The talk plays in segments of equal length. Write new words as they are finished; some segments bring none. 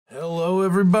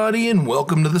everybody, and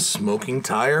welcome to the Smoking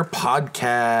Tire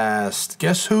Podcast.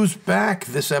 Guess who's back?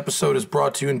 This episode is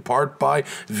brought to you in part by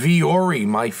Vuori,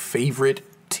 my favorite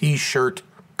t-shirt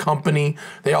company.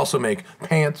 They also make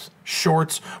pants,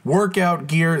 shorts, workout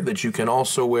gear that you can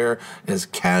also wear as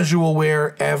casual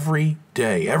wear every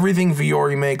day. Everything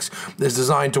Vuori makes is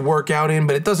designed to work out in,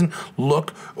 but it doesn't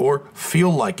look or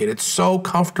feel like it. It's so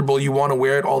comfortable you want to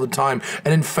wear it all the time.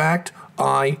 And in fact,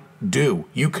 I do.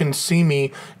 You can see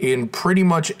me in pretty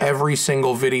much every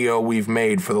single video we've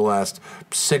made for the last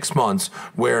 6 months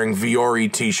wearing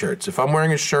Vuori t-shirts. If I'm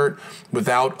wearing a shirt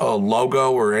without a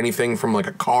logo or anything from like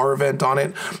a car event on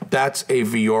it, that's a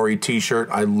Vuori t-shirt.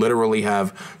 I literally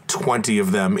have 20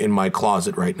 of them in my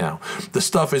closet right now. The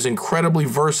stuff is incredibly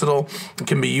versatile. It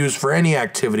can be used for any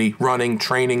activity, running,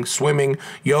 training, swimming,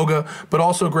 yoga, but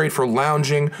also great for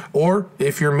lounging, or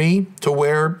if you're me, to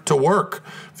wear to work.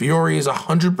 Vuori is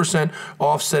 100%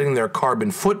 offsetting their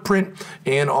carbon footprint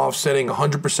and offsetting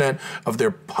 100% of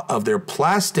their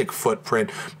plastic footprint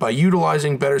by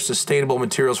utilizing better sustainable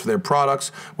materials for their products,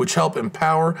 which help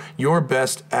empower your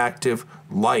best active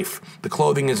life. The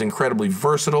clothing is incredibly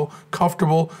versatile,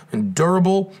 comfortable, and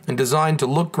durable, and designed to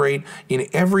look great in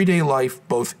everyday life,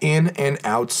 both in and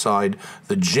outside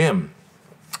the gym.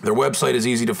 Their website is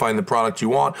easy to find the product you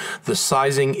want. The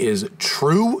sizing is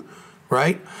true,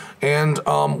 right? And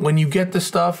when you get this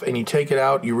stuff and you take it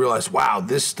out, you realize, wow,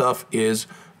 this stuff is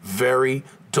very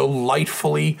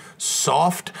delightfully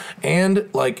soft, and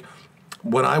like,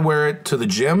 when I wear it to the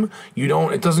gym,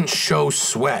 it doesn't show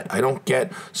sweat. I don't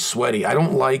get sweaty. I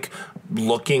don't like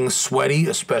looking sweaty,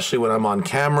 especially when I'm on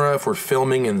camera. If we're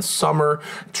filming in the summer,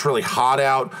 it's really hot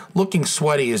out. Looking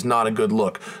sweaty is not a good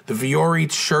look. The Vuori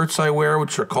shirts I wear,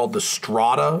 which are called the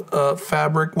Strata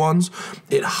fabric ones,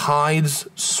 it hides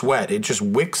sweat. It just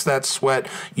wicks that sweat.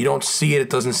 You don't see it. It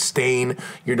doesn't stain.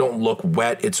 You don't look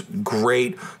wet. It's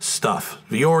great stuff.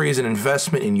 Vuori is an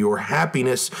investment in your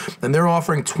happiness, and they're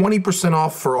offering 20%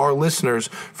 off for our listeners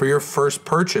for your first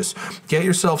purchase. Get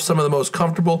yourself some of the most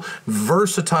comfortable,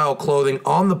 versatile clothing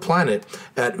on the planet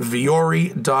at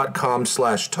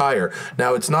vuori.com/tire.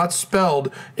 Now, it's not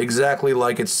spelled exactly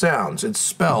like it sounds. It's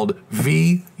spelled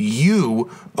VUORI.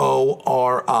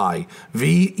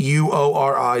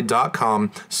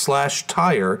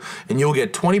 VUORI.com/tire, and you'll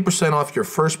get 20% off your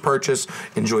first purchase.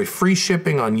 Enjoy free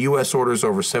shipping on U.S. orders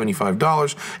over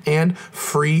 $75 and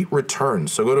free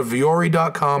returns. So go to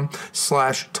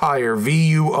vuori.com/tire,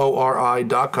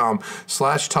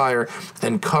 VUORI.com/tire,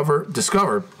 and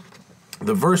discover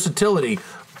the versatility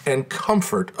and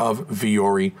comfort of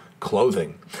Vuori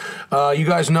clothing. You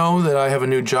guys know that I have a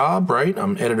new job, right?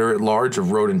 I'm editor-at-large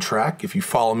of Road and Track. If you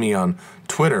follow me on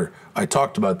Twitter, I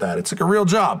talked about that. It's like a real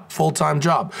job, full-time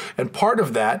job. And part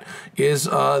of that is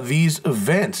these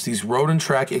events, these Road and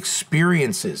Track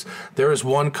experiences. There is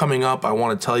one coming up I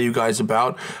want to tell you guys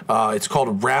about. It's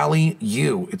called Rally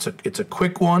U. It's a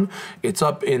quick one. It's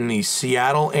up in the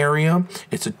Seattle area.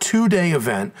 It's a 2-day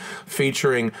event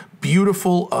featuring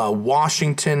beautiful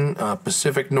Washington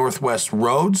Pacific Northwest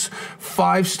roads,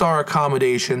 5-star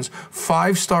accommodations,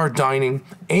 5-star dining,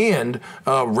 and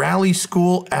rally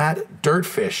school at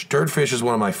Dirtfish. Dirtfish is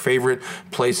one of my favorite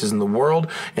places in the world,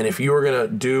 and if you are going to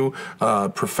do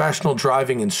professional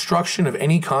driving instruction of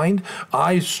any kind,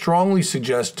 I strongly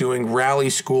suggest doing rally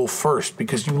school first,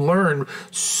 because you learn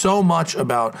so much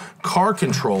about car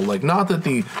control. Like, not that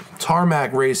the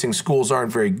tarmac racing schools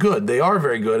aren't very good. They are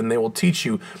very good, and they will teach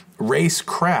you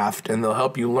racecraft, and they'll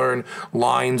help you learn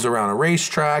lines around a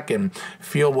racetrack and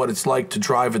feel what it's like to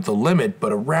drive at the limit.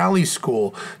 But a rally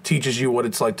school teaches you what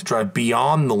it's like to drive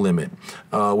beyond the limit,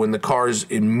 when the car's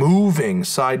moving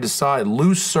side to side,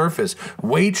 loose surface,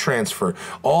 weight transfer,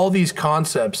 all these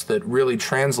concepts that really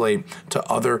translate to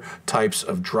other types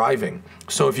of driving.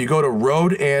 So if you go to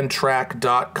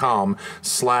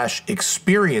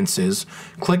roadandtrack.com/experiences,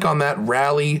 click on that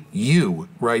Rally U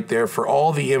right there for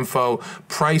all the info,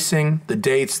 pricing, the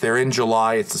dates. They're in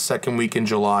July. It's the second week in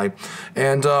July.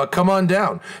 And come on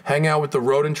down. Hang out with the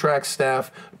Road and Track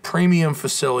staff, premium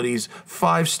facilities,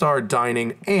 5-star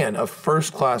dining, and a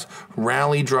first-class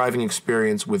rally driving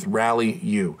experience with Rally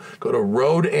U. Go to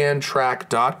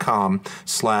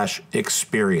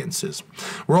roadandtrack.com/experiences.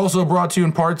 We're also brought to you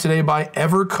in part today by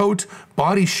Evercoat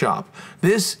Body Shop.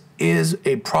 This is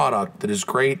a product that is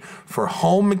great for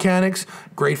home mechanics,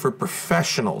 great for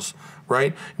professionals,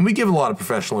 right? And we give a lot of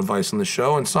professional advice on the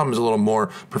show, and some is a little more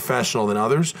professional than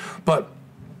others, but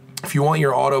If you want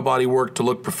your auto body work to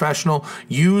look professional,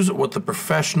 use what the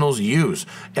professionals use.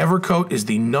 Evercoat is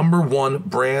the #1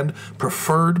 brand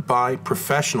preferred by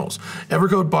professionals.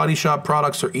 Evercoat Body Shop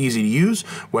products are easy to use,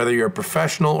 whether you're a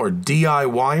professional or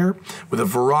DIYer, with a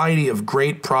variety of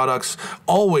great products,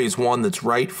 always one that's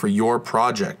right for your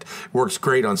project. Works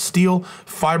great on steel,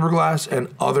 fiberglass, and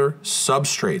other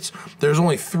substrates. There's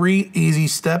only 3 easy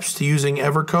steps to using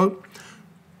Evercoat: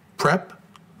 prep,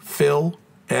 fill,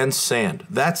 and sand.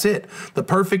 That's it. The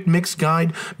Perfect Mix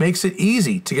Guide makes it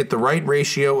easy to get the right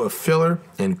ratio of filler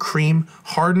and cream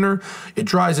hardener. It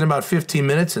dries in about 15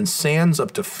 minutes and sands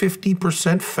up to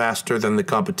 50% faster than the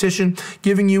competition,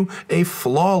 giving you a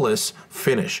flawless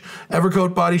finish.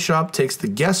 Evercoat Body Shop takes the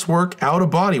guesswork out of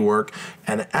bodywork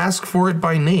and ask for it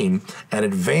by name at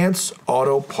advanced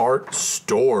auto part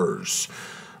stores.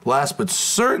 Last but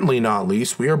certainly not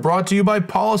least, we are brought to you by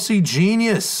Policy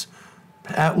Genius.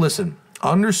 Listen,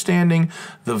 understanding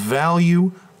the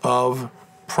value of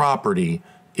property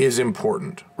is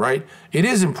important, right? It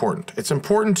is important. It's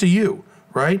important to you,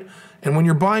 right? And when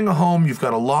you're buying a home, you've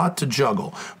got a lot to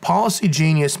juggle. Policy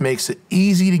Genius makes it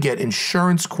easy to get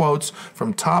insurance quotes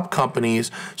from top companies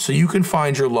so you can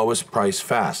find your lowest price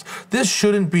fast. This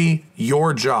shouldn't be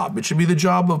your job. It should be the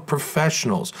job of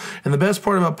professionals. And the best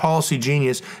part about Policy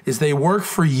Genius is they work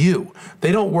for you.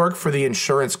 They don't work for the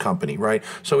insurance company, right?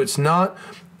 So it's not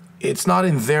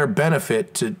in their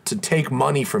benefit to take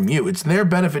money from you. It's in their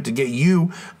benefit to get you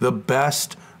the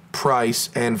best price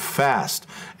and fast.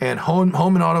 And home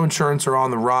and auto insurance are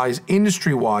on the rise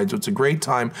industry-wide, so it's a great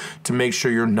time to make sure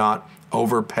you're not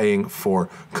overpaying for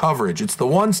coverage. It's the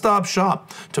one-stop shop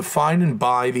to find and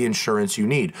buy the insurance you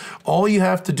need. All you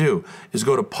have to do is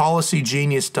go to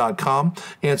policygenius.com,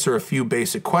 answer a few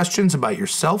basic questions about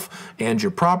yourself and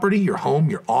your property, your home,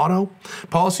 your auto.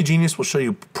 Policy Genius will show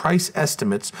you price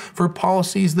estimates for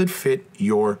policies that fit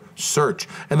your search.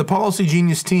 And the Policy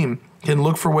Genius team can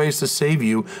look for ways to save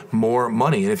you more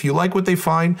money. And if you like what they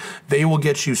find, they will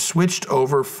get you switched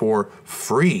over for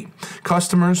free.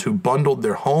 Customers who bundled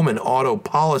their home and auto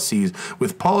policies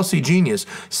with Policy Genius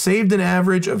saved an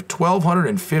average of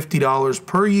 $1,250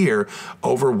 per year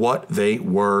over what they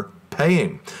were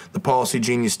paying. The Policy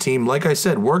Genius team, like I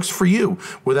said, works for you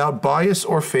without bias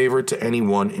or favor to any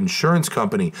one insurance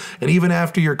company. And even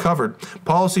after you're covered,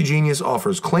 Policy Genius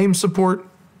offers claim support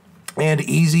and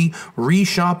easy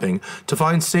re-shopping to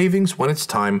find savings when it's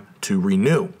time to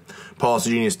renew.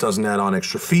 Policy Genius doesn't add on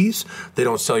extra fees, they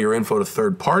don't sell your info to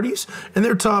third parties, and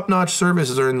their top-notch service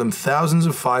has earned them thousands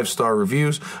of 5-star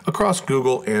reviews across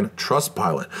Google and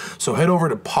Trustpilot. So head over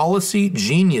to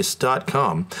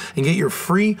policygenius.com and get your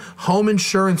free home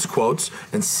insurance quotes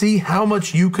and see how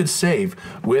much you could save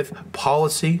with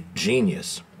Policy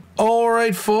Genius. All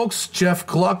right, folks, Jeff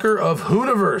Glucker of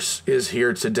Hooniverse is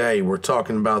here today. We're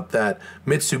talking about that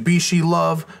Mitsubishi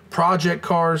love, project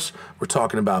cars. We're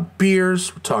talking about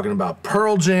beers. We're talking about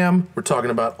Pearl Jam. We're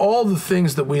talking about all the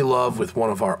things that we love with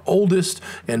one of our oldest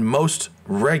and most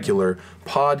regular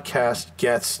podcast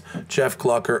guests, Jeff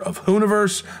Glucker of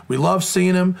Hooniverse. We love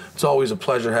seeing him. It's always a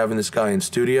pleasure having this guy in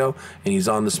studio, and he's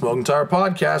on the Smoking Tire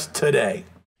podcast today.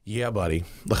 Yeah, buddy.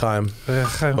 L'chaim.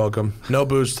 Welcome. No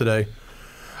booze today.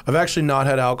 I've actually not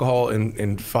had alcohol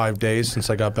in 5 days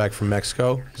since I got back from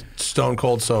Mexico. Stone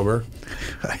cold sober.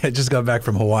 I just got back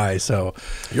from Hawaii, so...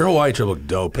 Your Hawaii trip looked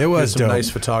dope. It was some dope. Nice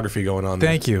photography going on there.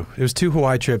 Thank you. It was 2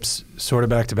 Hawaii trips sort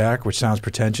of back-to-back, which sounds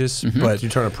pretentious, but... Did you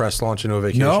turn a press launch into a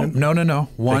vacation? No.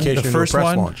 Vacation the first into a press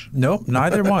one, launch? No,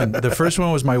 neither one. The first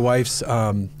one was my wife's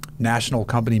national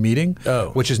company meeting,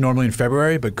 which is normally in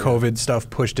February, but COVID stuff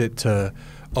pushed it to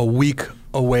a week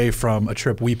away from a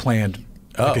trip we planned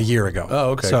like a year ago.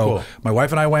 Oh, okay, so cool. my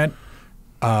wife and I went,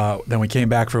 then we came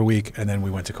back for a week, and then we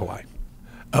went to Kauai.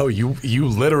 Oh, you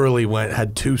literally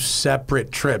had 2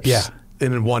 separate trips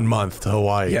in 1 month to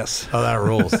Hawaii. Yes. Oh, that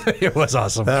rules. It was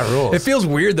awesome. That rules. It feels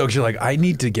weird, though, because you're like, I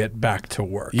need to get back to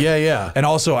work. Yeah. And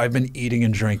also, I've been eating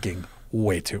and drinking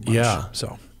way too much. Yeah.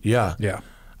 So. Yeah.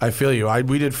 I feel you.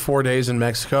 We did 4 days in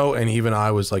Mexico, and even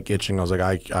I was like itching. I was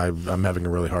like, I'm having a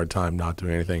really hard time not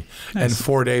doing anything. Nice. And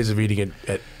 4 days of eating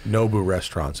at Nobu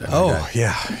restaurants.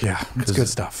 Yeah. It's good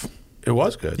stuff. It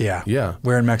was good. Yeah.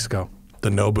 Where in Mexico? The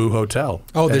Nobu Hotel.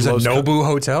 Oh, there's a Nobu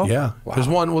Hotel? Yeah. Wow. There's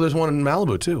one in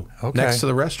Malibu, too. Okay. Next to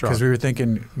the restaurant. Because we were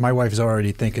thinking, my wife's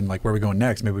already thinking, like, where are we going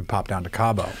next? Maybe we pop down to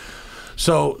Cabo.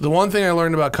 So the one thing I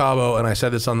learned about Cabo, and I said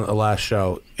this on the last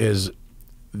show, is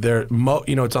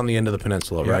it's on the end of the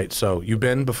peninsula, right? So you've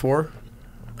been before?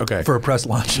 Okay. For a press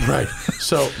launch. Right.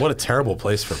 So what a terrible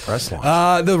place for a press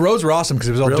launch. The roads were awesome because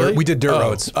it was all dirt. We did dirt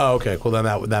roads. Oh, okay. Well,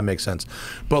 then that makes sense.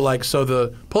 But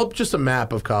pull up just a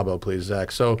map of Cabo, please,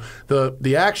 Zach. So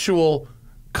the actual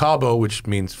Cabo, which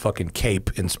means fucking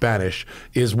Cape in Spanish,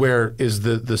 is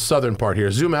the southern part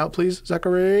here. Zoom out, please,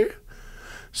 Zachary.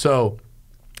 So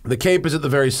the Cape is at the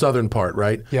very southern part,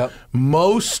 right? Yep.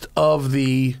 Most of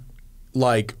the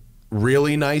like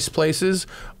really nice places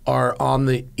are on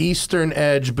the eastern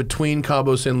edge between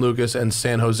Cabo San Lucas and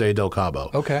San Jose del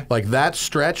Cabo. Okay. Like that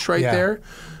stretch right there.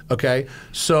 Okay.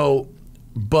 So,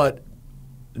 but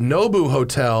Nobu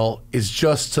Hotel is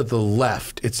just to the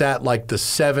left. It's at like the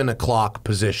 7 o'clock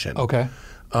position. Okay.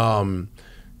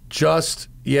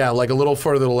 Like a little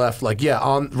further to the left, like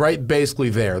on right basically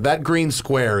there. That green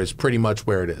square is pretty much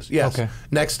where it is. Yes. Okay.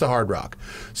 Next to Hard Rock.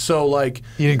 So like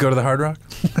You didn't go to the Hard Rock?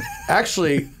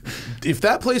 actually, if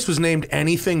that place was named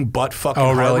anything but fucking Oh,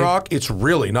 Hard really? Rock, it's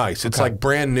really nice. It's like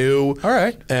brand new. All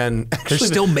right. And actually,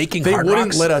 still making they Hard wouldn't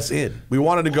Rocks? let us in. We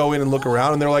wanted to go in and look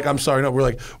around, and they're like, "I'm sorry, no." We're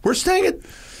like, "We're staying at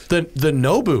the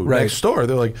Nobu next door."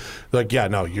 They're like, "Yeah,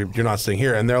 no, you're not staying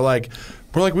here." And they're like,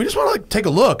 "We're like, we just want to like take a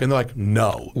look." And they're like,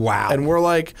 "No." Wow. And we're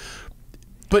like,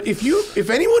 but if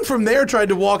anyone from there tried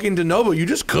to walk into Nobu, you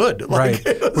just could. Like,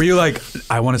 Right. Were you like,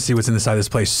 I want to see what's inside this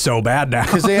place so bad now?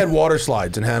 because they had water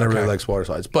slides, and Hannah really likes water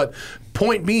slides. But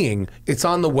point being, it's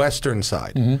on the western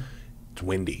side. It's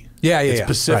windy. Yeah, It's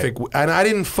Pacific, and I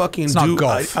didn't fucking not do.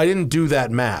 Gulf. I didn't do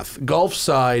that math. Gulf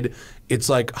side, it's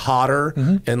like hotter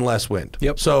and less wind.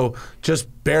 Yep. So just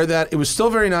bear that. It was still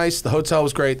very nice. The hotel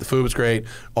was great. The food was great.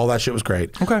 All that shit was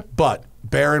great. Okay. But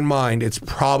bear in mind, it's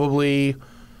probably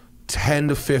 10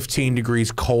 to 15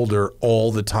 degrees colder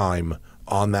all the time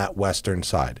on that western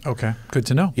side. Okay. Good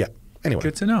to know. Yeah. Anyway.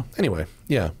 Good to know. Anyway,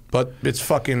 yeah. But it's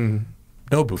fucking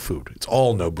Nobu food. It's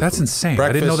all Nobu That's food. insane. I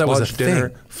Breakfast, didn't know that was a lunch, dinner,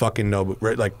 thing. fucking Nobu.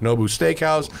 Right, like Nobu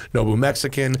Steakhouse, Nobu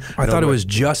Mexican. I thought it Nobu- was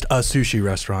just a sushi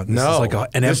restaurant. This No. is like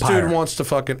an this empire. dude wants to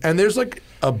fucking... And there's like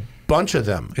a bunch of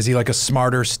them. Is he like a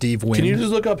smarter Steve Wynn? Can you just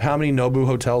look up how many Nobu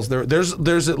hotels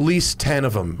there's at least 10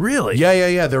 of them. Really?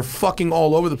 Yeah. They're fucking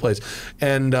all over the place.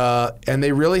 And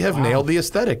they really have nailed the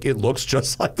aesthetic. It looks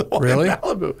just like the one Really? in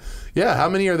Malibu. Yeah, how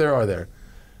many are there?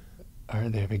 Are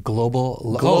they a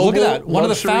global? Global look at that. One of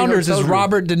the luxury founders hotel is group.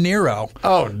 Robert De Niro.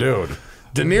 Oh, dude.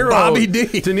 De Niro. Bobby D.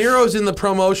 De Niro's in the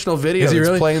promotional video. Is he It's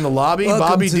really? playing in the lobby.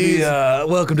 Bobby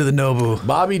welcome to the Nobu.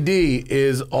 Bobby D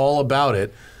is all about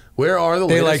it. Where are the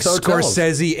They like latest hotels?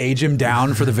 Scorsese age him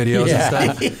down for the videos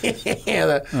and stuff. Yeah,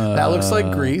 that looks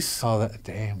like Greece. Oh,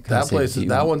 damn. That place,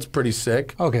 that one's pretty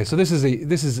sick. Okay, so this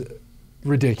is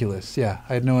ridiculous. Yeah,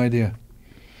 I had no idea.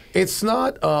 It's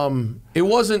not. It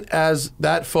wasn't as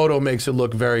that photo makes it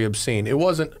look very obscene. It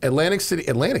wasn't Atlantic City.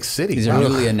 These are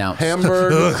newly announced.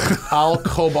 Hamburg,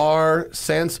 Alcobar,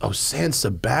 San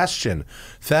Sebastian.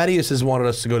 Thaddeus has wanted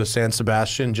us to go to San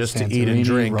Sebastian just to eat and Santorini,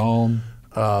 drink Rome,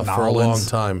 for a long Nolans.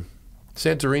 time.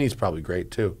 Santorini's probably great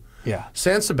too. Yeah.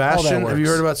 San Sebastian. Have you works.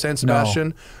 heard about San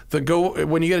Sebastian?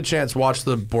 When you get a chance, watch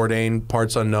the Bourdain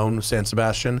Parts Unknown of San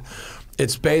Sebastian.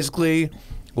 It's basically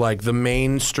like the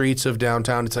main streets of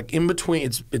downtown. It's like in between.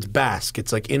 It's Basque.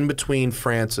 It's like in between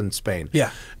France and Spain.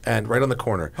 Yeah. And right on the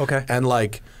corner. Okay. And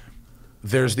like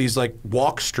there's these like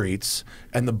walk streets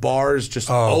and the bars just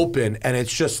open and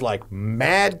it's just like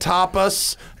mad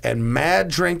tapas and mad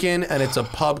drinking and it's a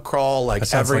pub crawl like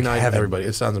sounds every like night. heaven. Everybody.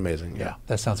 It sounds amazing. Yeah.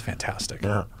 That sounds fantastic.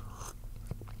 Yeah.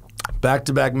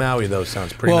 Back-to-back Maui, though,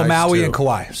 sounds pretty Well, nice, Maui too. and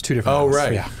Kauai. It's two different Oh, islands.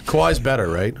 right. Yeah. Kauai's better,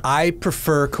 right? I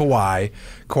prefer Kauai.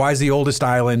 Kauai's the oldest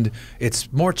island.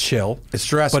 It's more chill. It's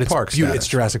Jurassic but it's Park beautiful. status. It's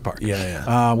Jurassic Park.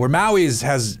 Yeah. Where Maui's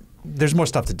there's more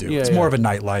stuff to do. Yeah, it's more yeah. of a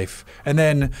nightlife. And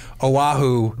then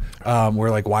Oahu, where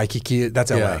like Waikiki,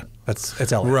 that's LA. Yeah.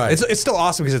 It's LA. Right. It's still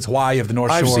awesome because it's Hawaii of the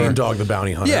North I've Shore. seen Dog the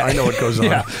Bounty Hunter. I know what goes on.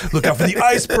 Yeah. Look out for the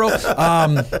ice, bro.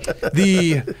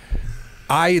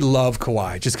 I love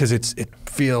Kauai just because it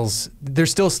feels there's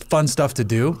still fun stuff to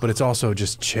do, but it's also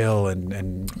just chill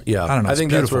and Yeah. I don't know. I it's think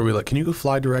beautiful. that's where we look. Can you go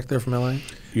fly direct there from LA?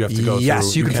 You have to go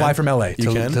Yes, through. you can fly from LA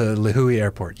You can? to Lihue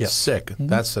Airport. Yes. Sick. Mm-hmm.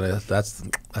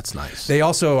 That's nice. They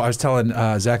also, I was telling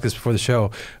Zach this before the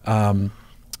show,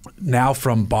 now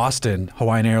from Boston,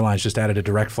 Hawaiian Airlines just added a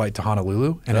direct flight to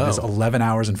Honolulu, and it is 11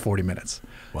 hours and 40 minutes.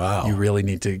 Wow. You really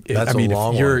need to. That's a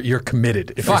long if you're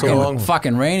committed. If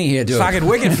Fucking rainy here, dude. fucking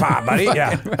wicked fine, buddy.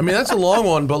 Yeah. I mean, that's a long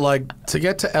one, but like to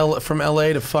get to from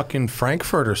LA to fucking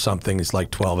Frankfurt or something is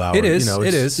like 12 hours. It is. You know,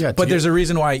 It is. Yeah, but there's a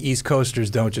reason why East Coasters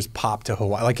don't just pop to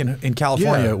Hawaii. Like in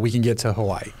California, Yeah. we can get to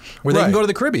Hawaii, where they can Right. go to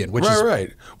the Caribbean, which is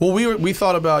right. Well, we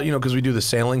thought about, because we do the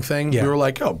sailing thing. Yeah. We were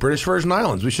like, oh, British Virgin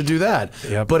Islands, we should do that.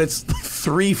 Yep. But it's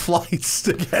 3 flights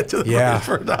to get to the Yeah. British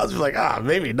Virgin Islands. We're like,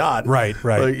 maybe not. Right.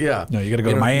 Like, yeah. No, you got to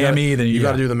go to Miami. Then you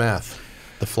got to yeah. do the math,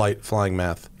 the flying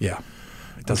math. Yeah.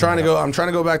 I'm trying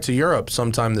to go back to Europe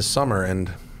sometime this summer, and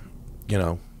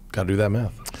got to do that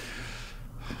math.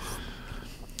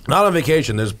 Not on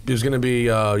vacation. There's going to be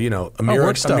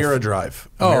Amira Drive.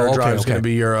 Amira Drive is going to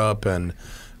be Europe, and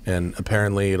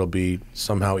apparently it'll be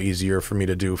somehow easier for me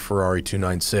to do Ferrari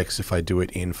 296 if I do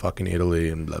it in fucking Italy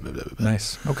and blah blah blah. Blah.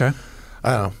 Nice. Okay.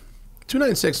 I don't know.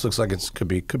 296 looks like it could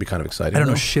be kind of exciting. I don't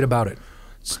know shit about it.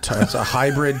 It's a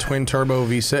hybrid twin turbo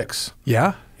V6.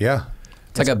 Yeah. Yeah.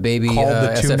 It's like a baby called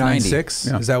the SF90. 296.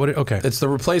 Yeah. Is that what it? Okay. It's the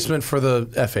replacement for the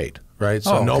F8, right?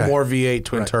 So no more V8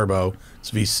 twin turbo.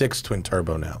 It's V6 twin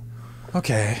turbo now.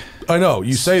 Okay. I know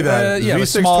you say that. Yeah,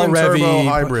 V6 small twin revvy turbo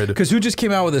hybrid. Because who just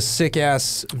came out with a sick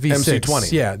ass V6?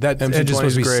 MC20. Yeah, that MC20 engine supposed to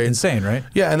is be great. insane, right?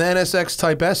 Yeah, and the NSX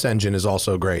Type S engine is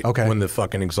also great. Okay. When the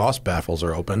fucking exhaust baffles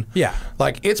are open. Yeah.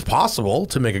 Like it's possible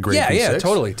to make a great Yeah, V6. yeah,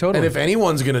 totally. And if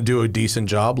anyone's gonna do a decent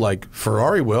job, like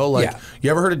Ferrari will, like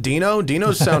you ever heard of Dino?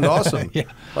 Dinos sound awesome. Yeah.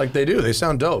 Like they do. They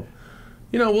sound dope.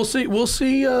 You know, we'll see. We'll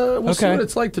see what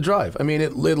it's like to drive. I mean,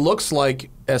 it looks like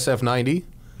SF90.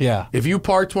 Yeah. If you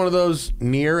parked one of those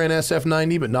near an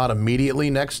SF90 but not immediately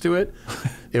next to it,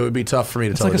 it would be tough for me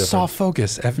to tell the difference. It's like a soft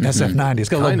Focus SF90. It's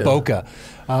got a little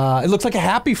bokeh. It looks like a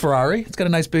happy Ferrari. It's got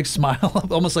a nice big smile,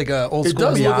 almost like a old school It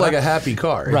does Miata. look like a happy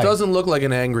car. Right. It doesn't look like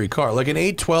an angry car. Like an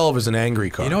 812 is an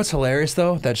angry car. You know what's hilarious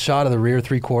though? That shot of the rear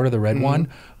 3/4, the red one.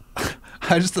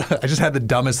 I just had the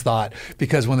dumbest thought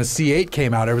because when the C8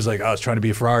 came out, I was like, oh, I was trying to be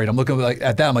a Ferrari. And I'm looking like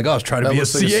at that, I'm like, oh, I was trying to be a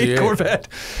looks like a C8 C8. Corvette.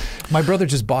 My brother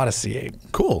just bought a C8.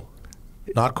 Cool.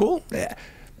 Not cool?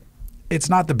 It's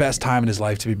not the best time in his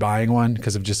life to be buying one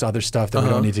because of just other stuff that we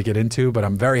don't need to get into, but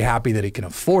I'm very happy that he can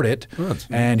afford it.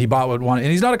 And he bought one, and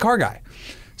he's not a car guy.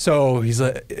 So he's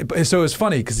so it's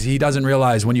funny because he doesn't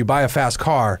realize when you buy a fast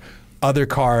car, other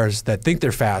cars that think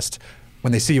they're fast,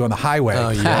 when they see you on the highway,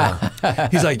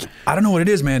 he's like, I don't know what it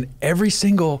is, man. Every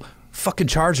single fucking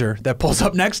Charger that pulls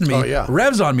up next to me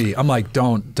revs on me. I'm like,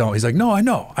 don't. He's like, no, I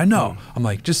know. I'm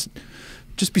like, just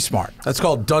be smart. That's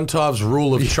called Duntov's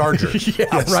rule of Charger.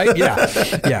 Right?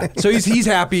 Yeah. So he's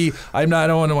happy. I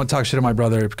don't want to talk shit to my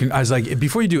brother. I was like,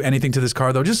 before you do anything to this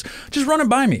car, though, just run it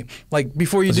by me. Like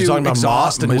before you do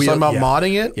exhaust and wheel. He's talking about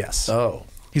modding it? Yes. Oh.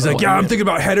 He's like, I'm thinking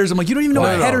about headers. I'm like, you don't even know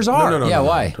what headers are. No.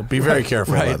 Why? Be very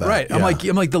careful about that. Right. Yeah.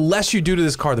 I'm like, the less you do to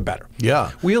this car, the better.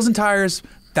 Yeah. Wheels and tires.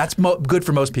 That's good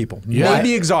for most people. Yeah.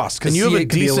 Maybe exhaust. And you have a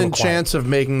decent chance chance of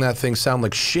making that thing sound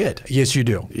like shit. Yes, you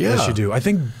do. Yeah. Yes, you do. I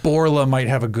think Borla might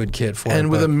have a good kit for it. And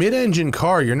with a mid-engine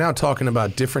car, you're now talking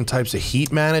about different types of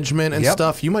heat management and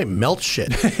stuff. You might melt shit.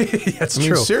 That's I mean,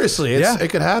 true. seriously, it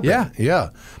could happen. Yeah.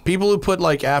 People who put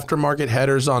like aftermarket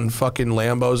headers on fucking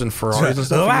Lambos and Ferraris and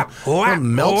stuff, you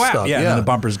melt stuff. Yeah, and then the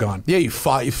bumper's gone. Yeah, you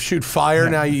shoot fire.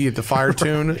 Now you get the fire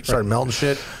tune, start melting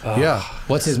shit. Yeah.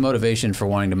 What's his motivation for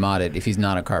wanting to mod it if he's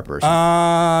not a car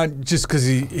person? Just because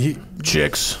he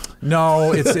chicks.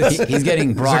 No, it's he's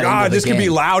getting brought into the this game. could be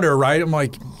louder, right? I'm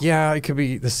like, yeah, it could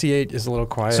be. The C8 is a little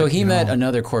quiet. So he met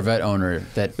another Corvette owner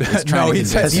that was trying to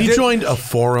convince Has he joined a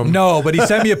forum? No, but he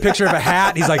sent me a picture of a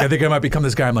hat. He's like, I think I might become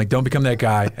this guy. I'm like, don't become that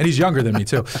guy. And he's younger than me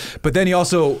too. But then he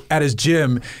also at his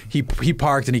gym, he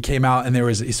parked and he came out and he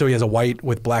has a white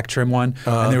with black trim one,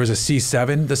 and there was a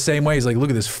C7 the same way. He's like, look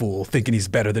at this fool thinking he's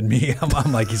better than me.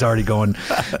 I'm like, he's already going.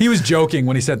 He was joking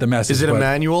when he sent the message. Is it a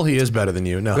manual? He is better than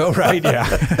you. No. Oh, right,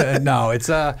 yeah. No, it's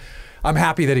I'm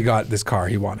happy that he got this car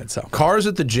he wanted. So cars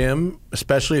at the gym,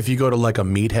 especially if you go to like a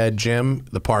meathead gym,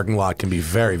 the parking lot can be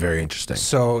very, very interesting.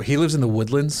 So he lives in the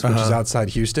Woodlands, which is outside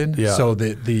Houston. Yeah. So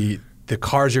the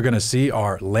cars you're going to see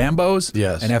are Lambos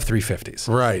and F350s.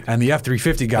 Right. And the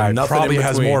F350 guy probably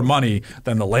has more money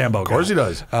than the Lambo guy. Of course he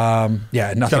does.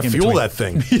 Yeah, nothing Got to fuel that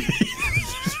thing.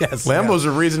 Yes, Lambos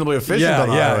are reasonably efficient on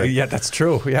the highway. Yeah, that's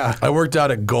true. Yeah. I worked out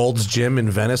at Gold's Gym in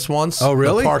Venice once. Oh,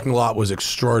 really? The parking lot was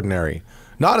extraordinary.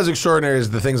 Not as extraordinary as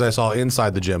the things I saw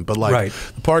inside the gym, but like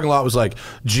the parking lot was like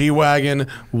G-Wagon,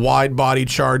 wide body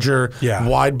Charger,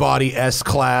 wide body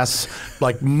S-Class,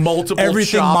 like multiple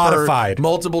everything chopper, modified.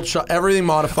 Everything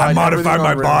modified. I modified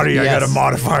my body. I got to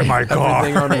modify my car.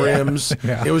 Everything on rims.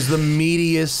 It was the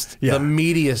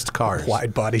meatiest cars.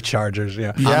 Wide body Chargers,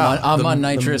 I'm on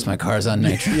nitrous, my car's on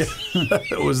nitrous.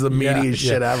 It was the meatiest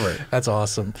shit ever. That's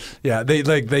awesome. Yeah, they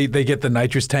get the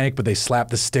nitrous tank, but they slap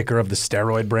the sticker of the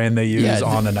steroid brand they use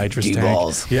on the nitrous tank.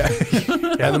 Balls. Yeah.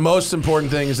 And the most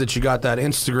important thing is that you got that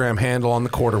Instagram handle on the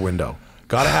quarter window.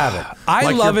 Gotta have it.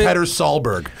 I love your it. Petter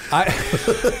Solberg.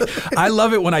 I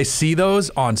love it when I see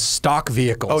those on stock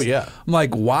vehicles. Oh, yeah. I'm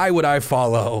like, why would I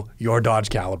follow your Dodge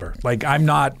Caliber? Like, I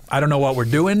don't know what we're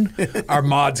doing. Our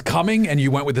mod's coming, and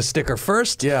you went with the sticker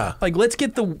first. Yeah. Like, let's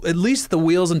get at least the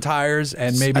wheels and tires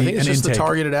and maybe I think it's an just intake. the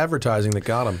targeted advertising that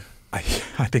got them. I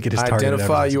think it is targeted Identify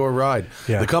advertising. your ride.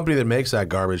 Yeah. The company that makes that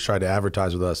garbage tried to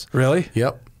advertise with us. Really?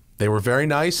 Yep. They were very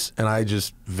nice, and I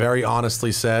just very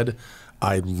honestly said,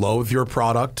 I loathe your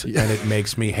product, and it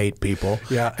makes me hate people.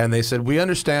 Yeah. And they said, we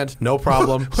understand, no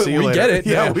problem. See you we later. get it.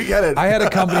 Yeah, we get it. I had a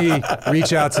company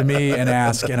reach out to me and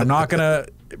ask, and I'm not gonna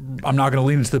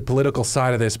lean into the political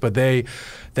side of this, but they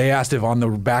asked if on the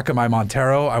back of my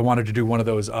Montero I wanted to do one of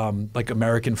those like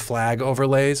American flag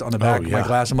overlays on the back of my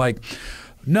glass. I'm like,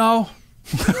 no.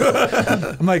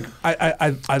 I'm like,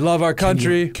 I love our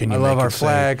country. I love our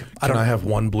flag. Can I have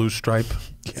one blue stripe?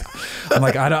 Yeah. I'm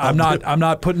like, I'm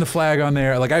not putting the flag on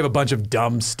there. Like, I have a bunch of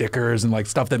dumb stickers and like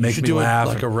stuff that makes me do laugh.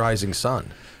 Like a rising sun,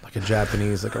 like a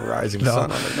Japanese, like a rising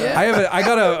sun on it. Yeah. I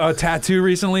got a tattoo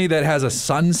recently that has a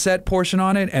sunset portion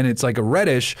on it, and it's like a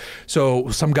reddish. So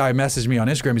some guy messaged me on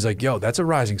Instagram. He's like, "Yo, that's a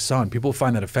rising sun. People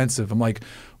find that offensive." I'm like,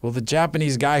 well, the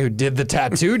Japanese guy who did the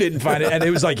tattoo didn't find it, and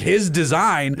it was like his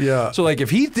design. Yeah. So like,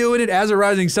 if he's doing it as a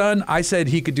rising sun, I said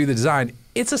he could do the design.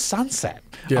 It's a sunset.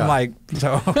 Yeah. I'm like,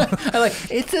 so. I like,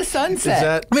 it's a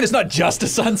sunset. I mean, it's not just a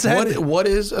sunset. What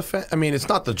is I mean, it's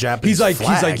not the Japanese He's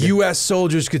flag. like, U.S.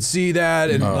 soldiers could see that,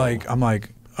 and like, I'm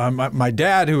like. My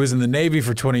dad, who was in the Navy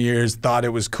for 20 years, thought it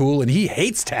was cool, and he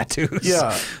hates tattoos.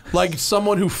 Yeah, like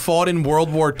someone who fought in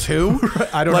World War II.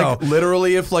 I don't know.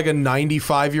 Literally, if like a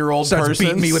 95-year-old starts person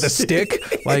beating me with a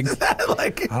stick, like,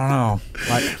 like I don't know.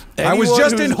 Like, I was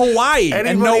just in Hawaii,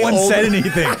 and no one said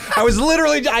anything. I was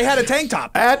literally, I had a tank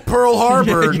top. At Pearl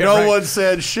Harbor, Yeah, no right. one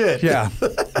said shit. Yeah,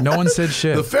 no one said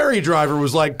shit. The ferry driver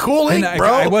was like, "Cool ink, And bro."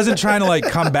 I wasn't trying to like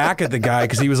come back at the guy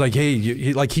because he was like, "Hey,"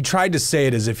 he tried to say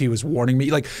it as if he was warning me.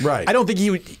 Like, Right. I don't think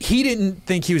he didn't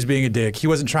think he was being a dick. He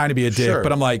wasn't trying to be a dick. Sure.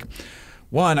 But I'm like,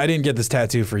 one, I didn't get this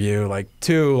tattoo for you. Like,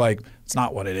 two, like, it's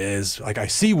not what it is. Like, I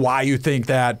see why you think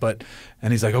that, but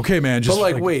and he's like, okay, man, just But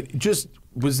like, wait, just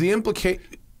was the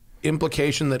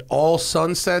implication that all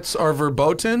sunsets are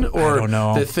verboten, or I don't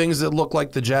know. that things that look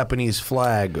like the Japanese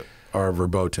flag are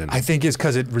verboten? I think it's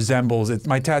because it resembles it.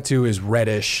 My tattoo is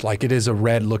reddish, like it is a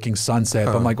red-looking sunset.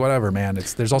 But I'm like, whatever, man.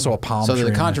 There's also a palm So tree. the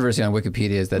in controversy on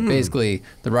Wikipedia is that basically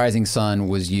the rising sun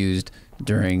was used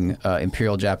during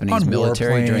Imperial Japanese On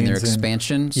military during their warplanes and-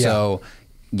 expansion. Yeah. So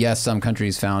yes, some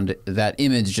countries found that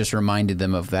image just reminded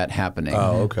them of that happening.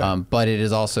 Oh, okay. But it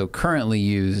is also currently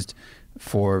used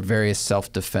for various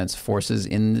self-defense forces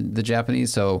in the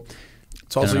Japanese. So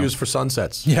it's also used for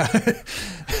sunsets. Yeah.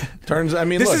 I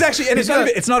mean, This look, is actually, and he's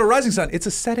it's not a rising sun, it's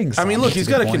a setting sun. I mean, look, That's he's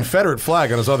a got good a point. Confederate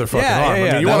flag on his other fucking Yeah, arm. yeah, I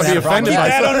yeah. mean, you want to be That's offended keep by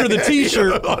that something. under the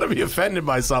t-shirt. You want to be offended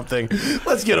by something.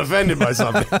 Let's get offended by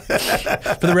something.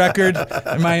 For the record,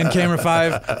 am I in camera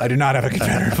 5? I do not have a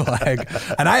Confederate flag.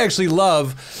 And I actually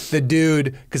love the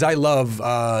dude, because I love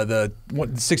the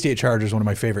 68 Charger is one of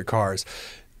my favorite cars.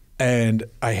 And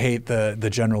I hate the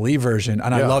General Lee version.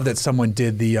 And I Yeah. love that someone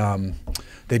did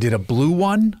they did a blue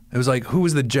one. It was like, who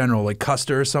was the general? Like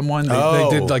Custer or someone? They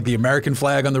did like the American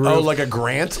flag on the roof. Oh, like a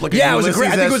Grant? Like Yeah, a it was a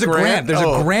Grant. I think it was a Grant. There's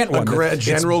a Grant one. It's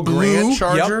General blue. Grant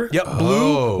Charger? Yep,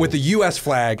 blue Oh. with the U.S.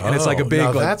 flag, and it's like a big. Now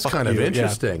like, that's fuck kind of you. Yeah.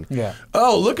 interesting. Yeah.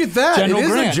 Oh, look at that. General it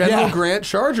is Grant, a General yeah. Grant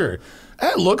Charger.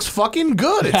 That looks fucking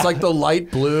good. It's like the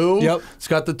light blue. Yep. It's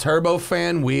got the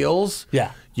turbofan wheels.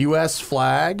 Yeah. U.S.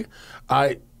 flag.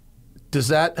 Does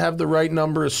that have the right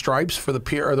number of stripes for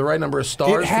the or the right number of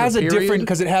stars? It has for the a different, period?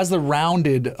 because it has the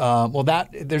rounded.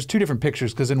 There's two different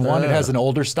pictures, because in one it has an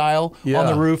older style on Yeah.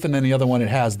 the roof, and then the other one it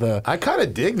has the. I kind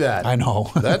of dig that. I know.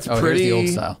 That's Oh, here's pretty. the old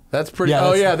style. That's pretty. Yeah, oh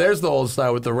that's- yeah, there's the old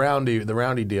style with the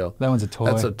roundy deal. That one's a toy.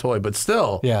 That's a toy, but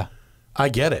still. Yeah. I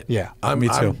get it. Yeah, me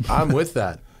too. I'm with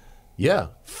that. Yeah,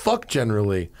 fuck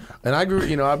generally. And I grew.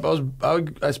 You know,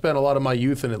 I spent a lot of my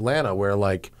youth in Atlanta where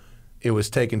like it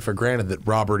was taken for granted that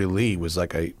Robert E. Lee was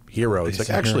like a hero. It's like,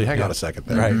 actually, hang on a second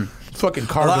there. Right. Fucking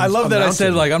Well, carbon. I love that I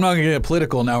said, like, I'm not going to get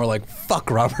political. Now we're like,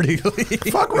 fuck Robert E. Lee.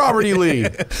 fuck Robert E. Lee.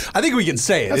 I think we can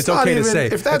say it. That's It's not okay even, to say.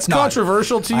 If that's It's not.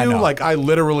 controversial to I you, know. like I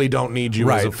literally don't need you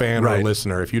as a Right, fan or a right.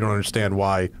 listener if you don't understand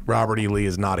why Robert E. Lee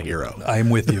is not a hero. I am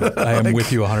with you. I am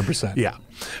with you 100%. Yeah.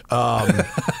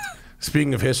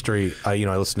 Speaking of history, I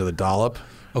listen to the Dollop.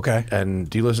 Okay. And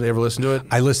do you ever listen to it?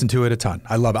 I listen to it a ton.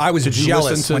 I love it. I was you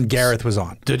jealous listen to- when Gareth was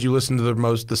on. Did you listen to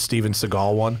the Steven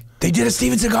Seagal one? They did a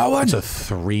Steven Seagal one? It's a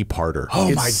 3-parter. Oh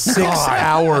It's my 6 God.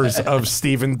 hours of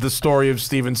the story of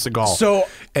Steven Seagal. So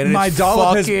and my it's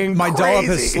dollop fucking has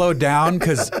crazy. slowed down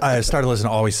because I started listening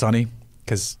to Always Sunny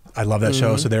because I love that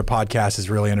show. So their podcast is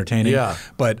really entertaining. Yeah.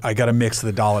 But I got to mix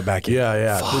the dollop back in.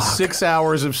 Yeah. The 6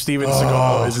 hours of Steven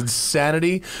Seagal is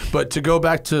insanity. But to go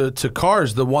back to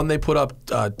Cars, the one they put up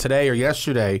today or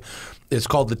yesterday is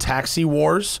called The Taxi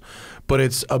Wars. But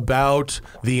it's about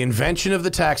the invention of the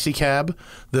taxi cab,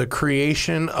 the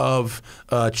creation of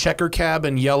checker cab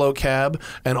and yellow cab,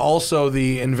 and also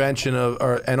the invention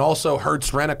of, and also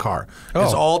Hertz Rent-A-Car.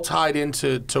 It's all tied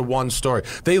into one story.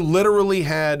 They literally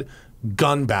had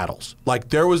gun battles. Like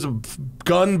there was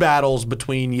gun battles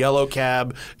between Yellow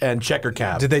Cab and Checker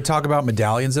Cab. Did they talk about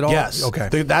medallions at all? Yes.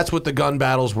 Okay. That's what the gun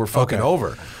battles were fucking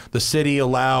over. The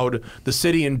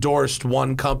city endorsed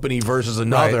one company versus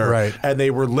another, Right. and they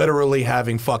were literally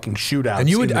having fucking shootouts. And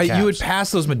you would in the you would cabs.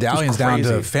 pass those medallions down to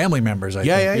crazy. family members. I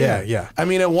Yeah, think. yeah. I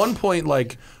mean, at one point,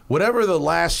 like whatever the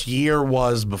last year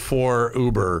was before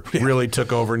Uber really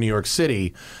took over New York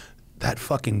City, that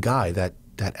fucking guy, that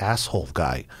asshole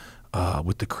guy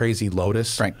with the crazy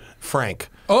Lotus, Frank.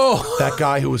 Oh, That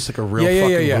guy who was like a real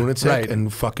fucking lunatic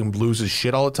and fucking loses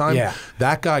shit all the time. Yeah.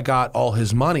 That guy got all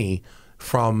his money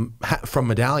from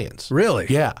medallions. Really?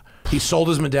 Yeah. He sold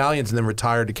his medallions and then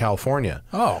retired to California.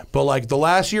 Oh. But like the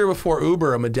last year before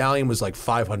Uber, a medallion was like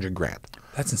 $500,000.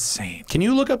 that's insane. Can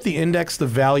you look up the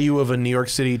value of a New York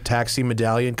City taxi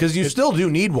medallion? Because you still do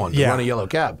need one to run a yellow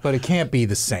cab. But it can't be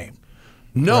the same.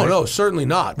 No, certainly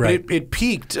not. Right. But it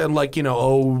peaked in like,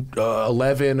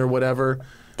 11 or whatever.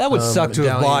 That would suck to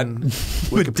have bought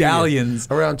Wikipedia. medallions.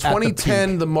 Around at the 2010,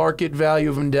 peak. the market value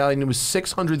of a medallion was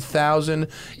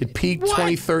 $600,000. It peaked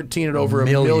 2013 at over $1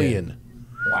 Million. million.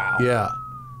 Wow. Yeah.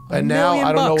 And now million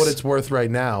I don't know bucks. what it's worth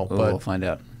right now, Ooh, but we'll find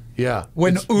out. yeah.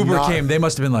 When it's Uber not- came, they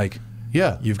must have been like,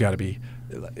 yeah. you've got to be.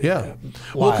 Yeah.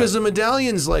 Well, because the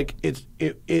medallions, like,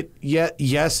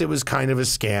 yes, it was kind of a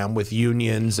scam with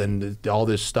unions and all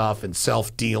this stuff and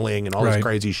self-dealing and all this Right.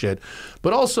 crazy shit.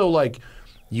 But also, like,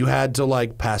 you had to,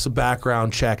 like, pass a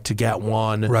background check to get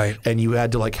one. Right. And you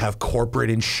had to, like, have corporate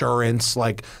insurance,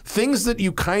 like, things that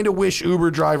you kind of wish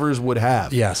Uber drivers would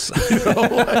have. Yes.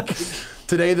 Like,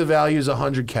 today, the value is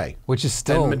 $100K. Which is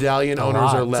still And medallion a owners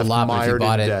lot. are It's left It's a lot, but if you mired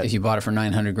bought in it, debt. if you bought it for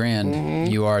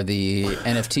 $900,000, you are the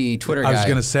NFT Twitter guy. I was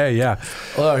going to say, yeah.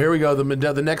 Oh, here we go.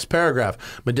 The next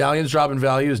paragraph. Medallions drop in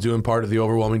value is due in part to the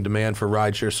overwhelming demand for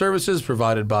rideshare services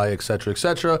provided by et cetera, et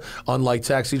cetera. Unlike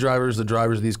taxi drivers, the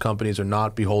drivers of these companies are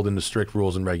not beholden to strict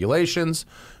rules and regulations.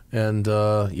 And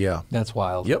yeah. That's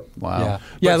wild. Yep. Wow.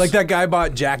 Yeah, like that guy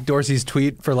bought Jack Dorsey's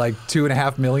tweet for like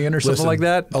 $2.5 million or something Listen, like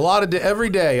that. A lot of every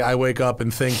day I wake up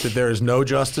and think that there is no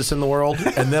justice in the world,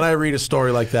 and then I read a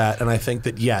story like that and I think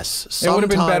that yes, It would have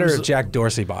been better sometimes- if Jack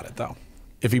Dorsey bought it, though.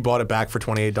 if he bought it back for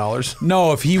 $28.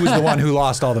 No, if he was the one who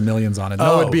lost all the millions on it.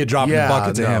 No, it'd be a drop in the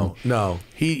bucket to him. No,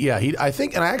 I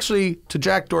think, and I actually, to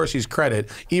Jack Dorsey's credit,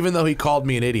 even though he called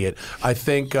me an idiot, I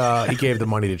think he gave the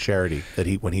money to charity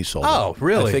when he sold it. Oh,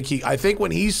 really? I think when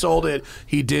he sold it,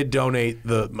 he did donate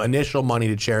the initial money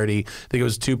to charity. I think it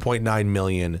was $2.9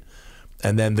 million.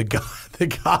 And then the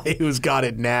guy who's got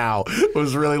it now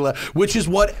was really,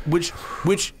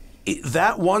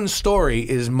 that one story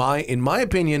is in my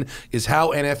opinion, is how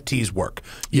NFTs work.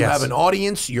 You Yes. have an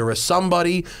audience, you're a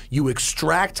somebody, you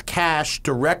extract cash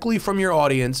directly from your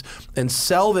audience and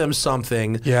sell them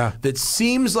something that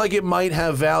seems like it might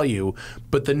have value,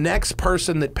 but the next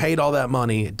person that paid all that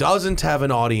money doesn't have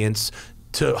an audience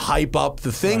to hype up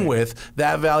the thing with.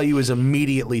 That value is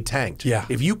immediately tanked. Yeah.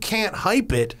 If you can't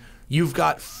hype it, you've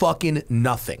got fucking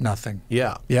nothing. Nothing.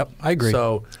 Yeah. Yep, I agree.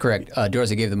 So That's correct.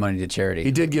 Dorsey gave the money to charity.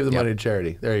 he did give the money to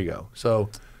charity. There you go. So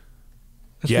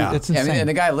It's Yeah, insane. I mean, and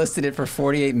the guy listed it for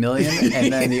 $48 million,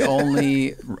 and then the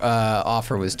only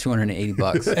offer was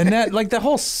 $280. And that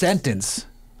whole sentence.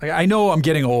 Like, I know I'm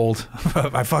getting old.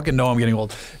 I fucking know I'm getting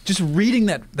old. Just reading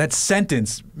that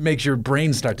sentence makes your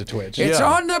brain start to twitch. It's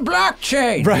on the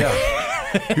blockchain.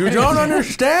 Right. you don't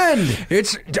understand.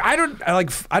 I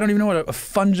don't even know what a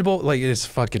fungible, like, it's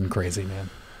fucking crazy, man.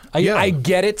 Yeah. I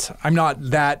get it. I'm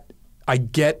not that. I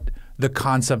get the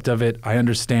concept of it. I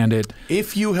understand it.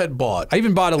 If you had bought, I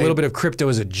even bought a little bit of crypto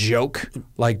as a joke,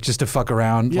 like just to fuck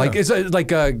around. Yeah. Like it's like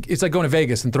going to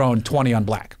Vegas and throwing 20 on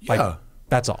black. Like, Yeah.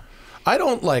 that's all. I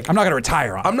don't like. I'm not going to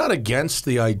retire on it. I'm not against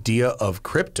the idea of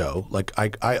crypto. Like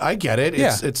I get it.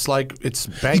 It's like it's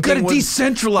banking. You gotta with-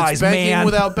 decentralize, it's banking man.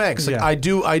 without banks. Like, Yeah.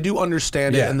 I do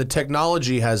understand it, Yeah. and the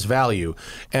technology has value,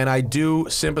 and I do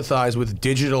sympathize with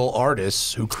digital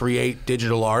artists who create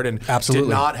digital art and Absolutely.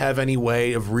 did not have any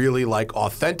way of really like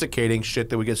authenticating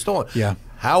shit that would get stolen. Yeah.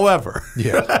 However, With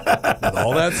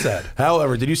all that said.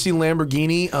 However, did you see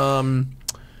Lamborghini?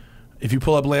 If you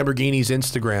pull up Lamborghini's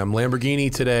Instagram,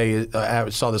 Lamborghini today, I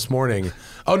saw this morning.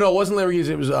 Oh no, it wasn't Lamborghini's.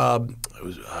 It was I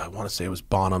want to say it was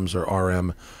Bonhams or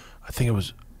RM. I think it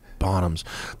was Bonhams.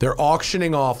 They're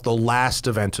auctioning off the last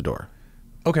Aventador.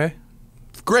 Okay.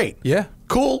 Great. Yeah.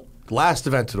 Cool. Last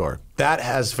Aventador. That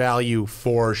has value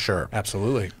for sure.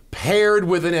 Absolutely. Paired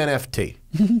with an NFT.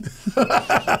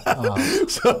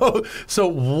 So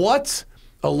what,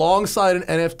 alongside an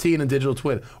NFT and a digital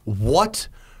twin, what,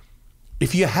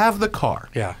 if you have the car,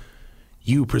 Yeah.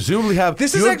 You presumably have.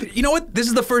 This is actually, you know what? This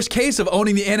is the first case of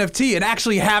owning the NFT and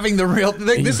actually having the real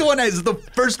thing. This one is the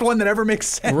first one that ever makes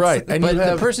sense. Right. And but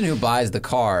the person who buys the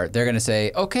car, they're going to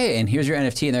say, okay, and here's your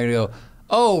NFT. And they're going to go,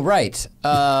 oh, right.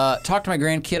 Talk to my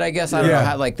grandkid, I guess. I don't know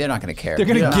how, like, they're not going to care. They're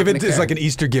going to give it as like an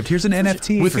Easter gift. Here's an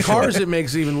NFT. With cars, it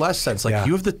makes even less sense. Like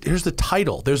you have here's the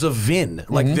title. There's a VIN.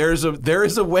 Like there is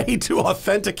a way to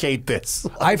authenticate this.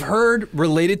 I've heard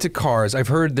related to cars. I've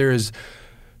heard there's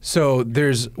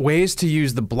ways to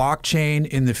use the blockchain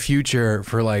in the future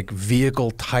for like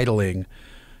vehicle titling.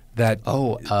 That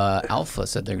Alpha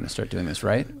said they're going to start doing this,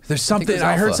 right? There's something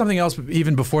I heard something else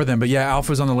even before then, but yeah,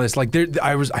 Alpha's on the list. Like and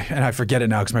I forget it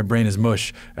now because my brain is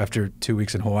mush after 2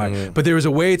 weeks in Hawaii. But there was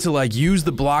a way to like use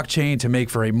the blockchain to make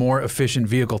for a more efficient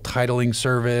vehicle titling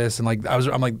service, and like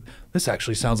I'm like, this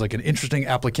actually sounds like an interesting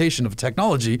application of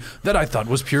technology that I thought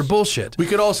was pure bullshit. We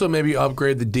could also maybe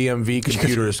upgrade the DMV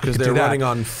computers because they're running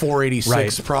on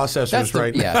 486 processors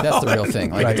right now. Yeah, that's the real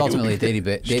thing. Like it's ultimately a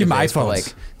database for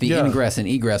like the ingress and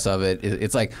egress of it.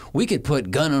 It's like we could put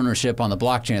gun ownership on the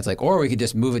blockchain. It's like, or we could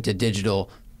just move it to digital.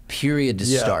 Period to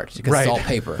start because it's all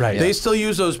paper. Right. They still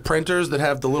use those printers that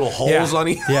have the little holes on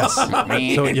each. Yes. So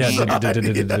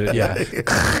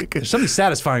There's something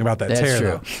satisfying about that tear.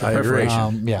 True. I agree.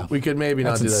 Yeah. We could maybe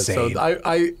That's not do insane. that.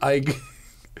 So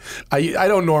I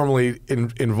don't normally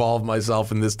involve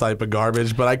myself in this type of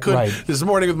garbage, but I could. This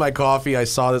morning with my coffee, I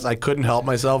saw this. I couldn't help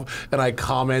myself, and I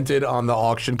commented on the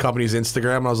auction company's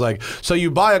Instagram. And I was like, "So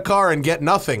you buy a car and get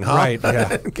nothing, huh? Right?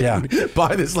 Yeah.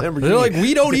 Buy this Lamborghini." They're like,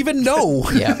 we don't even know.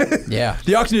 Yeah.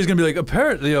 The auctioneer's gonna be like,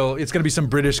 apparently, it's gonna be some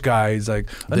British guy. He's like,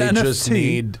 they just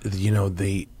need,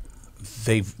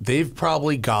 they've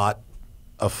probably got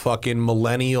a fucking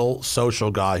millennial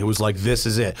social guy who was like, "This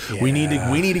is it. We need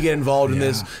to get involved in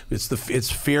this.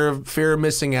 It's fear of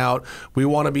missing out. We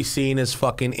want to be seen as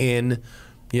fucking in,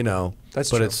 That's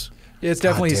but true. It's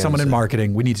definitely someone in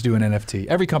marketing. We need to do an NFT.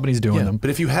 Every company's doing them. But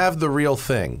if you have the real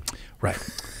thing, Right.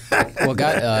 Well,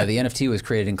 the NFT was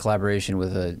created in collaboration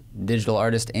with a digital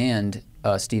artist and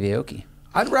Steve Aoki.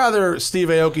 I'd rather Steve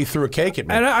Aoki threw a cake at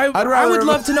me. And I would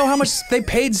love to know how much they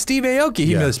paid Steve Aoki.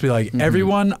 He must be like,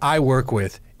 everyone I work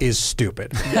with is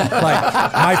stupid. Like,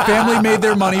 my family made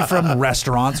their money from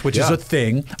restaurants, which is a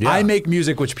thing. I make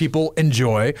music, which people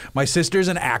enjoy. My sister's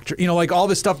an actor. Like all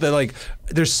this stuff that like,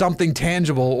 there's something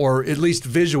tangible or at least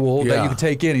visual that you can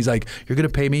take in. He's like, you're going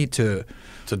to pay me to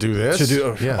do this?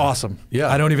 Awesome. Yeah.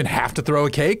 I don't even have to throw a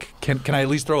cake. Can I at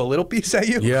least throw a little piece at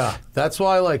you? Yeah. That's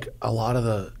why like a lot of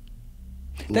the...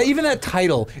 Even that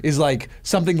title is like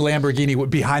something Lamborghini would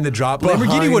behind the drop.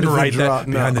 Lamborghini wouldn't write that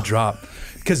behind the drop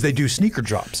because they do sneaker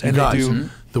drops and they do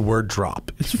the word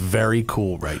drop. It's very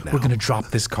cool right now. We're gonna drop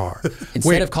this car.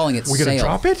 Instead of calling it we're gonna sale,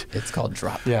 drop it. It's called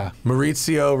drop. Yeah.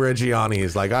 Maurizio Reggiani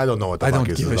is like, I don't know what the fuck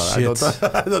is this.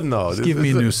 I don't know. Just give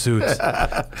me new suits.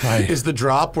 Is the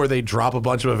drop where they drop a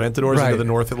bunch of Aventadors into the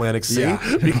North Atlantic Sea?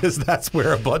 Yeah. Because that's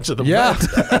where a bunch of them went.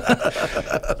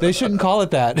 They shouldn't call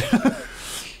it that.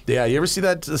 Yeah, you ever see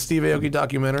that Steve Aoki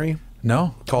documentary?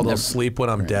 No. Called I'll Sleep When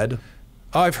I'm Dead?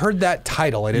 Oh, I've heard that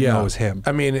title. I didn't know it was him.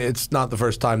 I mean, it's not the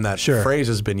first time that phrase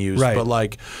has been used, but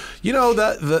like,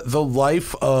 that the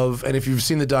life of, and if you've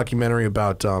seen the documentary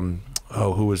about,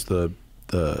 who was the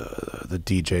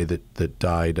DJ that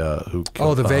died? Who?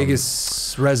 The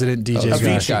Vegas resident DJ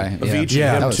Avicii. Avicii,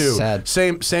 that him was too. sad.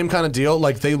 Same kind of deal.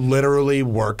 Like they literally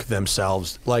work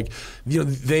themselves. Like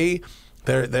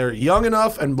they're young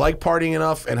enough and like partying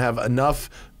enough and have enough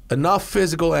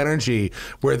physical energy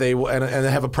where they and they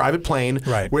have a private plane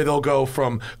where they'll go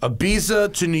from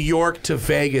Ibiza to New York to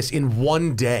Vegas in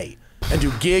one day and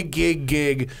do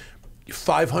gig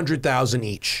 500,000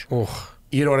 each.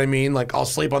 You know what I mean? Like I'll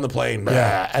sleep on the plane,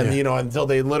 until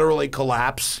they literally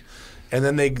collapse. And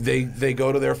then they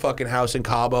go to their fucking house in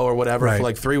Cabo or whatever for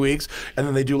like 3 weeks, and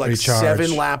then they do like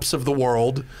 7 laps of the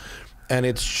world. And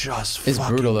it's just It's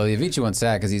brutal, though. The Avicii one's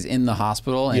sad because he's in the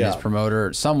hospital, and his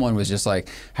promoter, someone was just like,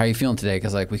 how are you feeling today?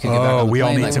 Because, like, we could get back on the plane.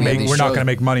 All need to make, we're not going to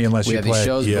make money unless you play. We have these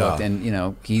shows booked,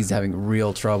 and, he's having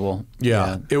real trouble.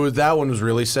 That one was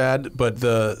really sad, but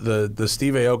the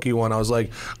Steve Aoki one, I was like,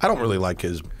 I don't really like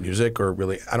his music, or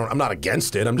really, I'm not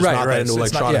against it. I'm just not that into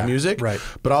electronic music.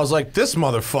 But I was like, this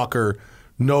motherfucker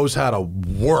knows how to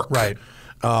work.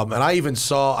 And I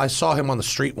saw him on the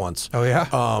street once. Oh, yeah?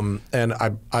 And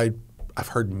I've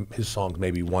heard his songs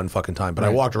maybe one fucking time, but I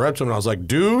walked right up to him and I was like,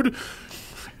 dude,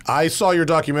 I saw your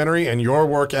documentary and your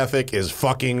work ethic is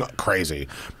fucking crazy.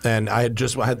 And I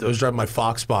was driving my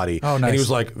Fox Body. Oh, nice. And he was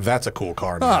like, that's a cool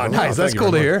car. Oh, nice. That's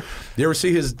cool to hear. You ever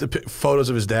see the photos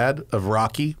of his dad, of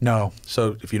Rocky? No.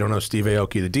 So if you don't know Steve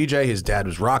Aoki, the DJ, his dad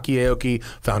was Rocky Aoki,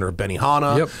 founder of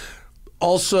Benihana. Yep.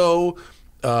 Also,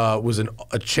 was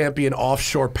a champion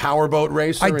offshore powerboat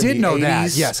racer. I did know 80s.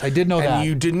 that. Yes, I did know that. And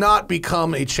you did not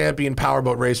become a champion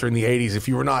powerboat racer in the 80s if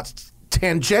you were not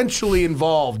tangentially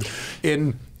involved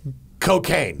in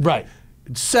cocaine. Right.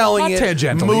 Selling not it,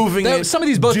 tangentially. moving it. Some of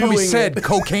these boats probably said it.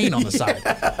 cocaine on the side.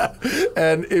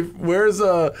 And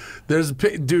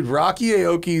dude, Rocky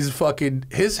Aoki's fucking,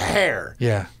 his hair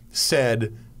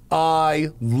said, I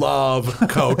love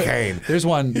cocaine. There's that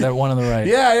one on the right.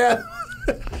 Yeah.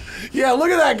 Yeah, look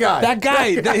at that guy. That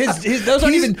guy, those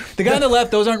aren't even, the guy on the left,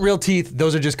 those aren't real teeth.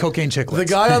 Those are just cocaine chiclets. The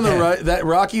guy on the right, that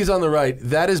Rocky's on the right,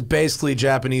 that is basically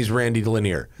Japanese Randy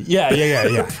Lanier. Yeah.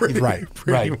 Pretty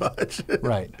much.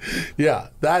 Right. Yeah,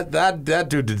 that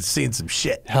dude had seen some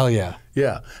shit. Hell yeah.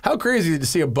 Yeah. How crazy to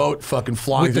see a boat fucking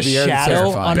flying with through the the air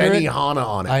shadow under Benny it? Hanna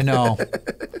on it. I know.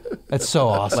 That's so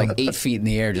awesome. Like 8 feet in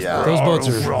the air. Just those boats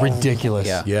are ridiculous.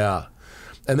 Yeah.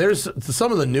 And there's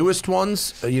some of the newest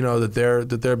ones,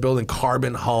 that they're building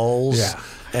carbon hulls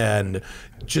and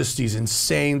just these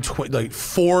insane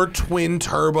 4 twin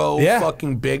turbo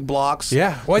fucking big blocks.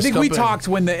 Yeah. Well, I think we talked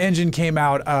when the engine came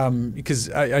out because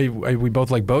we both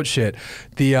like boat shit.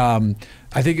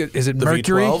 I think is it the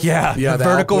Mercury? V12? Yeah, the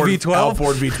vertical V12.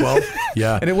 Outboard V12.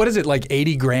 Yeah. And what is it, like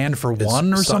 80 grand for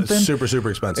one or something? Super,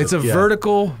 super expensive. It's a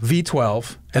vertical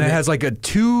V12 and it has like a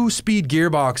 2-speed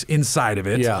gearbox inside of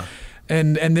it. Yeah.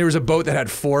 And there was a boat that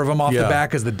had 4 of them off the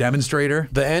back as the demonstrator.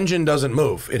 The engine doesn't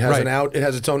move. It has It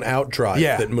has its own out drive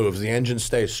that moves. The engine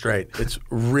stays straight. It's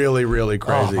really, really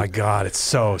crazy. Oh my god, it's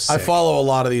so sick. I follow a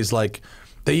lot of these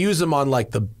they use them on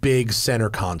the big center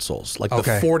consoles, the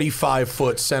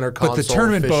 45-foot center console. But the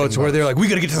tournament boats where they're like, we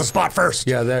got to get to the spot first.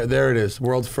 Yeah, there it is.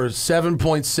 World's first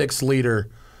 7.6 liter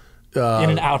in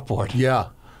an outboard. Yeah,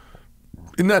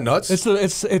 isn't that nuts?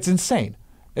 It's insane.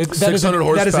 600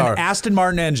 horsepower. That is an Aston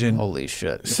Martin engine. Holy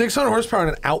shit. 600 horsepower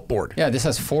and an outboard. Yeah, this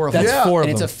has 4 of them. That's 4 of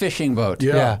and them. It's a fishing boat.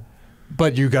 Yeah.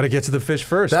 But you got to get to the fish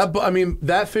first.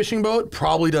 That fishing boat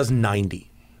probably does 90.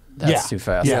 That's too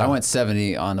fast. Yeah. I went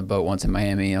 70 on a boat once in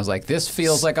Miami. And I was like, this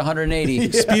feels like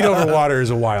 180. Speed over water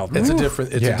is a wild. It's a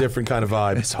different kind of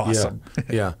vibe. It's awesome.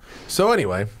 Yeah. So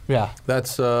anyway,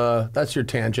 that's your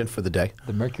tangent for the day.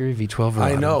 The Mercury V12.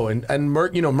 I know, and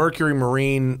Mercury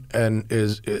Marine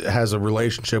has a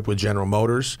relationship with General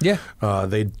Motors. Yeah.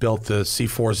 They built the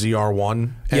C4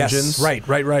 ZR1 engines. Yes.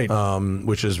 Right.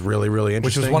 Which is really, really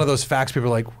interesting. Which was one of those facts people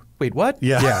are like, wait, what?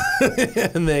 Yeah.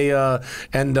 And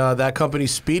that company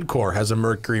Speedcore has a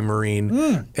Mercury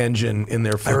Marine engine in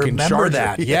their freaking Charger.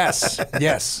 That.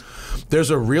 Yes.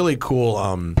 There's a really cool,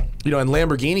 and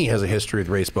Lamborghini has a history with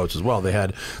race boats as well. They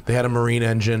had a Marine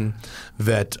engine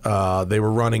that they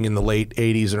were running in the late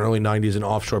 80s and early 90s in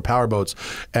offshore powerboats.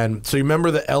 And so you remember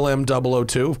the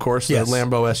LM002, of course, the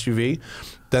Lambo SUV?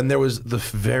 Then there was the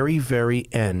very, very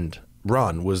end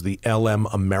run was the LM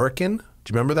American.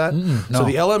 Do you remember that? No. So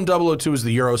the LM002 is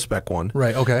the Euro spec one.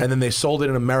 Right, okay. And then they sold it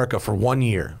in America for 1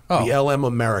 year. Oh. The LM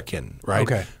American, right?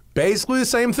 Okay. Basically the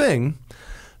same thing,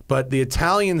 but the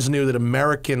Italians knew that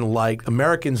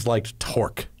Americans liked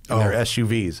torque in their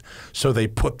SUVs, so they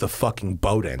put the fucking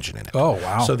boat engine in it. Oh,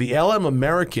 wow. So the LM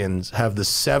Americans have the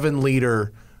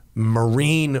 7-liter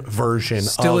Marine version.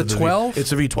 Still of a 12?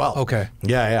 It's a V12. Okay.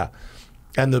 Yeah.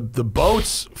 And the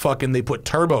boats, they put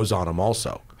turbos on them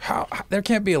also. How there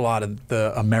can't be a lot of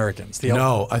the Americans.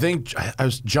 No, I think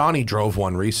Johnny drove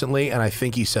one recently, and I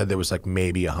think he said there was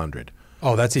maybe 100.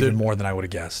 Oh, that's even more than I would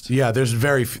have guessed. Yeah, there's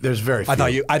very few. I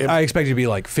thought I expected you to be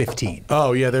like 15.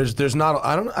 Oh yeah, there's not.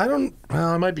 I don't. Well,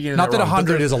 I might be getting not that wrong,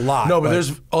 100 is a lot. No, but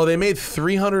there's. Oh, they made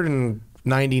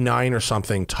 399 or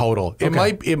something total. It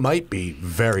might be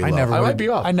very low. I might be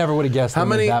off. I never would have guessed. How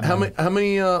many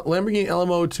Lamborghini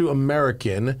LM02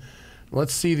 American?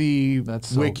 Let's see the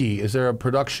wiki. Is there a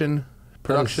production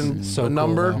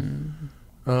number?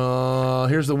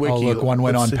 Here's the wiki. Oh, look, one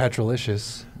went on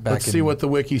Petrolicious. Let's see what the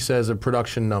wiki says of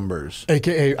production numbers.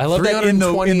 AKA, I love that in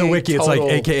the wiki. It's like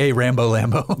AKA Rambo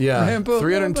Lambo. Yeah, Rambo,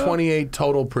 328 Lambo.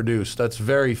 Total produced. That's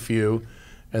very few.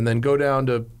 And then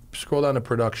scroll down to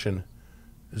production.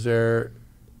 Is there?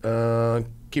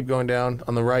 Keep going down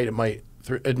on the right. It might.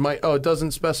 Oh, it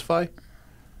doesn't specify.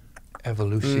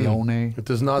 Evoluzione. It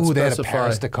does not specify. They had a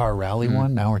Paris-Dakar rally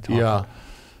one. Now we're talking. Yeah.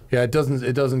 It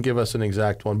doesn't give us an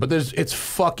exact one, but it's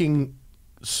fucking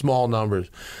small numbers.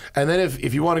 And then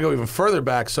if you want to go even further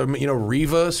back, so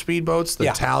Riva speedboats, the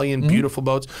Italian beautiful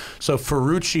boats. So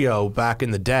Ferruccio back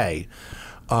in the day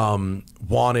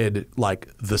wanted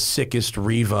the sickest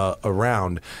Riva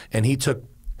around, and he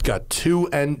got 2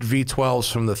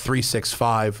 V12s from the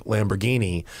 365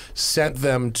 Lamborghini, sent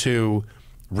them to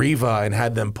Riva and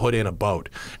had them put in a boat.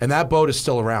 And that boat is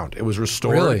still around. It was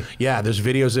restored. Really? Yeah, there's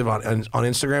videos of it on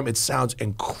Instagram. It sounds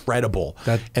incredible.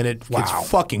 And it's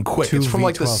fucking quick. It's from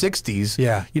like the 60s.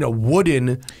 Yeah. You know,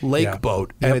 wooden lake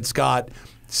boat. And it's got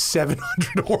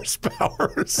 700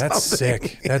 horsepower or something. That's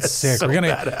sick. That's sick. So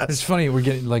It's funny, we're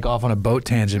getting like off on a boat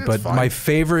tangent, but my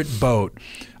favorite boat,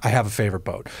 I have a favorite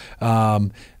boat.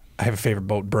 I have a favorite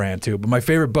boat brand too, but my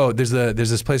favorite boat, there's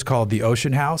this place called the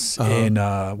Ocean House in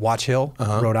Watch Hill,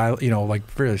 Rhode Island. You know, like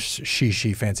really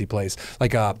she fancy place,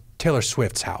 like Taylor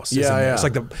Swift's house. Yeah. It's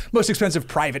like the most expensive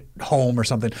private home or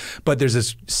something. But there's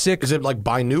this sick. Is it like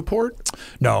by Newport?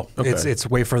 No, it's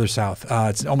way further south.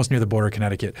 It's almost near the border of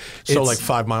Connecticut. So like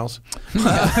 5 miles. You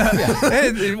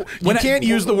can't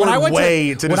use the word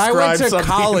 "way" to describe when I went to something.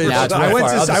 college,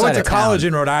 I went to college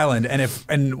in Rhode Island,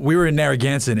 and we were in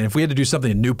Narragansett, and if we had to do something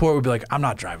in Newport, we'd be like, I'm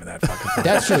not driving that fucking thing.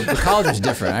 That's true. The college was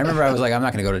different. I remember I was like, I'm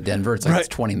not going to go to Denver. It's like it's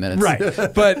 20 minutes. Right.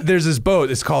 But there's this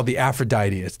boat. It's called the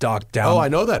Aphrodite. It's docked down. Oh, I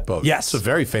know that boat. Yes. It's a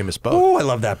very famous boat. Oh, I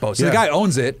love that boat. So the guy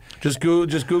owns it. Just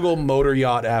Google motor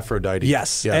yacht Aphrodite.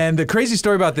 Yes. Yeah. And the crazy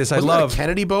story about this, Wasn't that a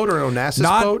Kennedy boat or an Onassis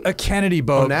boat? Not a Kennedy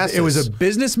boat. Onassis. It was a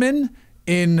businessman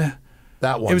in...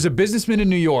 That one. It was a businessman in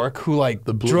New York who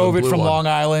drove it from Long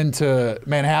Island to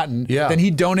Manhattan. Yeah. Then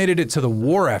he donated it to the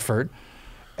war effort.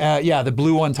 The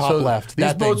blue one top left.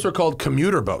 These boats are called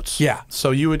commuter boats. Yeah.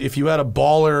 So you would, if you had a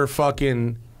baller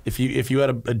fucking... If you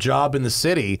had a job in the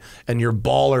city and your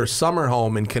baller summer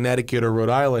home in Connecticut or Rhode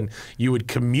Island, you would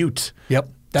commute. Yep.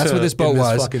 That's what this boat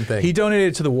was. Fucking thing. He donated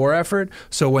it to the war effort.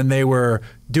 So when they were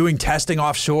doing testing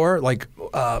offshore,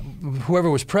 whoever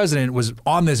was president was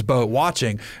on this boat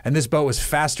watching, and this boat was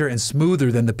faster and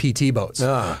smoother than the PT boats.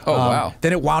 Wow.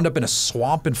 Then it wound up in a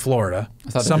swamp in Florida.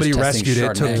 Somebody rescued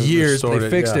it. Took years. They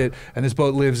fixed it, and this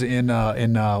boat lives in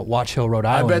Watch Hill, Rhode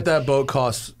Island. I bet that boat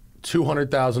costs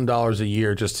 $200,000 a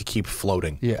year just to keep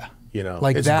floating. Yeah. You know,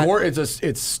 like it's that.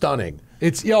 It's stunning.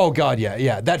 Oh god,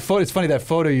 yeah. That photo. It's funny, that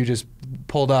photo you just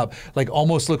pulled up,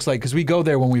 almost looks like, because we go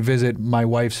there when we visit my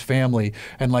wife's family,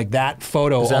 and that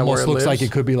photo almost looks like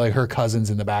it could be like her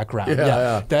cousins in the background.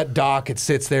 Yeah. That dock, it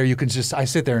sits there. You can I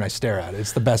sit there and I stare at it.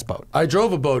 It's the best boat. I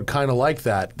drove a boat kind of like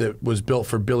that was built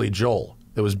for Billy Joel.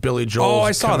 It was Billy Joel's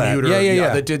I saw commuter. that.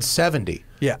 Yeah. That did 70.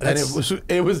 Yeah, and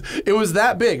it was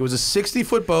that big. It was a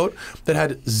 60-foot boat that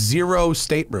had 0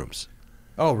 staterooms.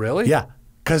 Oh, really? Yeah,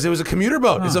 because it was a commuter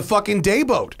boat. It's a fucking day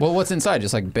boat. Well, what's inside?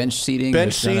 Just like bench seating?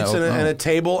 Bench seats and a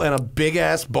table and a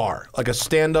big-ass bar. Like a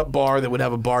stand-up bar that would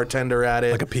have a bartender at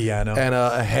it. Like a piano. And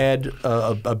a head,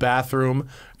 a bathroom,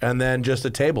 and then just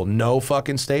a table. No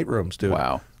fucking staterooms, dude.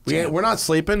 Wow. We're not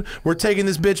sleeping. We're taking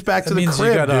this bitch back to the means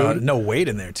crib, you got, dude. no weight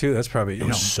in there, too. That's probably... It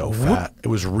was so fat. It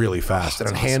was really fast.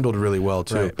 And it handled really well,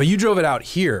 too. Right. But you drove it out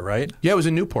here, right? Yeah, it was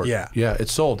in Newport. Yeah. Yeah, it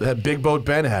sold. It had Big Boat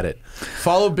Ben had it.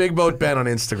 Follow Big Boat Ben on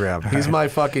Instagram. He's my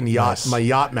fucking yacht, my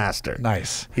yacht master.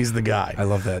 Nice. He's the guy. I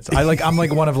love that. I'm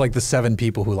like one of the 7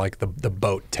 people who like the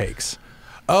boat takes.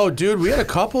 Oh, dude, we had a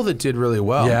couple that did really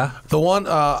well. Yeah. The one,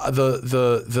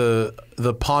 the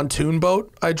pontoon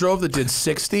boat I drove that did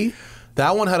 60.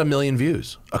 That one had 1 million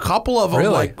views. A couple of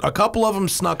them, a couple of them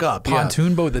snuck up.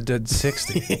 Pontoon boat that did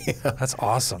 60. That's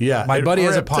awesome. Yeah, my buddy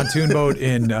has a pontoon boat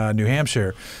in New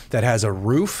Hampshire that has a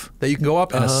roof that you can go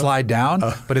up and a slide down,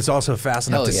 but it's also fast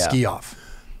enough to ski off.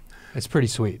 It's pretty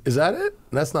sweet. Is that it?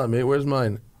 That's not me. Where's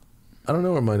mine? I don't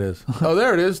know where mine is. Oh,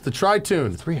 there it is. The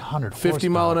Tri-Tune. 350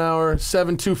 mile an hour,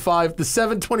 725. The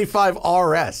 725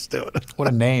 RS, dude. What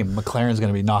a name. McLaren's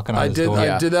going to be knocking on his door.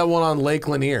 I did that one on Lake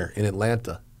Lanier in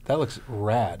Atlanta. That looks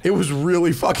rad. It was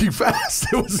really fucking fast.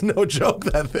 It was no joke,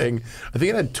 that thing. I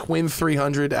think it had twin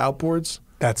 300 outboards.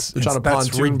 Which on a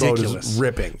pontoon ridiculous. Boat is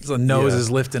ripping. The nose is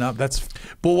lifting up. But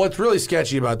what's really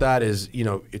sketchy about that is,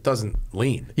 it doesn't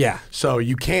lean. Yeah. So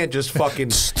you can't just fucking,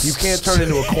 you can't turn it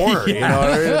into a corner. You know what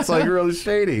I mean? It's like really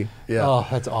shady. Yeah. Oh,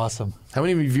 that's awesome. How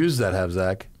many views does that have,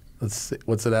 Zach? Let's see.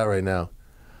 What's it at right now?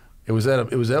 It was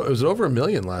over 1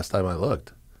 million last time I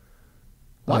looked.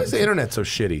 Why is the internet so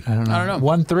shitty? I don't know.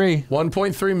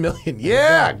 1.3 million.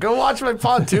 Yeah, go watch my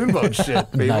pontoon boat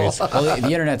shit, people. Nice. Well,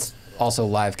 the internet's also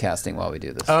live casting while we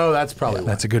do this. Oh, that's probably why.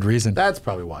 That's a good reason. That's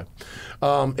probably why.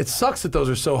 It sucks that those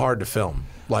are so hard to film.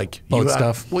 Like boat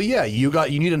stuff. Well, yeah, you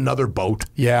need another boat.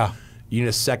 Yeah. You need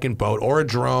a second boat or a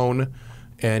drone.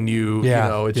 And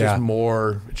it's just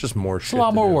more shit. It's a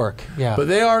lot more work. Yeah. But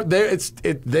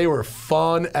they were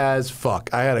fun as fuck.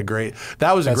 I had a great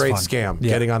scam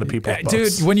getting onto people's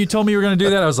boats. Dude, when you told me you were going to do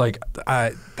that, I was like,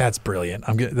 that's brilliant.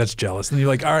 That's jealous. And you're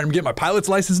like, all right, I'm getting my pilot's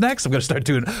license next. I'm going to start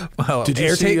doing Did you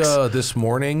air see takes. This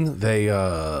morning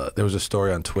there was a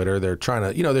story on Twitter. They're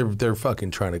trying to, they're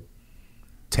fucking trying to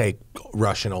take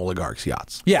Russian oligarchs'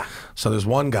 yachts. Yeah. So there's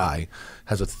one guy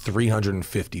has a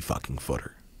 350 fucking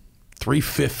footer.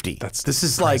 350. This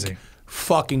is crazy. like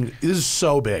fucking. This is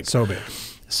so big. So big.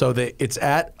 So it's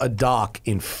at a dock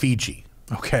in Fiji.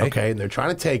 Okay. Okay, and they're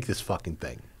trying to take this fucking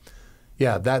thing.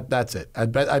 Yeah, that's it. I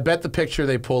bet the picture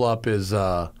they pull up is.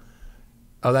 Oh,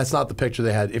 that's not the picture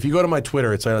they had. If you go to my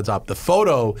Twitter, it's right on top. The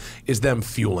photo is them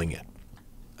fueling it.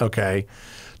 Okay,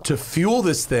 to fuel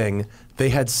this thing, they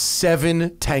had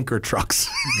 7 tanker trucks.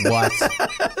 What?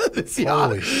 This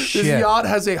yacht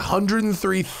has a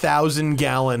 103,000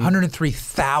 gallon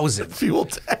 103,000 fuel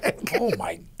tank. Oh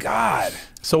my God.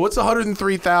 So what's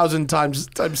 103,000 times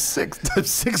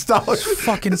 $6?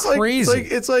 Fucking crazy.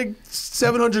 It's like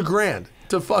 700 grand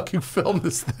to fucking fill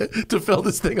this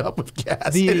thing up with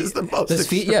gas. It is the most.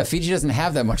 Fiji doesn't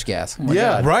have that much gas. Oh my Yeah,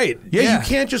 God. right. Yeah, you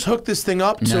can't just hook this thing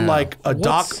up to like a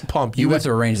dock pump. You have to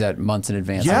arrange that months in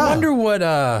advance. Yeah. I wonder what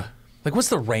what's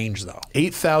the range though?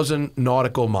 8,000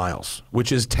 nautical miles,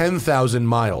 which is 10,000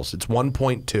 miles. It's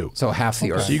 1.2. So half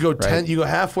the Earth. So you go right? You go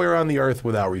halfway around the Earth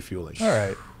without refueling. All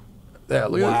right. Yeah,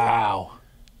 look at Wow.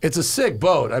 It's a sick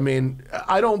boat. I mean,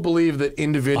 I don't believe that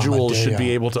individuals should be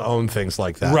able to own things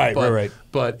like that. Right, right.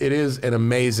 But it is an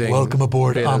amazing. Welcome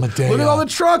aboard, Amadeo. Look at all the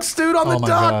trucks, dude, on the my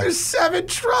dock. God. There's 7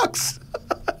 trucks.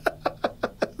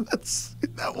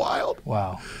 Isn't that wild?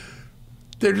 Wow.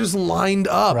 They're just lined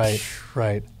up.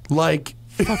 Right. Like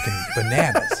Fucking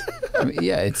bananas. I mean,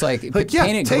 yeah, it's like yeah,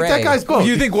 paint it take gray. that guy's boat.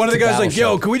 You think one of the It's a guys like, yo,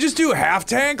 battleship. can we just do a half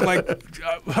tank? Like,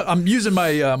 I'm using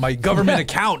my my government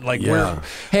account. Like, Yeah.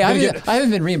 Hey, I haven't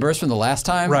been reimbursed from the last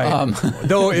time. right.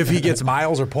 Though if he gets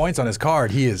miles or points on his card,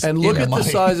 he is. And look in at the money.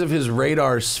 size of his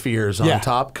radar spheres on Yeah.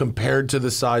 top compared to the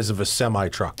size of a semi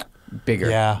truck. Bigger.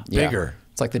 Yeah. Bigger.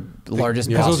 It's like the largest.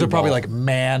 Because those are boxing probably ball. like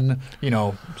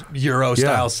Euro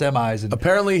style semis. And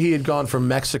Apparently, he had gone from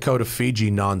Mexico to Fiji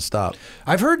nonstop.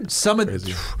 I've heard some of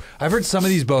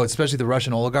these boats, especially the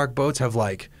Russian oligarch boats, have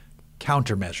like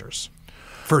countermeasures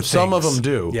for Some of things. them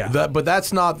do. Yeah. But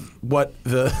that's not what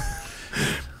the.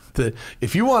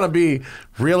 If you want to be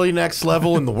really next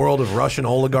level in the world of Russian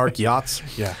oligarch yachts,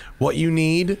 what you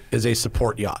need is a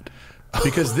support yacht.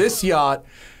 Because this yacht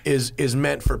is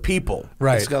meant for people.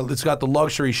 Right. It's got the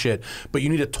luxury shit, but you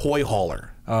need a toy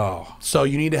hauler. Oh. So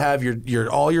you need to have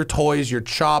all your toys, your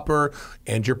chopper,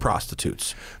 and your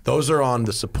prostitutes. Those are on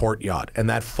the support yacht, and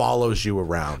that follows you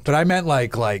around. But I meant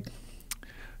like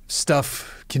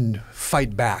stuff can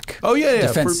fight back. Oh yeah,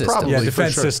 Defense systems. probably, Yeah, for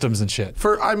defense sure. systems and shit.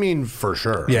 For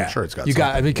sure. Yeah, I'm sure it's got. You got. I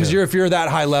something. mean, because if you're that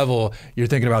high level, you're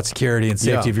thinking about security and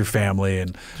safety Yeah. of your family.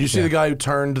 And Do you see the guy who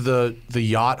turned the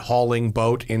yacht hauling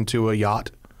boat into a yacht?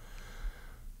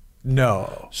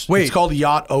 No, wait. It's called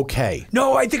Yacht OK.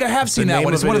 No, I think I have seen The that name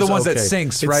one. It's of one it of the is ones that OK.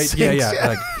 sinks, It right? sinks, Yeah.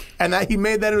 Like, and that he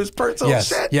made that in his personal yes,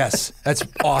 shit. yes, that's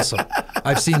awesome.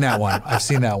 I've seen that one.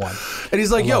 And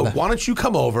he's like, "Yo, that. why don't you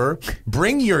come over,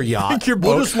 bring your yacht, Your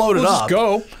we'll boat. just load it We'll up, just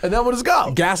go. and then we'll just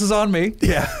go." Gas is on me.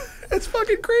 Yeah, it's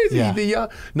fucking crazy. Yeah.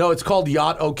 No, it's called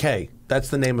Yacht OK. That's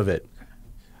the name of it.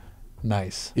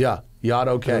 Nice. Yeah, Yacht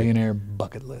OK. Billionaire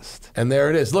bucket list. And there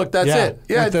it is. Look, that's it.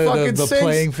 Yeah, With it fucking the sinks.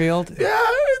 playing field. Yeah,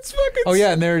 it's fucking. Oh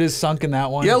yeah, and there it is, sunk in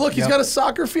that one. Yeah, look, he's Yep. got a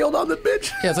soccer field on the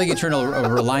bitch. Yeah, it's like you turn a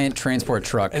Reliant transport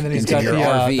truck And then he's into got your the,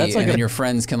 RV, that's like and then a- your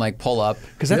friends can like pull up.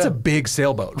 Because that's Yeah. a big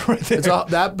sailboat right there.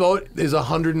 That boat is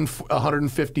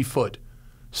 150 foot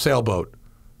sailboat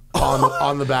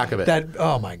on the back of it.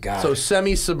 Oh my god. So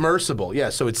semi-submersible. Yeah,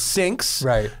 so it sinks.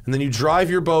 Right. And then you drive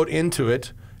your boat into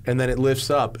it, and then it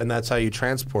lifts up, and that's how you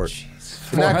transport.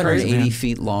 Isn't that crazy? 480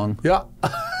 feet long. Yeah.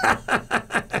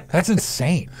 that's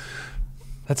insane.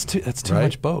 That's too Right?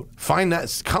 much boat. Find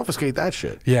that, confiscate that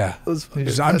shit. Yeah.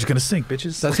 That's- I'm just gonna sink,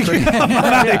 bitches. That's crazy.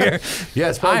 Yeah,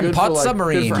 it's probably I'm good pot for, like,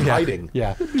 submarine. good for Yeah. hiding.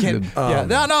 Yeah. Yeah.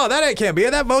 No, that can't be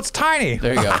it. That boat's tiny.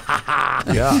 There you go.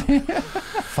 Yeah.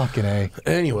 Fucking A.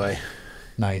 Anyway,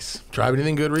 Nice. drive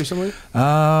anything good recently?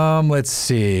 Let's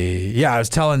see. Yeah, I was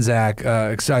telling Zach,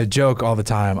 'cause I joke all the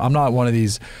time. I'm not one of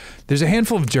these. There's a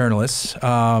handful of journalists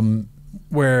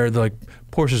where they're like,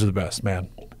 Porsches are the best, man.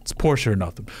 It's Porsche or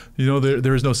nothing. You know,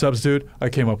 there is no substitute. I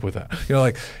came up with that. You know,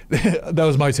 like, that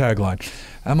was my tagline.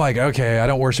 I'm like, okay, I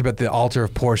don't worship at the altar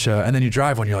of Porsche. And then you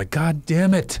drive one, you're like, God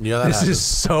damn it. Yeah, that this happens. is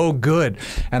so good.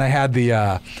 And I had the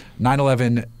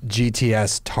 911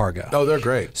 GTS Targa. Oh, they're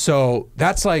great. So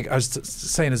that's like, I was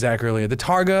saying to Zach earlier, the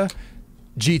Targa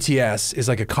GTS is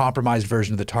like a compromised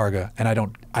version of the Targa, and I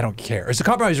don't care. It's a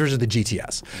compromised version of the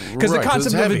GTS. Because Right, the 'cause concept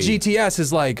it's of a heavy. GTS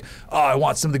is like, oh, I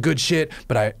want some of the good shit,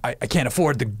 but I can't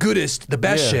afford the goodest, the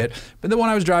best Yeah. shit. But the one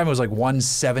I was driving was like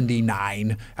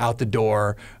 179 out the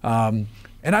door.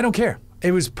 And I don't care.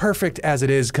 It was perfect as it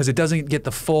is because it doesn't get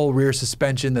the full rear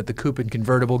suspension that the coupe and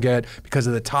convertible get because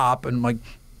of the top. And I'm like,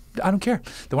 I don't care.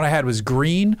 The one I had was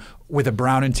green with a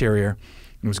brown interior.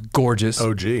 It was gorgeous.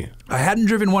 Oh, gee. I hadn't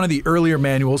driven one of the earlier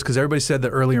manuals because everybody said the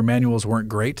earlier manuals weren't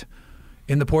great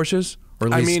in the Porsches. Or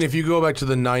at least, I mean, if you go back to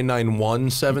the 991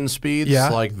 7-speeds,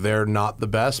 like they're not the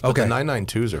best, but the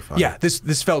 992s are fine. Yeah,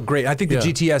 this felt great. I think the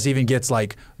GTS even gets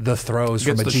like the throws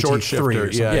from a GT3 short or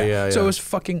shifter. something. Yeah. So it was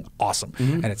fucking awesome,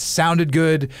 and it sounded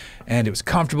good, and it was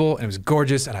comfortable, and it was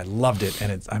gorgeous, and I loved it.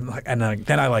 And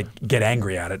then I like get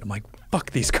angry at it. I'm like,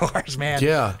 fuck these cars, man.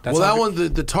 Yeah. That's well, that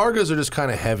one, the Targas are just kind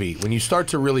of heavy. When you start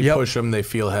to really push them, they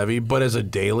feel heavy. But as a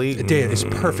daily, it's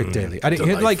perfect daily. I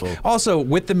didn't like also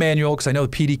with the manual because I know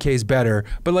the PDK is better,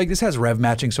 but like this has rev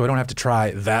matching, so I don't have to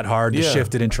try that hard to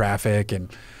shift it in traffic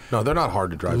and. No, they're not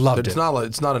hard to drive. Loved it's it.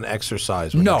 It's not an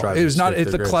exercise. When no, you drive it was not. stick.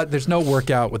 It's the clutch. There's no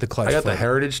workout with the clutch. I got the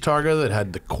Heritage Targa that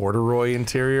had the corduroy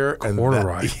interior.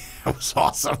 Corduroy. It was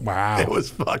awesome. Wow. It was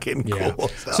fucking cool.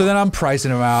 So then I'm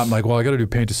pricing them out. I'm like, well, I got to do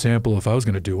paint to sample if I was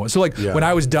going to do one. So like when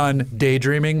I was done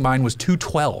daydreaming, mine was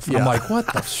 212. I'm like, what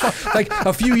the fuck? Like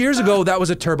a few years ago, that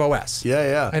was a Turbo S.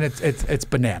 Yeah. And it's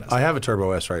bananas. I have a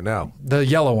Turbo S right now. The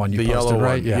yellow one you posted,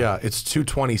 right? Yeah, it's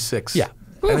 226. Yeah.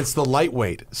 And it's the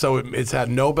lightweight, so it's had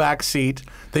no back seat.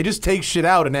 They just take shit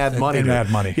out and add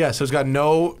money. Yeah, so it's got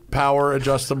no power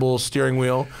adjustable steering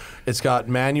wheel. It's got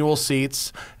manual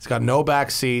seats. It's got no back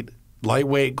seat,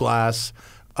 lightweight glass,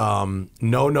 no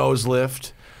nose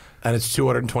lift, and it's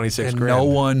 226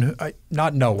 grand.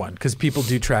 Not no one, because people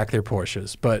do track their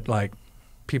Porsches, but like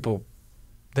people.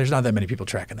 There's not that many people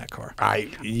tracking that car.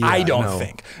 I don't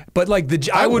think. But like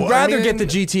I would rather get the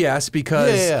GTS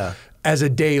because as a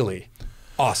daily.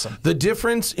 Awesome. The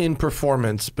difference in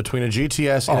performance between a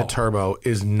GTS and a turbo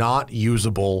is not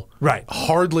usable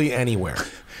hardly anywhere.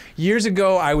 Years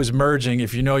ago, I was merging,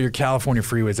 if you know your California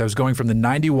freeways, I was going from the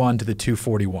 91 to the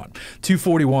 241.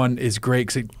 241 is great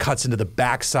because it cuts into the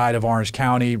backside of Orange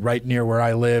County, right near where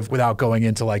I live, without going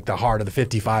into like the heart of the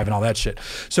 55 and all that shit.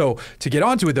 So to get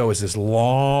onto it, though, is this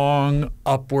long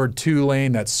upward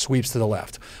 2-lane that sweeps to the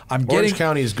left. Orange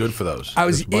County is good for those. I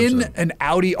was in an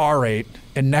Audi R8,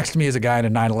 and next to me is a guy in a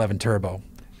 911 Turbo.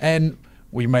 And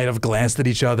we might have glanced at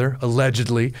each other,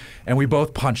 allegedly, and we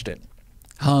both punched it.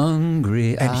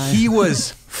 Hungry. And he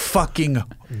was fucking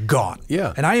gone.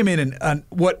 Yeah. And I am in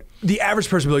what the average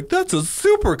person would be like, that's a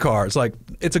supercar. It's like,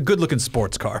 it's a good looking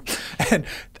sports car.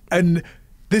 And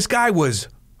this guy was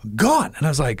gone. And I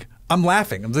was like, I'm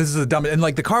laughing. This is a dumb. And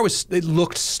like the car it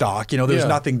looked stock. You know, there's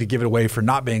nothing to give it away for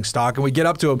not being stock. And we get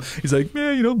up to him. He's like,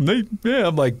 yeah, you know, yeah.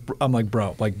 I'm like,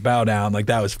 bro, like bow down. Like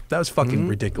that was fucking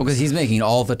ridiculous. Well, because he's making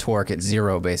all the torque at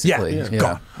zero, basically. Yeah.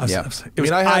 Gone. It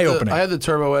was eye-opening. I had the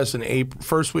Turbo S in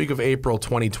first week of April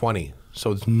 2020.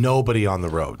 So it's nobody on the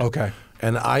road. Okay.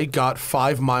 And I got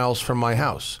 5 miles from my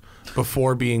house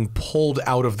before being pulled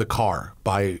out of the car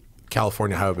by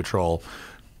California Highway Patrol,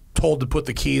 told to put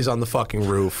the keys on the fucking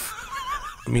roof.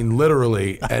 I mean,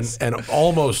 literally, and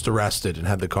almost arrested and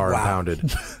had the car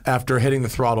impounded after hitting the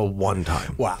throttle one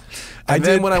time. Wow. And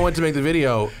then when I went to make the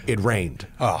video, it rained.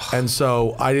 Oh. And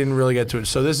so I didn't really get to it.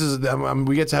 So this is,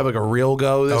 we get to have like a real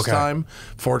go this time,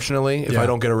 fortunately, if I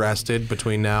don't get arrested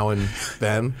between now and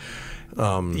then.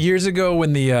 Years ago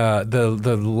when the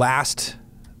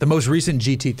most recent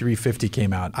GT350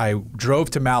 came out, I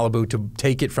drove to Malibu to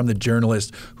take it from the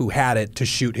journalist who had it to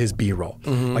shoot his B-roll.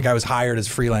 Like I was hired as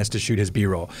freelance to shoot his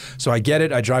B-roll. So I get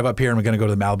it, I drive up here and we're going to go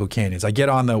to the Malibu Canyons. I get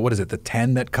on the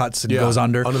 10 that cuts and goes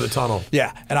under? Under the tunnel.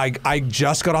 Yeah, and I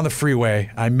just got on the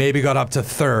freeway. I maybe got up to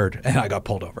 3rd and I got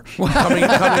pulled over. coming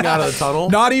out of the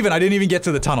tunnel? Not even, I didn't even get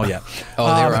to the tunnel yet. They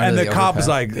were and under the cop was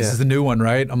like, this is the new one,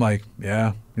 right? I'm like,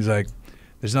 yeah. He's like,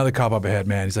 there's another cop up ahead,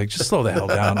 man. He's like, just slow the hell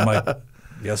down. I'm like,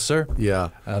 yes, sir. Yeah.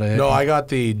 No, I got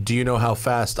the, do you know how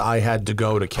fast I had to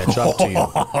go to catch up to you?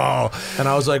 And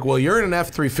I was like, well, you're in an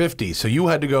F350, so you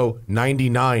had to go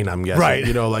 99, I'm guessing. Right.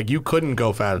 You know, like you couldn't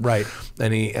go fast. Right.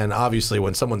 And obviously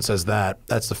when someone says that,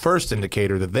 that's the first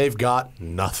indicator that they've got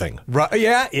nothing. Right.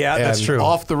 Yeah, that's And true.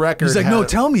 Off the record. He's like, no,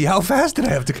 tell me, how fast did I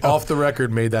have to go? Off the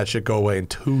record made that shit go away in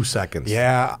 2 seconds.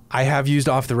 Yeah, I have used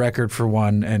off the record for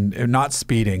one, and not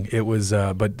speeding. It was,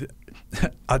 but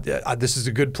this is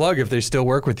a good plug if they still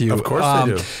work with you. Of course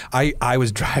they do. I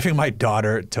was driving my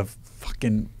daughter to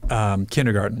fucking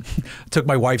kindergarten. Took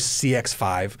my wife's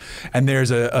CX-5, and there's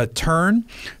a turn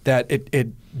that it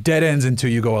dead ends into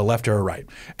you go a left or a right.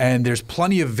 And there's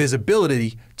plenty of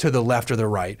visibility to the left or the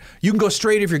right. You can go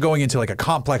straight if you're going into like a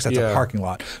complex that's a parking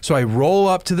lot. So I roll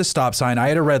up to the stop sign. I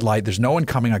had a red light. There's no one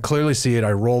coming. I clearly see it.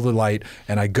 I roll the light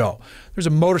and I go. There's a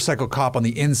motorcycle cop on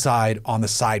the inside on the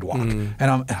sidewalk. And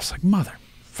I was like, mother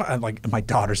I'm like, my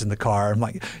daughter's in the car. I'm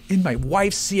like, in my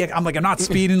wife's seat. I'm like, I'm not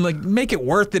speeding. Like, make it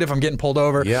worth it if I'm getting pulled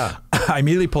over. Yeah. I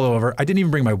immediately pull over. I didn't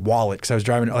even bring my wallet because I was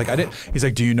driving. Like, I didn't. He's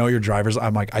like, do you know your driver's?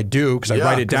 I'm like, I do because I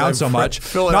write it down so much.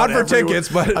 Not for tickets,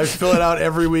 but I fill it out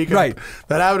every week. Right.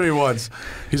 That happened to me once.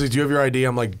 He's like, do you have your ID?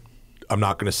 I'm like, I'm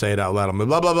not going to say it out loud. I'm like,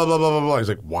 blah, blah, blah, blah, blah, blah. He's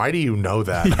like, why do you know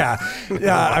that?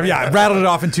 Yeah. I rattled it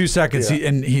off in 2 seconds.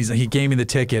 Yeah. He gave me the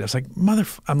ticket. I was like,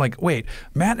 I'm like, wait,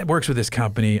 Matt works with this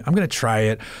company. I'm going to try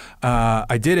it.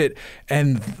 I did it.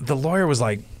 And the lawyer was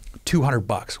like,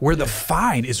 $200, where the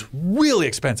fine is really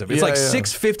expensive. It's like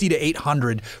 $650 to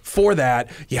 $800 for that.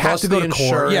 You have to go to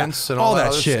court. Yeah, and all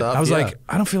that shit. Stuff. I was like,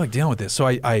 I don't feel like dealing with this. So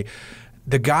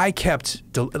the guy kept,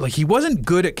 like, he wasn't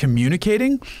good at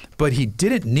communicating, but he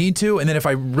didn't need to. And then if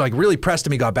I like really pressed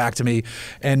him, he got back to me,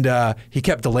 and he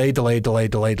kept delay. And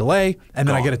then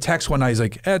I get a text one night. He's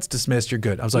like, it's dismissed. You're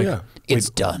good. I was like,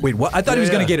 it's done. Wait, what? I thought he was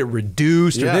going to get it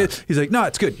reduced. Or this. He's like, no,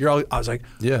 it's good. I was like,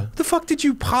 what the fuck did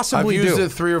you possibly do? I've used it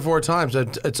 3 or 4 times.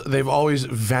 They've always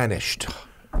vanished.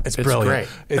 It's brilliant.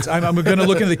 Great. I'm going to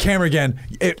look into the camera again.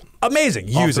 Amazing.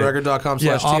 Use it.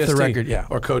 Offtherecord.com/TST. Off the record,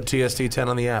 Or code TST10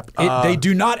 on the app. They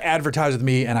do not advertise with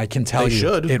me, and I can tell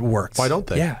it works. Why don't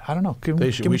they? Yeah, I don't know.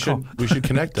 We should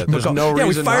connect that. There's no reason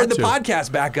we fired not the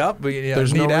podcast back up. But,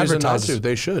 there's no reason not to.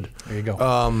 They should. There you go.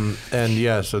 And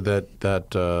yeah, so that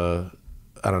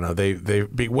I don't know.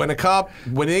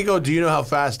 When they go, do you know how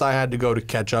fast I had to go to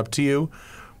catch up to you?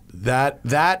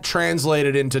 That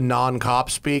translated into non-cop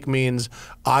speak means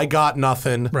I got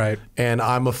nothing, right? And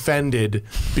I'm offended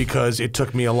because it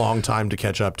took me a long time to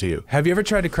catch up to you. Have you ever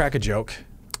tried to crack a joke?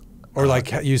 Or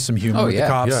like use some humor with the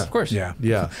cops? Yeah, of course. Yeah.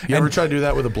 You ever try to do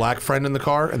that with a black friend in the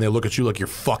car and they look at you like you're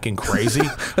fucking crazy?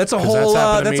 That's a whole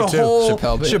Chappelle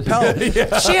bit.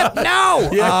 Chip, no!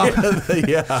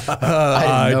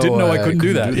 I didn't know I couldn't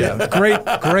do that. Yeah.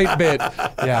 Great bit.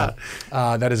 Yeah.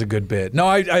 That is a good bit. No,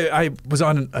 I was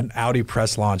on an Audi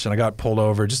press launch and I got pulled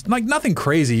over. Just like nothing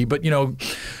crazy, but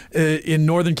in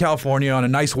Northern California on a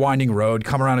nice winding road,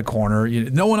 come around a corner,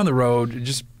 no one on the road,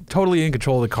 just totally in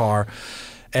control of the car.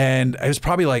 And it was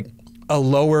probably like a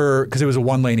lower, because it was a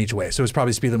 1 lane each way. So it was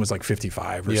probably speed limit was like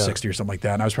 55 or 60 or something like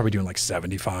that. And I was probably doing like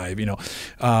 75,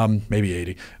 maybe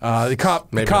 80. The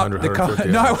cop, no,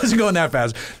 I wasn't going that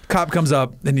fast. The cop comes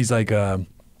up and he's like, and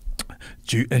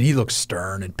he looks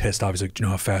stern and pissed off. He's like, do you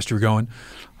know how fast you were going?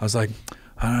 I was like,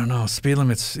 I don't know, speed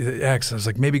limit's X. I was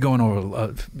like, maybe going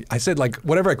over, I said like,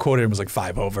 whatever I quoted him was like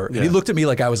 5 over. And he looked at me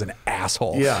like I was an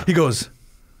asshole. Yeah. He goes,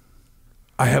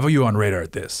 I have you on radar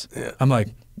at this. Yeah. I'm like,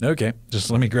 okay, just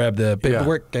let me grab the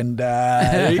paperwork and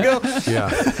there you go. Yeah,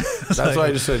 that's why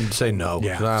I just said say no.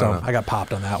 Yeah, I got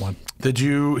popped on that one. Did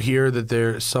you hear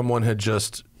that someone had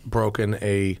just broken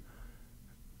a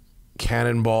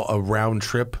round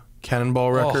trip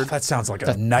cannonball record? That sounds like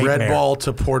a nightmare. Red Ball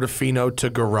to Portofino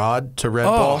to Garrod to Red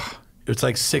Ball. It's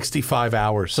like 65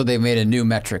 hours. So they made a new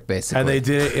metric basically, and they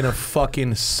did it in a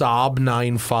fucking Saab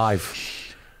 9.5.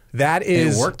 That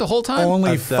is it worked the whole time?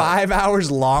 Only 5 hours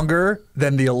longer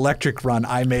than the electric run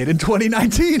I made in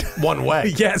 2019. One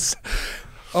way. Yes.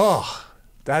 Oh,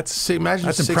 imagine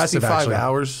that's 65 impressive, actually.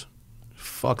 Hours.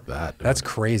 Fuck that. That's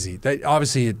crazy.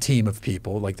 Obviously a team of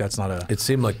people. Like that's not a. It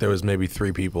seemed like there was maybe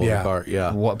 3 people in the car.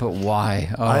 Yeah. But why?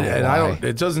 I don't.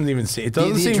 It doesn't even seem. It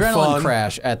doesn't seem adrenaline fun.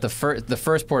 Crash at the first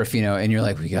Portofino, and you're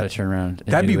like, we got to turn around.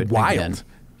 That'd be wild.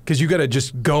 Because you got to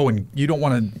just go and you don't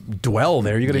want to dwell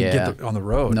there. You got to get on the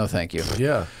road. No, thank you.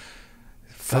 Yeah.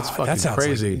 That's fucking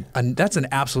crazy. That's an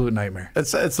absolute nightmare.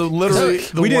 It's literally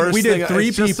the worst we did thing. 3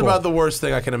 it's people. Just about the worst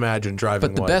thing I can imagine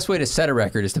driving. But the best way to set a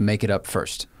record is to make it up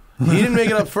first. He didn't make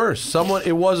it up first.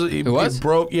 It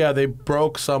broke. Yeah, they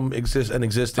broke an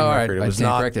existing record. It was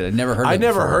not corrected. I'd never heard. I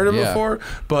never heard it before.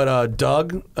 But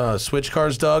Doug, Switch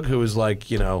Cars Doug, who is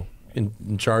like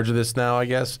in charge of this now, I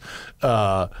guess.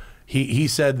 He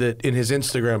said that in his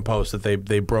Instagram post that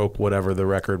they broke whatever the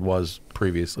record was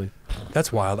previously.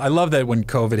 That's wild. I love that when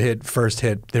COVID first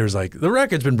hit, there's like the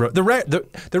record's been broken.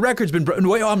 The record's been broken.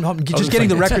 Wait, I'm just getting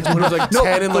the records. It was like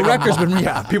 10 in the record's been.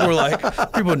 Yeah, people were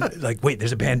like, wait,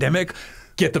 there's a pandemic.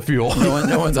 Get the fuel.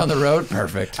 No one's on the road.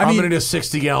 Perfect. I'm gonna need a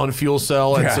 60-gallon fuel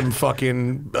cell and some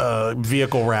fucking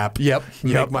vehicle wrap. Yep.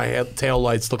 Make my tail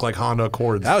lights look like Honda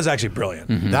Accords. That was actually brilliant.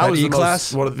 Mm-hmm. That was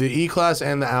E-Class. The E-Class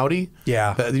and the Audi.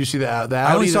 Yeah. Did you see the Audi?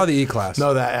 I only saw the E-Class.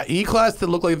 No, the E-Class that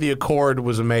looked like the Accord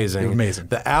was amazing. Amazing.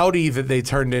 The Audi that they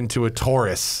turned into a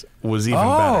Taurus was even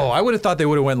better. Oh, I would have thought they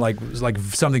would have went like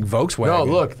something Volkswagen. No,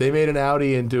 look, they made an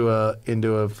Audi into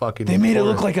a fucking. They made it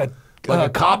look like a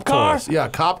cop car? Taurus. Yeah,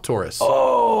 cop Taurus.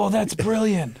 Oh, that's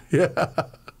brilliant. Yeah.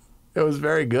 It was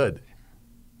very good.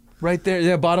 Right there,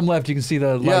 yeah, bottom left, you can see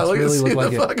the lights really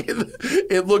look like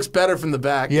it. It looks better from the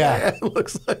back. Yeah. It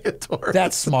looks like a Taurus.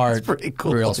 That's smart. It's pretty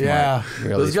cool. Real smart. Yeah.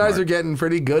 Really Those guys smart. are getting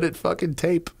pretty good at fucking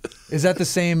tape. Is that the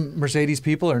same Mercedes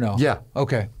people or no? Yeah.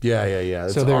 Okay. Yeah.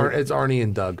 It's, So it's Arnie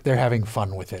and Doug. They're having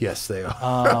fun with it. Yes, they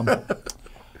are.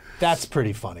 That's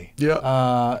pretty funny. Yeah.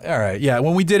 All right. Yeah.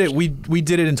 When we did it, we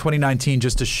did it in 2019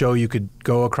 just to show you could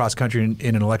go across country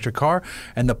in an electric car.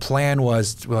 And the plan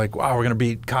was, we're like, wow, we're going to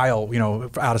beat Kyle. You know,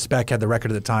 Out of Spec had the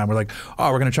record at the time. We're like,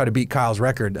 oh, we're going to try to beat Kyle's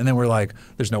record. And then we're like,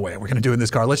 there's no way we're going to do it in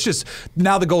this car.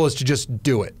 Now the goal is to just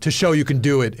do it, to show you can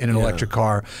do it in an electric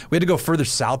car. We had to go further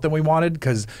south than we wanted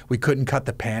because we couldn't cut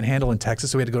the panhandle in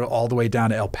Texas. So we had to go all the way down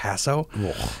to El Paso.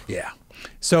 Ugh. Yeah.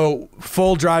 So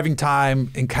full driving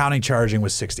time and counting charging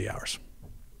was 60 hours.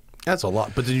 That's a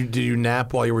lot. But did you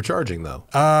nap while you were charging though?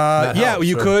 Yeah,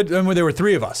 you could. And there were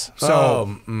 3 of us,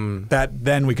 so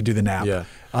then we could do the nap. Yeah.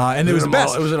 And it was the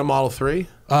best. It was in a Model 3?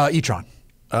 e-tron.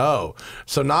 Oh,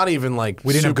 so not even like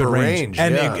We didn't have super good range.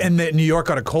 And yeah. and New York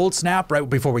got a cold snap right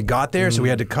before we got there, so we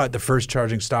had to cut the first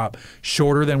charging stop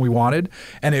shorter than we wanted.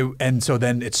 And so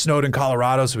then it snowed in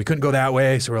Colorado, so we couldn't go that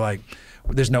way. So we're like,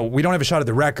 we don't have a shot at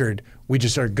the record. We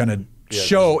just are gonna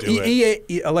show.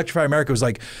 Electrify America was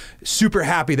like super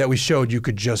happy that we showed you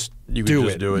could just do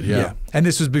it. Yeah. And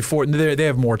this was before they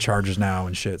have more chargers now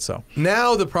and shit. So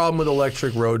now the problem with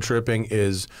electric road tripping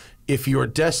is if your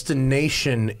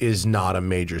destination is not a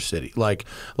major city. Like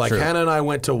Hannah and I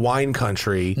went to wine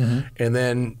country and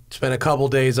then spent a couple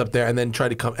days up there and then tried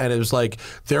to come, and it was like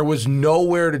there was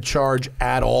nowhere to charge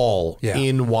at all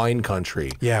in wine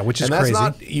country. Yeah, which is crazy. crazy.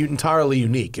 And that's not entirely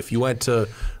unique. If you went to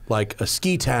like a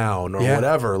ski town or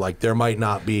whatever, like there might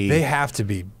not be. They have to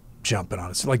be jumping on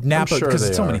it. Like Napa, because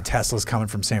there's so many Teslas coming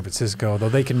from San Francisco, though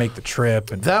they can make the trip.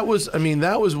 And that was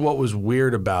what was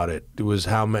weird about it. It was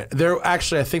how many. I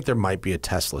think there might be a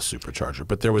Tesla supercharger,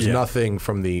 but there was nothing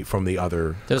from the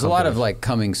other. There's a lot of like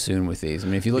coming soon with these. I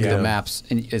mean, if you look at the maps,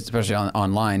 and especially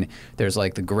online, there's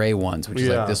like the gray ones, which is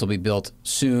like this will be built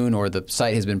soon, or the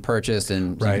site has been purchased,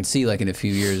 and you can see like in a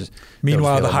few years.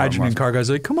 Meanwhile, the hydrogen car guys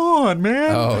are like, come on,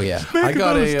 man. Oh yeah. I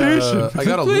got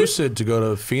a Lucid to go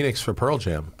to Phoenix for Pearl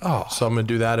Jam. Oh, so I'm gonna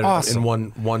do that in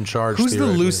one charge. Who's the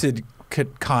Lucid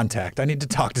contact? I need to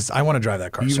talk to. I want to drive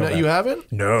that car. You haven't?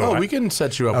 No. Oh, we can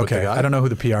set you up with the guy. I don't know who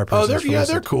the PR person is.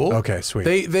 They're cool. Okay, sweet.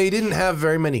 They didn't have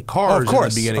very many cars in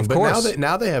the beginning, but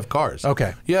now they have cars.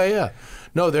 Okay. Yeah.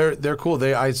 No, they're cool.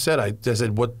 I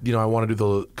said what I want to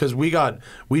do because we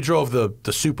drove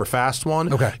the super fast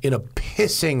one in a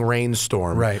pissing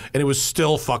rainstorm, right? And it was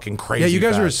still fucking crazy. Yeah, you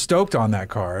guys fast. were stoked on that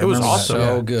car. It was awesome.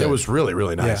 So good. It was really,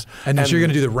 really nice. Yeah. And then you're going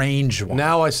to do the range one.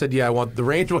 Now I said, I want the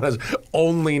range one has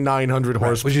only 900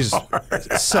 horsepower, which is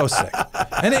so sick.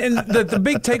 And the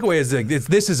big takeaway is that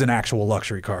this is an actual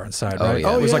luxury car inside, right?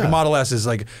 Yeah. It was like a Model S is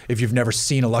like if you've never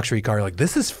seen a luxury car, you're like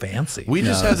this is fancy. We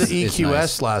just had the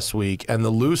EQS last week, and the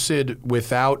Lucid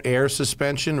without air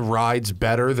suspension rides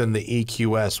better than the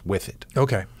EQS with it.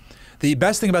 Okay. The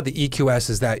best thing about the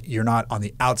EQS is that you're not on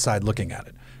the outside looking at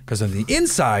it. Because on the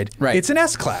inside, it's an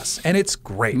S-Class, and it's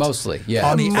great. Mostly,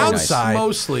 yeah. On the outside,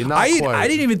 mostly, not quite. I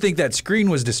didn't even think that screen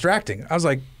was distracting. I was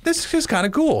like, this is just kind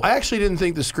of cool. I actually didn't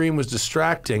think the screen was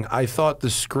distracting. I thought the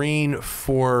screen,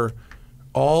 for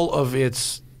all of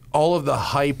the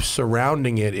hype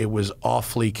surrounding it, it was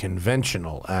awfully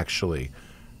conventional, actually.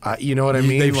 You know what I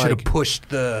mean? They should have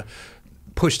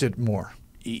pushed it more.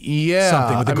 Yeah,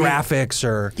 something with the graphics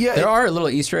or there are little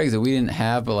Easter eggs that we didn't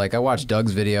have, but like I watched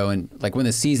Doug's video and like when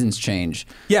the seasons change,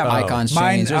 icons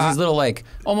change. There's these little like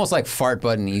almost like fart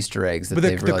button Easter eggs that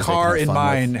they've realized the car they can have in fun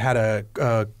mine with. had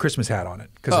a Christmas hat on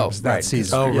it because it was that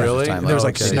season. Oh, really? And there was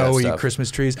like snowy Christmas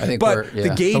trees. I think but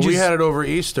the gauges. We had it over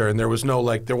Easter, and there was no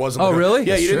there wasn't. Oh, really?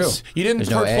 Yeah, you didn't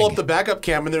There's no pull up egg. the backup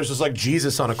cam, and there's just like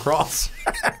Jesus on a cross.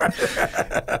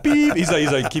 Beep. He's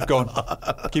like, keep going.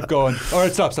 All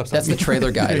right, stop. That's the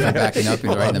trailer guy backing up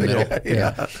and right in the middle.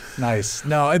 Yeah. Nice.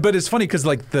 No, but it's funny because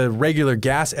like the regular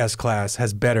gas S-Class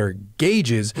has better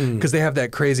gauges because they have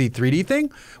that crazy 3D thing,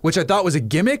 which I thought was a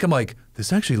gimmick. I'm like,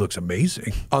 this actually looks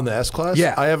amazing. On the S-Class?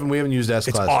 Yeah. We haven't used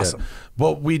S-Class awesome. yet.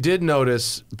 But we did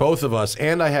notice, both of us,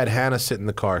 and I had Hannah sit in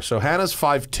the car. So Hannah's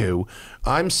 5'2",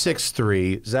 I'm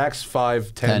 6'3", Zach's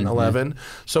 5'10", 11.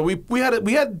 So we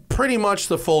had pretty much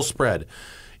the full spread.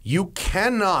 You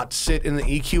cannot sit in the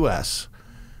EQS,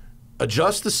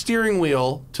 adjust the steering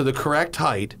wheel to the correct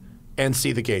height, and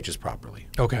see the gauges properly.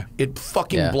 Okay. It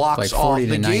fucking blocks off.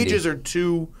 The gauges are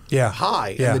too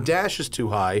high, and the dash is too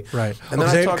high. Right. And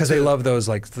because they love those,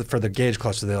 like, for the gauge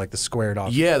cluster, they like the squared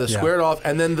off. Yeah, the squared off,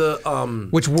 and then the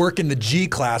which work in the G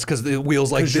class because the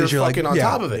wheels like this. You're fucking like, on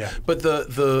top of it. Yeah. But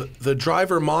the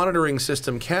driver monitoring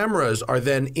system cameras are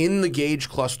then in the gauge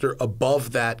cluster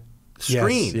above that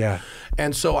screen. Yes, yeah.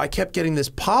 And so I kept getting this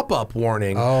pop-up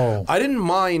warning. Oh. I didn't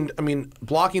mind. I mean,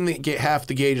 blocking half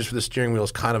the gauges for the steering wheel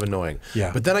is kind of annoying.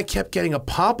 Yeah. But then I kept getting a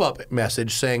pop-up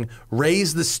message saying,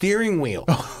 raise the steering wheel.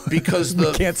 Because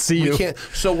we can't see you. Can't.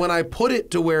 So when I put it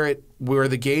to where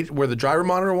the driver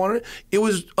monitor wanted it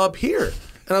was up here.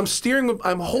 And I'm steering,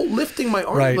 lifting my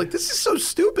arm. Right. Like, this is so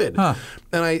stupid. Huh.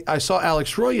 And I saw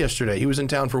Alex Roy yesterday. He was in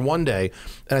town for one day.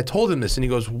 And I told him this. And he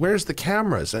goes, where's the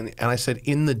cameras? And I said,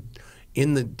 in the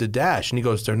dash. And he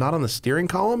goes, they're not on the steering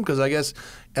column? Because I guess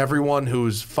everyone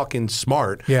who's fucking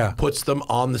smart puts them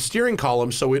on the steering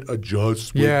column so it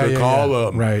adjusts with the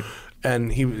column. Right.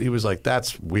 And he was like,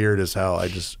 that's weird as hell.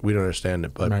 We don't understand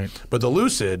it. But the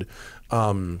Lucid, we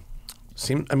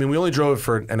only drove it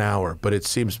for an hour, but it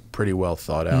seems pretty well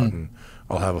thought out. And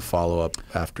I'll have a follow-up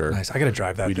after. Nice. I got to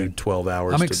drive that. We do 12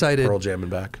 hours. I'm excited. Pearl Jam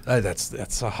and back.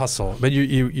 That's a hustle. But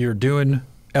you're doing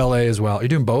LA as well. Are you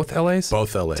doing both LAs?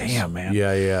 Both LAs. Damn, man.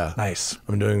 Yeah. Nice.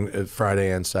 I'm doing it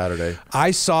Friday and Saturday.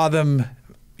 I saw them.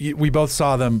 We both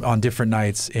saw them on different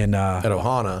nights in at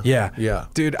Ohana. Yeah.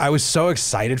 Dude, I was so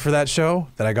excited for that show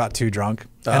that I got too drunk.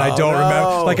 And I don't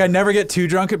remember. Like, I never get too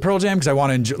drunk at Pearl Jam because I want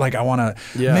to enjoy. Like, I want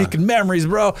to make memories,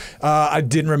 bro. I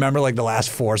didn't remember like the last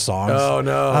 4 songs. Oh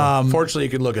no. Fortunately, you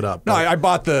can look it up. No, I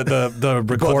bought the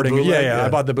recording. I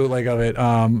bought the bootleg of it.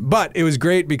 But it was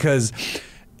great because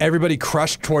everybody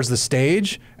crushed towards the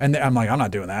stage, and I'm like, I'm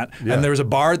not doing that. Yeah. And there was a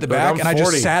bar at the back, and I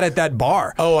just sat at that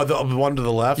bar. Oh, the one to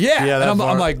the left? Yeah. And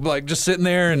I'm like just sitting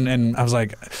there, and I was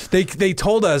like, they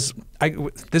told us,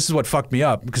 this is what fucked me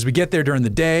up, because we get there during the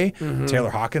day.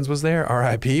 Taylor Hawkins was there,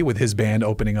 R.I.P., with his band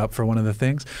opening up for one of the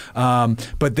things.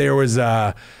 But there was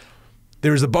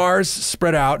the bars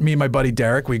spread out. Me and my buddy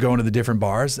Derek, we go into the different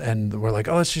bars, and we're like,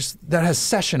 oh, that has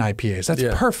session IPAs.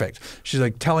 That's perfect. She's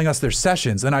like telling us their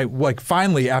sessions. Then I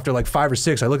finally, after like 5 or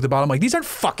 6, I look at the bottom, I'm like, these aren't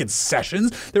fucking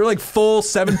sessions. They're like full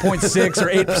 7.6 or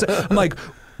 8%. I'm like,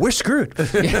 we're screwed.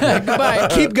 Goodbye.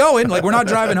 Keep going. Like, we're not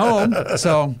driving home.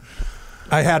 So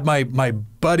I had my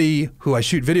buddy who I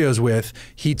shoot videos with,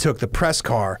 he took the press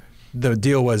car. The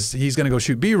deal was he's going to go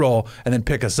shoot B-roll and then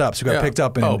pick us up. So we got picked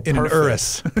up in an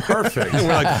Urus. Perfect. And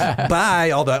we're like,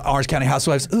 bye, all the Orange County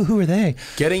housewives. Ooh, who are they?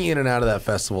 Getting in and out of that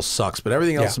festival sucks, but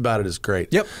everything else about it is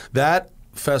great. Yep. That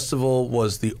festival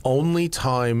was the only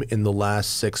time in the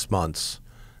last 6 months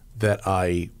that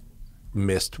I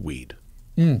missed weed.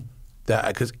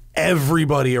 Because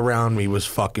everybody around me was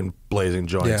fucking blazing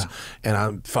joints. And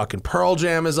I'm fucking Pearl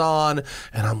Jam is on,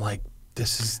 and I'm like,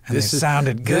 This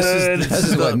sounded good. This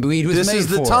is what weed was made for. This is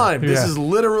the time. This is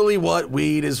literally what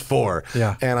weed is for.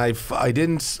 Yeah. And I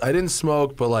didn't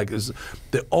smoke, but like, it was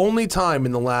the only time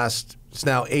in the last, it's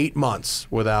now 8 months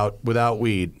without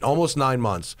weed, almost 9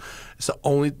 months. It's the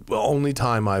only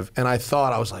time I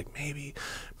thought, I was like, maybe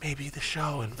the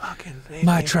show and fucking maybe.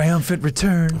 My triumphant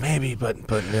return. Maybe, but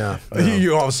yeah.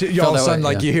 You all of a sudden,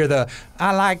 like, you hear the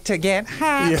 "I like to get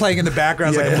high" playing in the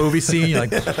background. It's like a movie scene. You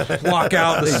like walk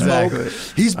out, the smoke.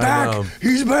 He's back.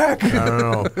 He's back. I don't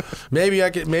know. Maybe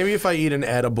if I eat an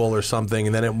edible or something,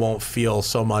 and then it won't feel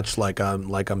so much like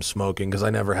I'm smoking, because I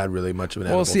never had really much of an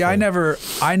edible. Well, see, thing.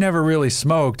 I never really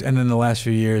smoked, and then the last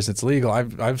few years it's legal.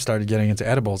 I've started getting into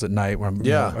edibles at night. Where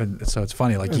so it's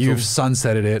funny. Like, you've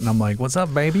sunsetted it, and I'm like, what's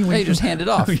up, baby? Hey, just hand it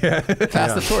off.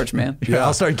 Pass the torch, man. Yeah,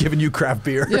 I'll start giving you craft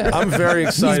beer. Yeah. I'm very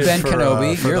excited Ben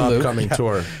Kenobi, for the upcoming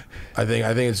tour. I think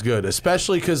it's good,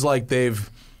 especially because like they've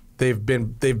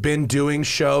been doing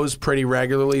shows pretty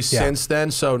regularly since then.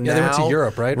 So now they went to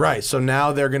Europe, right? Right. So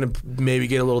now they're gonna maybe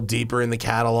get a little deeper in the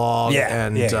catalog.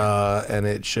 And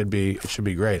it should be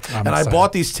great. I'm excited. I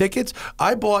bought these tickets.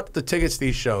 I bought the tickets to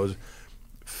these shows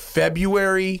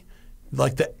February.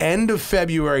 Like the end of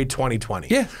February 2020.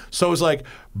 Yeah. So it was like,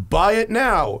 buy it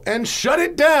now and shut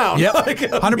it down. Yep. Like,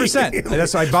 100%.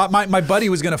 That's what I bought. My buddy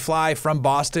was going to fly from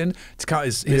Boston.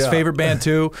 It's his favorite band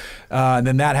too. And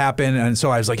then that happened. And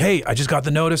so I was like, hey, I just got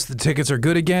the notice. The tickets are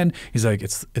good again. He's like,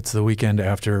 it's the weekend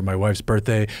after my wife's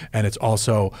birthday. And it's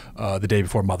also the day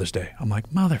before Mother's Day. I'm like,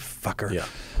 motherfucker. Yeah.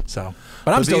 So,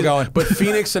 but I'm still going. But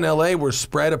Phoenix and LA were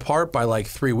spread apart by like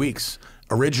 3 weeks.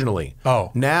 Originally. Oh.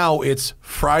 Now it's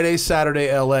Friday,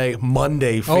 Saturday, LA,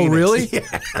 Monday, Phoenix. Oh, really? Yeah.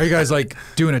 Are you guys like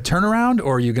doing a turnaround,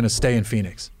 or are you going to stay in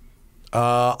Phoenix?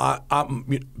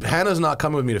 Hannah's not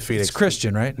coming with me to Phoenix. It's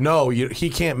Christian, right? No, he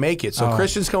can't make it. So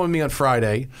Christian's coming with me on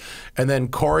Friday, and then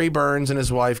Corey Burns and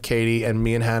his wife Katie and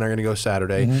me and Hannah are going to go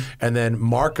Saturday, and then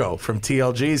Marco from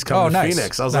TLG is coming to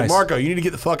Phoenix. I was like, Marco, you need to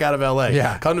get the fuck out of LA.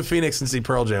 Yeah. Come to Phoenix and see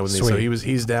Pearl Jam with me. So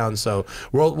he's down. So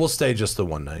we'll stay just the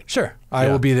one night. Sure, I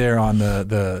will be there on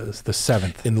the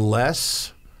 7th,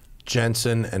 unless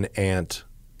Jensen and Ant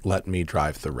let me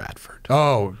drive the Radford.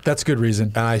 Oh, that's good reason.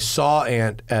 And I saw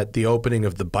Ant at the opening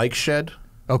of the bike shed.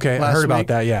 Okay, I heard about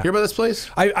that, yeah. Hear about this place?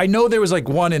 I know there was like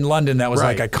one in London that was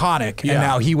like iconic, and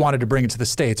now he wanted to bring it to the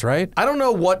States, right? I don't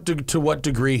know to what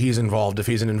degree he's involved. If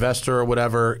he's an investor or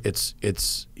whatever,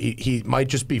 he might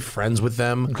just be friends with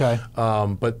them. Okay.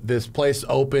 But this place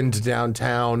opened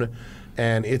downtown,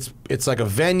 and it's like a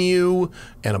venue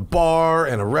and a bar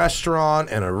and a restaurant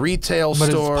and a retail store.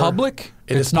 But it's public?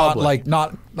 It's not public.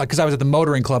 like because I was at the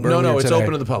motoring club earlier No, it's today.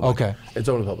 open to the public. Okay. It's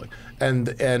open to the public. And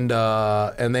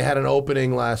they had an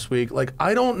opening last week. Like,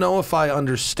 I don't know if I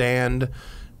understand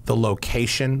the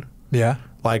location. Yeah.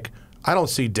 Like, I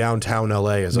don't see downtown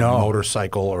LA as a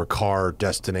motorcycle or car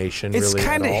destination. It's really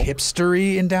kind of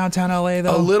hipstery in downtown LA,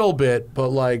 though. A little bit, but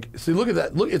like, see, look at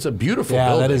that. Look, it's a beautiful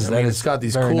building. It's got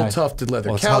these cool tufted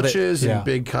leather couches and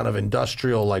big kind of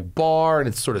industrial like bar, and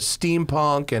it's sort of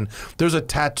steampunk. And there's a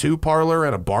tattoo parlor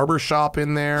and a barber shop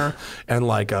in there, and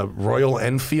like a Royal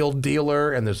Enfield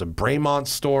dealer, and there's a Braemont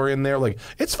store in there. Like,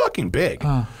 it's fucking big.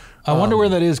 I wonder where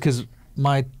that is, because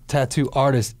my tattoo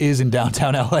artist is in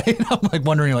downtown LA, and I'm like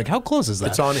wondering, like, how close is that?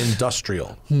 It's on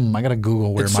Industrial. I gotta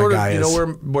Google where my guy is. You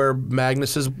know where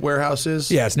Magnus's warehouse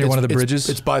is? Yeah, it's near one of the bridges.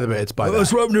 It's by that.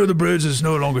 It's right near the bridge. It's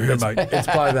no longer here, mate. It's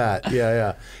by that.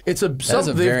 Yeah.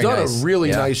 They've done a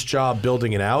really nice job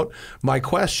building it out. My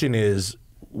question is,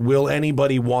 will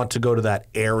anybody want to go to that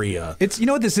area? You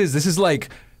know what this is? This is like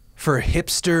for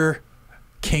hipster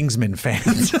Kingsman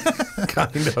fans.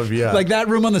 Kind of, yeah. Like that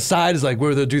room on the side is like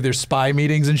where they'll do their spy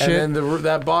meetings and shit. And then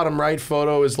that bottom right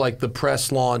photo is like the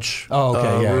press launch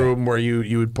room where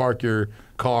you would park your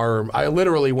car. I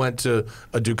literally went to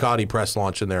a Ducati press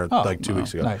launch in there like 2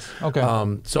 weeks ago. Nice. Okay.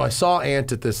 So I saw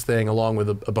Ant at this thing along with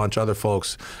a bunch of other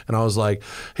folks, and I was like,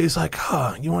 he's like,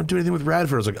 you want to do anything with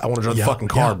Radford? I was like, I want to drive the fucking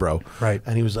car, bro. Right.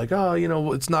 And he was like,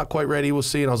 it's not quite ready. We'll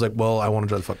see. And I was like, well, I want to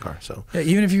drive the fucking car. So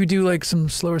even if you do like some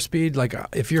slower speed, like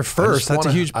if you're first, that's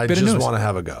a huge bit of news. I just want to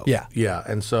have a go. Yeah. Yeah.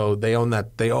 And so they own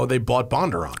that. They bought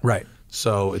Bondurant. Right.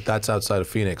 So that's outside of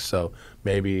Phoenix. So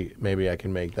maybe I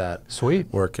can make that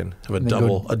work and have a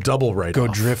double write-off. Go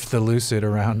drift the Lucid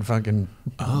around fucking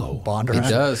Bondurant. It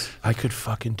does. I could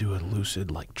fucking do a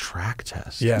Lucid like track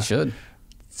test. Yeah, you should.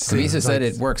 Visa said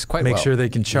it works quite well. Make sure they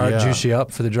can juice you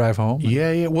up for the drive home.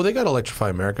 Yeah. Well, they got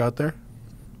Electrify America out there.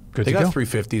 They got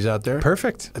 350s out there.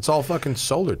 Perfect. It's all fucking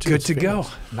solar too. Good to go.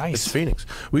 Nice. It's Phoenix.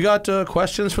 We got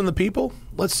questions from the people.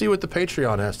 Let's see what the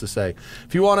Patreon has to say.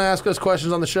 If you want to ask us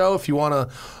questions on the show, if you want to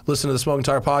listen to the Smoking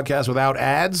Tire podcast without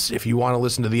ads, if you want to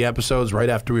listen to the episodes right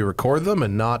after we record them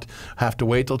and not have to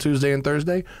wait till Tuesday and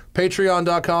Thursday,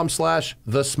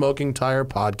 patreon.com/The Smoking Tire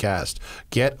Podcast.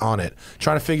 Get on it.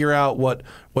 Trying to figure out what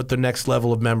the next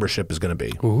level of membership is going to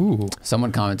be. Ooh.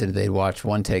 Someone commented they'd watch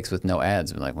one takes with no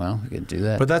ads. I'm like, well, we could do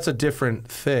that. But that's a different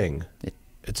thing.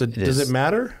 Does it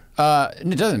matter?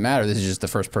 It doesn't matter. This is just the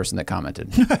first person that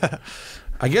commented.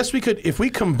 I guess we could, if we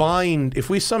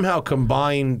somehow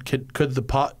combine, could the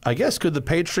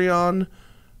Patreon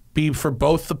be for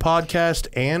both the podcast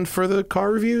and for the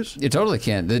car reviews? You totally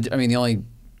can.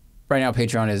 Right now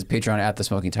Patreon is Patreon at the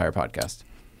Smoking Tire Podcast.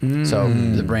 So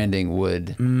the branding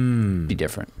would be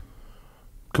different.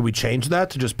 Could we change that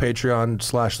to just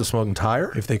Patreon/The Smoking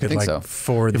Tire? If they could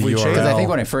forward the URL. Because I think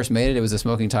when I first made it was The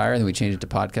Smoking Tire, and then we changed it to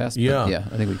podcast. Yeah,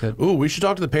 I think we could. Ooh, we should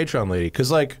talk to the Patreon lady,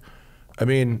 because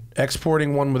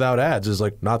exporting one without ads is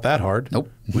not that hard. Nope.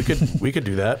 We could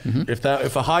do that.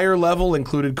 If a higher level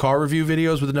included car review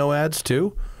videos with no ads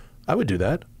too, I would do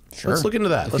that. Sure. Let's look into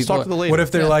that. Let's talk to the lady. What if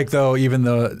they're even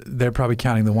though they're probably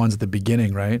counting the ones at the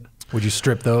beginning, right? Would you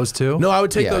strip those too? No, I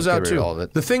would take those out get rid of all of too.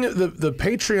 it. The thing, the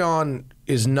Patreon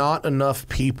is not enough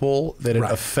people that it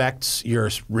affects your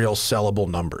real sellable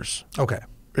numbers. Okay.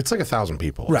 It's like 1,000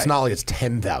 people. Right. It's not like it's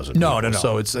 10,000 No.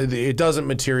 So it doesn't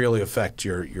materially affect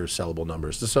your sellable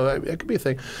numbers. So it could be a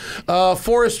thing.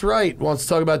 Forrest Wright wants to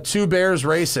talk about Two Bears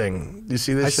Racing. Do you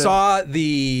see this shit? I saw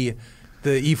the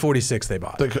E46 they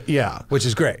bought. Yeah. Which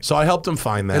is great. So I helped him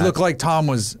find that. It looked like Tom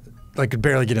was like could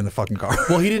barely get in the fucking car.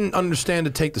 Well, he didn't understand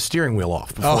to take the steering wheel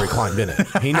off before he climbed in it.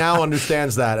 He now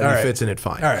understands that, and he fits in it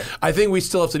fine. All right. I think we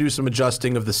still have to do some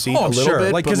adjusting of the seat a little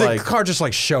bit. Like, because the car just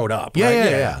like showed up. Yeah,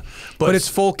 right? yeah. But it's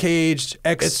full caged.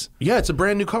 It's a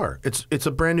brand new car. It's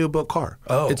a brand new built car.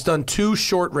 Oh. It's done 2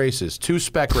 short races, 2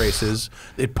 spec races.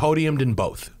 It podiumed in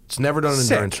both. It's never done an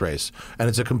endurance race, and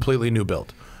it's a completely new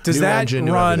build. Does new that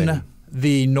engine, run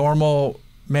the normal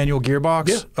manual gearbox?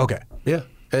 Yeah. Okay. Yeah,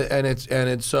 and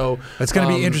it's so it's going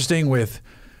to be interesting with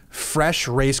fresh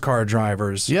race car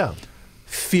drivers. Yeah,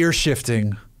 fear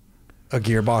shifting a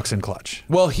gearbox and clutch.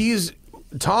 Well,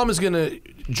 Tom is going to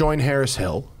join Harris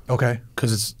Hill. Okay.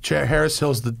 Because Harris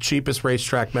Hill's the cheapest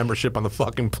racetrack membership on the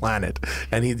fucking planet,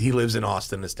 and he lives in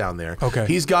Austin. It's down there. Okay.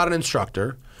 He's got an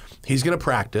instructor. He's going to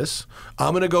practice.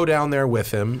 I'm going to go down there with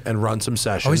him and run some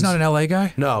sessions. Oh, he's not an LA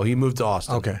guy? No, he moved to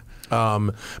Austin. Okay.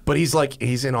 But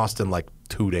he's in Austin like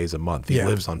 2 days a month. He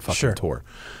lives on fucking tour.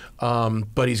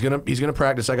 But he's gonna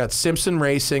practice. I got Simpson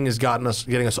Racing is getting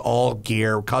us all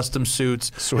gear, custom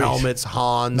suits, helmets,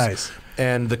 Hans. Nice.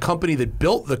 And the company that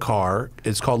built the car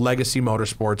is called Legacy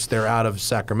Motorsports. They're out of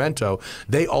Sacramento.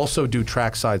 They also do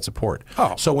trackside support.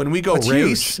 Oh, so when we go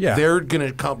race, they're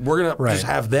gonna come. We're gonna just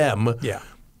have them. Yeah.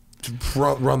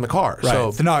 Run the car. Right.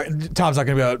 So Tom's not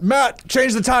gonna be like, Matt,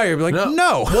 change the tire. Be like,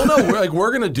 no. Well, no.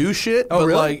 We're gonna do shit. Oh, but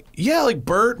really? Like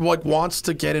Bert wants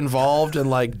to get involved and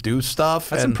like do stuff.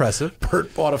 That's impressive.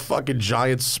 Bert bought a fucking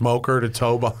giant smoker to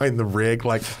tow behind the rig.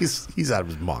 Like he's out of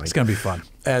his mind. It's gonna be fun.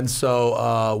 And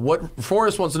so,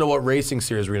 Forrest wants to know what racing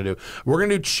series we're gonna do. We're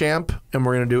gonna do Champ and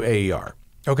we're gonna do AER.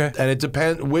 Okay. And it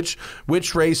depends which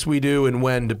race we do and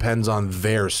when depends on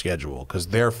their schedule because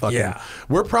they're fucking. Yeah.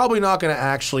 We're probably not going to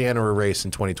actually enter a race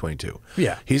in 2022.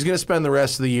 Yeah. He's going to spend the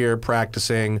rest of the year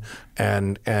practicing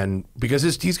and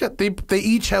because they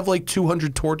each have like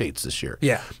 200 tour dates this year.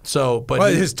 Yeah. So,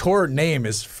 but his tour name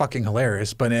is fucking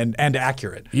hilarious, but and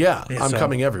accurate. Yeah, I'm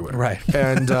coming everywhere. Right.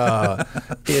 And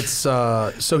it's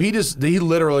so he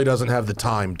literally doesn't have the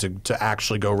time to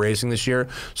actually go racing this year.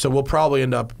 So we'll probably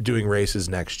end up doing races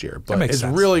next year. But it's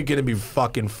really going to be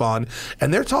fucking fun.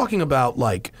 And they're talking about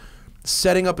like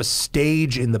setting up a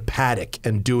stage in the paddock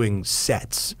and doing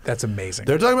sets. That's amazing.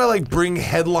 They're talking about like bring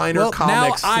headliner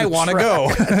comics. Now I want to go.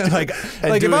 like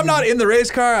if I'm not in the race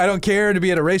car, I don't care to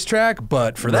be at a racetrack.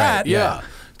 But for that, yeah.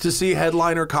 To see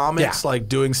headliner comics like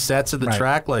doing sets at the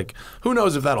track, like who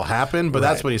knows if that'll happen? But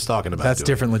that's what he's talking about. That's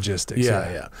different logistics.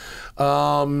 Yeah.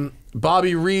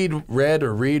 Bobby Reed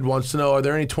wants to know: are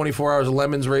there any 24 Hours of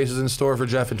Lemons races in store for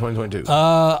Jeff in 2022?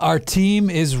 Our team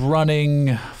is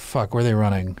running. Fuck, where are they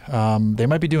running? They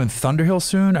might be doing Thunderhill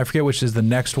soon. I forget which is the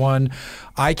next one.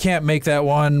 I can't make that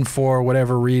one for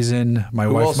whatever reason. My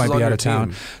wife might be out of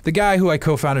town. The guy who I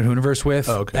co-founded Hooniverse with,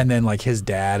 and then like his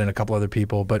dad and a couple other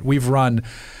people. But we run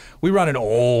an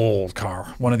old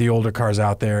car, one of the older cars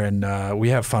out there, and we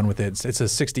have fun with it. It's a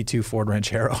 '62 Ford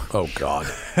Ranchero. Oh God!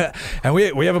 And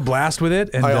we have a blast with it.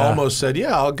 And I almost said,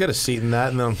 yeah, I'll get a seat in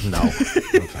that, and then no.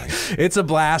 It's a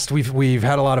blast. We've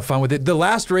had a lot of fun with it. The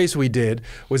last race we did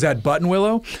was at Button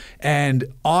Willow, and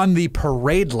on the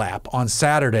parade lap on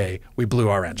Saturday, we blew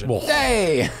our engine.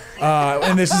 Hey!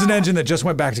 And this is an engine that just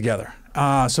went back together.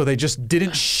 So they just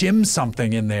didn't shim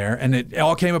something in there, and it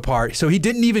all came apart. So he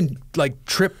didn't even like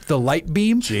trip the light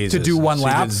beam to do one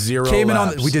lap. Did zero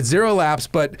laps. We did 0 laps,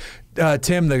 but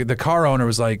Tim, the car owner,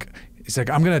 was like, he's like,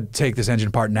 I'm gonna take this engine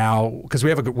apart now because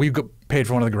we paid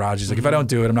for one of the garages. Like, if I don't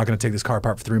do it, I'm not gonna take this car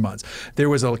apart for 3 months. There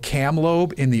was a cam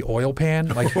lobe in the oil pan.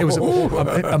 Like, it was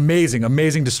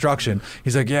amazing destruction.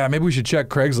 He's like, yeah, maybe we should check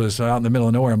Craigslist out in the middle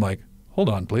of nowhere. I'm like, hold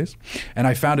on, please. And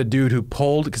I found a dude who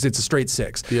pulled, because it's a straight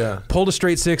 6. Yeah. Pulled a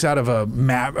straight 6 out of a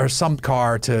map or some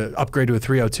car to upgrade to a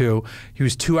 302. He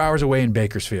was 2 hours away in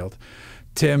Bakersfield.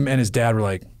 Tim and his dad were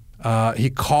like, he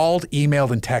called,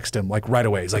 emailed, and texted him like right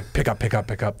away. He's like, pick up.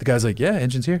 The guy's like, yeah,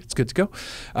 engine's here. It's good to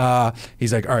go.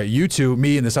 He's like, all right, you two,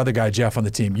 me and this other guy, Jeff, on the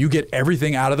team, you get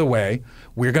everything out of the way.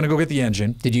 We're going to go get the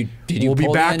engine. Did you We'll be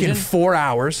pull back the engine? in 4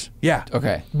 hours. Yeah.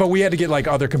 Okay. But we had to get like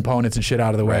other components and shit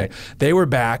out of the way. They were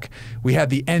back. We had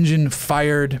the engine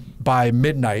fired by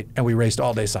midnight, and we raced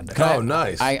all day Sunday. Oh,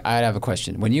 nice. I have a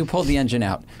question. When you pulled the engine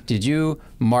out, did you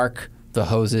mark the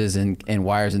hoses and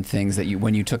wires and things that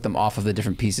when you took them off of the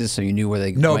different pieces, so you knew where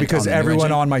they No, went because on the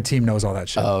everyone on my team knows all that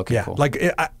shit. Oh, okay, yeah. cool. Like,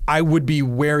 I would be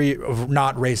wary of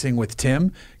not racing with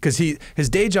Tim, because his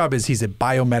day job is he's a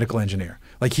biomedical engineer.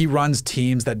 Like, he runs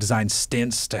teams that design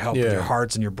stents to help with your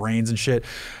hearts and your brains and shit.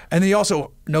 And he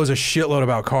also knows a shitload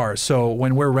about cars. So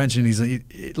when we're wrenching, he's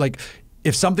like,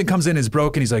 if something comes in is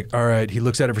broken, he's like, all right. He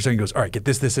looks at it for a second and goes, all right, get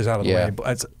this out of the way.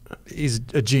 He's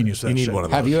a genius. You need one of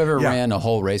those. Have you ever ran a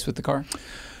whole race with the car?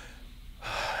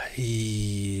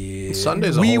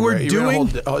 Sunday's we were doing.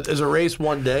 Is a race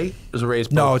one day? Is a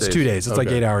race? No, both it's days? 2 days. It's like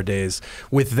 8-hour days.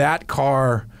 With that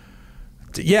car.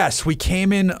 Yes, we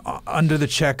came in under the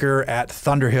checker at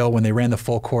Thunderhill when they ran the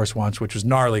full course once, which was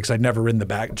gnarly because I'd never driven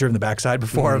the backside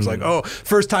before. I was like, oh,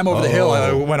 first time over the hill,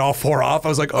 I went all 4 off. I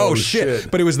was like, oh shit.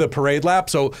 But it was the parade lap,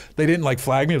 so they didn't like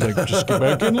flag me. I was like, just get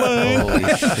back in line.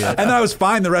 Holy shit. And then I was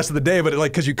fine the rest of the day, but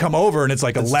because you come over and it's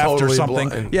like a left totally or something.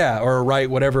 Blind. Yeah, or a right,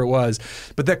 whatever it was.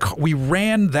 But we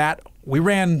ran that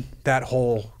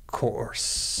whole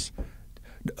course.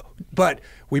 But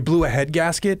we blew a head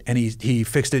gasket and he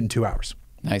fixed it in 2 hours.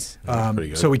 Nice.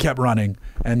 So we kept running,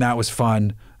 and that was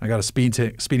fun. I got a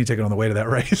speeding ticket on the way to that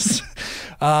race.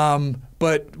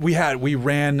 But we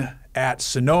ran at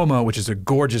Sonoma, which is a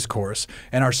gorgeous course,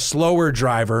 and our slower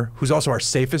driver, who's also our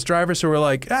safest driver, so we're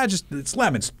like, it's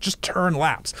lemons, just turn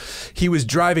laps. He was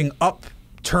driving up.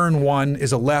 Turn 1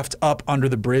 is a left up under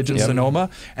the bridge in Sonoma,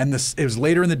 and it was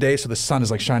later in the day, so the sun is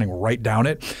like shining right down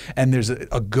it. And there's a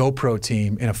GoPro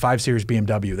team in a 5 Series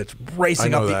BMW that's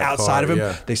racing up the outside of him.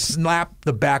 Yeah. They snap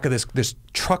the back of this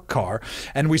truck car,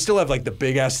 and we still have like the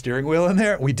big ass steering wheel in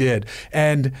there. We did,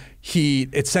 and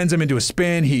it sends him into a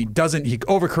spin. He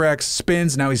overcorrects,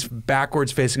 spins. Now he's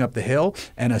backwards facing up the hill,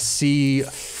 and a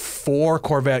C4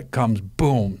 Corvette comes,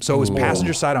 boom. So it was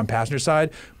passenger side on passenger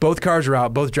side. Both cars are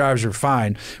out. Both drivers are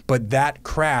fine. But that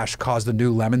crash caused the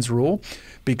new Lemons rule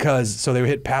so they would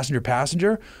hit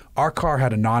passenger. Our car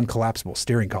had a non-collapsible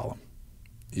steering column.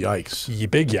 Yikes.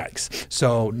 Big yikes.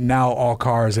 So now all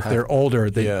cars, if they're older,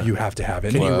 you have to have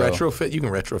it. Can you retrofit? You can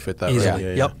retrofit that. Easy.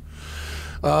 Right? Yep.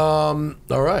 All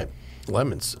right.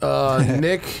 Lemons.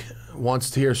 Nick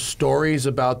wants to hear stories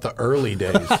about the early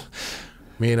days.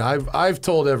 I mean, I've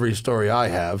told every story I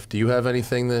have. Do you have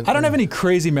anything that... I don't have any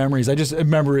crazy memories. I just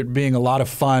remember it being a lot of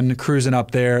fun cruising up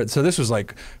there. So this was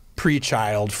like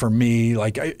pre-child for me.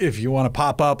 Like if you want to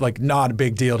pop up, like not a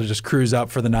big deal to just cruise up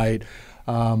for the night.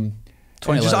 I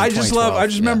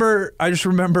just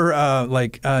remember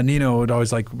Nino would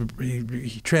always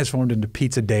he transformed into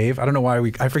Pizza Dave. I don't know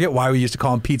why I forget why we used to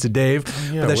call him Pizza Dave.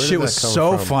 But that shit was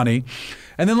so funny.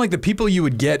 And then the people you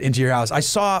would get into your house. I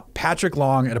saw Patrick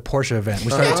Long at a Porsche event.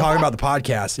 We started talking about the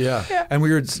podcast. Yeah. And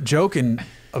we were joking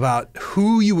about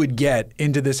who you would get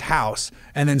into this house.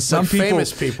 And then some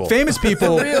famous people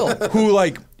who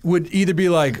would either be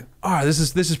like, this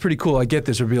is pretty cool, I get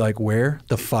this, or be like, where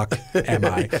the fuck am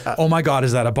I? Oh my God,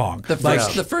 is that a bong?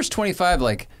 The first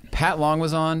 25, Pat Long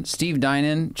was on, Steve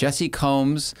Dinan, Jesse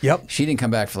Combs. Yep. She didn't come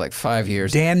back for 5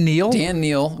 years. Dan Neal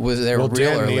was there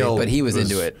early, but he was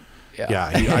into it.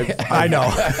 I know.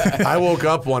 I woke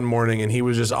up one morning and he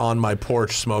was just on my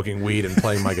porch smoking weed and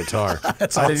playing my guitar.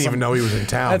 I didn't even know he was in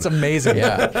town. That's amazing.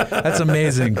 That's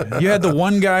amazing. You had the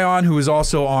one guy on who was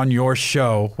also on your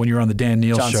show when you were on the Dan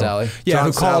Neal show. John Sally. Yeah,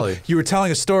 who called. You were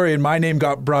telling a story and my name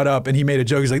got brought up and he made a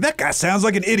joke. He's like, that guy sounds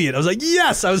like an idiot. I was like,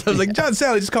 yes. I was like, John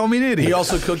Sally just called me an idiot. He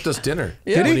also cooked us dinner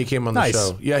when he came on the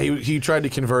show. Yeah, he tried to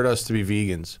convert us to be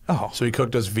vegans. Oh. So he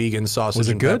cooked us vegan sausage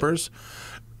and good? Peppers.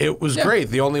 It was great.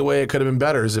 The only way it could have been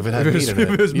better is if it had meat in it.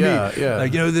 If it was meat. Yeah.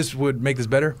 This would make this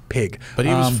better? Pig. But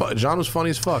John was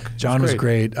funny as fuck. John was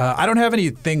great. I don't have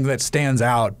anything that stands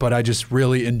out, but I just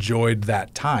really enjoyed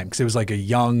that time because it was like a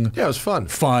young... Yeah, it was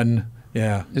fun.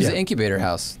 Yeah. It was an incubator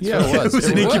house. Yeah, it was. It was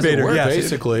an incubator. It worked, yeah,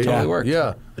 basically. It totally worked.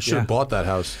 Yeah. I should have bought that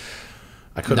house.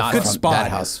 I could have. Not from that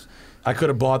house. I could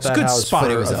have bought that house for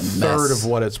a third of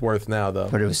what it's worth now, though.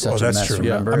 But it was such a mess, true.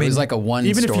 remember? Yeah. I mean, it was like a one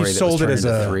even story if you sold that it was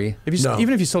as turned a into 3.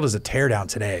 even if you sold it as a teardown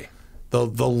today.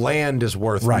 The land is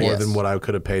worth more than what I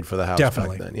could have paid for the house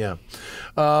Definitely. back then.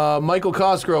 Yeah. Michael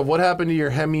Cosgrove, what happened to your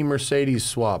Hemi Mercedes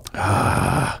swap?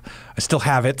 I still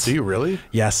have it. Do you really?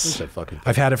 Yes.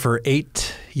 I've had it for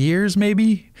 8 years,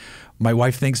 maybe. My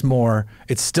wife thinks more.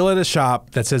 It's still at a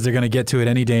shop that says they're going to get to it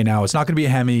any day now. It's not going to be a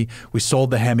Hemi. We sold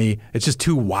the Hemi. It's just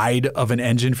too wide of an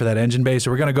engine for that engine bay.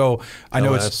 So we're going to go. I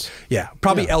know LS.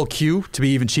 Probably LQ to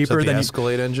be even cheaper Is that than the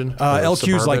Escalade engine.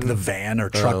 LQ is like the van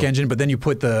or truck engine, but then you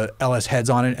put the LS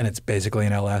heads on it, and it's basically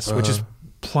an LS, which is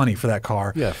plenty for that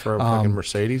car. Yeah, for a fucking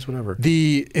Mercedes, whatever.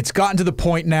 It's gotten to the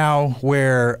point now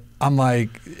where I'm like,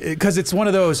 because it's one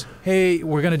of those, hey,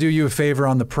 we're going to do you a favor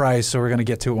on the price, so we're going to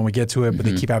get to it when we get to it, but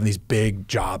they keep having these big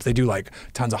jobs. They do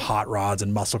tons of hot rods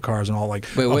and muscle cars and all a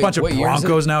bunch of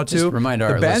Broncos now too. Just remind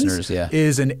our listeners,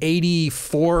 is an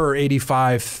 84 or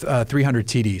 85 300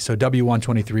 TD, so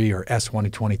W123 or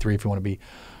S123 if you want to be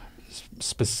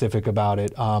specific about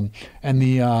it. And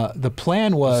the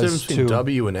plan was to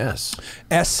W and S.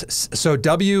 So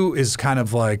W is kind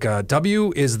of like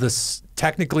W is the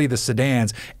technically the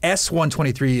sedans.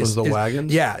 S123 was the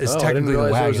wagons. Yeah, is technically the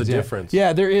wagons. There was a difference.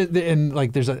 Yeah, there is, and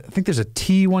like I think there's a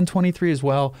T123 as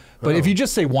well. But if you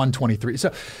just say 123,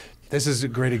 so. This is a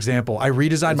great example. I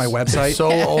redesigned my website. So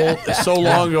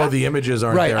long ago, the images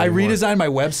aren't there anymore. I redesigned my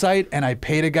website, and I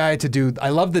paid a guy to do. I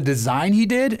love the design he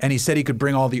did, and he said he could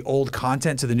bring all the old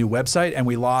content to the new website, and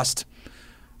we lost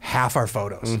half our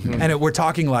photos. And we're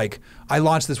talking like I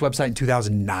launched this website in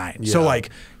 2009, so like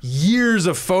years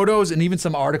of photos, and even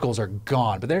some articles are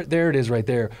gone. But there it is, right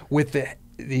there, with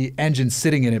the engine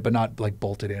sitting in it, but not like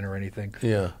bolted in or anything.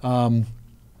 Yeah.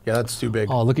 Yeah, that's too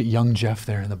big. Oh, look at young Jeff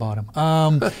there in the bottom.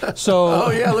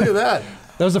 Oh yeah, look at that.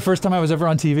 That was the first time I was ever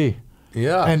on TV.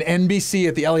 Yeah. And NBC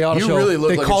at the LA Auto Show. You really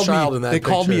look like a child in that picture.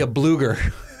 They called me a Bluger.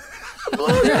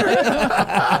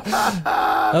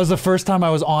 That was the first time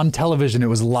I was on television. It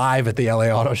was live at the LA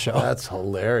Auto Show. That's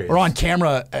hilarious. Or on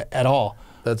camera at all.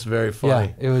 That's very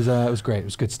funny. Yeah, it was great. It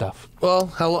was good stuff. Well,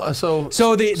 so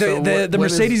the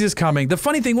Mercedes is coming. The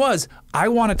funny thing was, I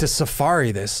wanted to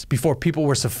Safari this before people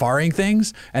were Safariing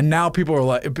things, and now people are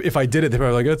like, if I did it, they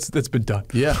were like, that's been done.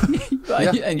 Yeah.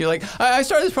 And you're like, I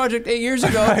started this project 8 years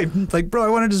ago. Like, bro, I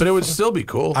wanted to. But it would still be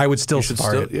cool. I would still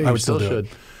Safari it. Yeah, I would still do it.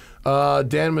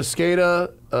 Dan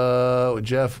Mosqueda,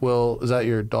 Jeff, is that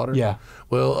your daughter? Yeah.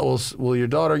 Will your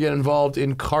daughter get involved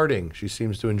in karting? She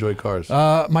seems to enjoy cars.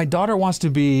 My daughter wants to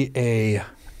be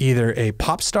either a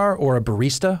pop star or a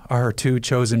barista are her two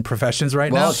chosen professions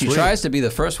right now. Well, if she tries to be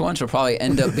the first one, she'll probably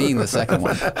end up being the second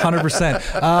one. 100%.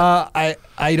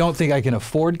 I don't think I can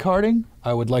afford karting.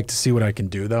 I would like to see what I can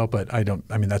do though, but I don't.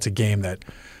 I mean, that's a game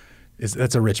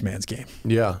that's a rich man's game.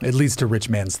 Yeah. It leads to rich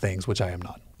man's things, which I am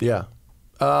not. Yeah.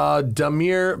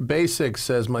 Damir Basics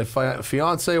says, my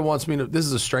fiance wants me to, this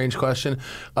is a strange question,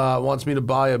 wants me to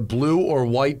buy a blue or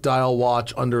white dial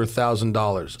watch under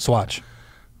 $1,000. Swatch.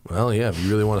 Well, yeah, if you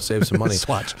really want to save some money.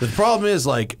 Swatch. The problem is,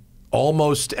 like,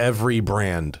 almost every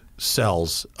brand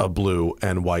sells a blue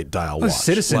and white dial watch.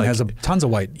 Citizen has tons of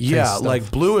white. Yeah, stuff.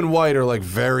 like blue and white are like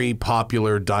very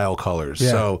popular dial colors. Yeah.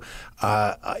 So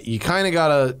you kind of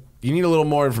gotta. You need a little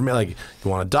more information. Like,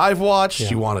 you want a dive watch? Yeah.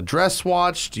 Do you want a dress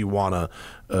watch? Do you want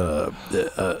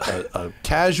a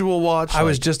casual watch? I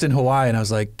was just in Hawaii and I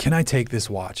was like, can I take this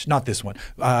watch? Not this one.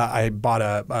 I bought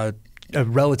a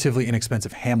relatively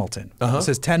inexpensive Hamilton. It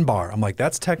says 10 bar. I'm like,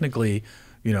 that's technically,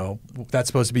 you know, that's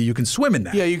supposed to be, you can swim in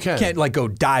that. Yeah, you can. You can't like go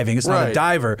diving. It's not a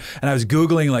diver. And I was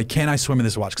Googling like, can I swim in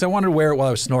this watch? Because I wanted to wear it while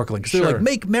I was snorkeling. Because they're like,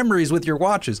 make memories with your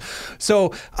watches.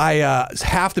 So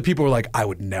half the people were like, I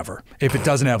would never. If it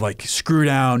doesn't have like screw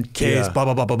down, case, blah,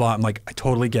 blah, blah, blah, blah. I'm like, I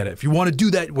totally get it. If you want to do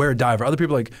that, wear a diver. Other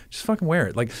people are like, just fucking wear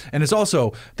it. Like, and it's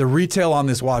also, the retail on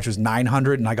this watch was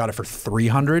 $900 and I got it for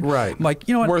 $300. Right. I'm like,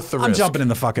 you know what? Worth the I'm risk. Jumping in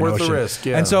the fucking ocean. Worth the risk,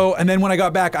 yeah. And then when I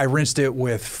got back, I rinsed it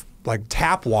with like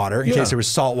tap water in case there was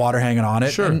salt water hanging on it.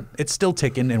 Sure. And it's still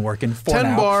ticking and working.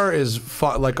 10 bar is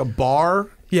like a bar.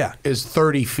 Yeah. Is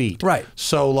 30 feet. Right.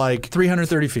 So like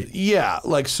 330 feet. Yeah.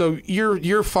 Like, so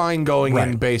you're fine going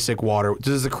in basic water.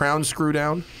 Does the crown screw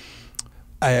down?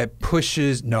 It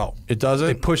pushes. No, it doesn't.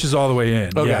 It pushes all the way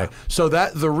in. Okay. Yeah. So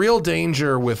the real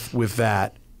danger with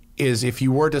that is if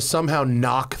you were to somehow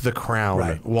knock the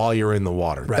crown while you're in the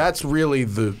water. Right. That's really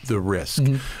the risk.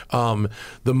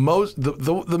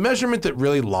 The measurement that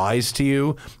really lies to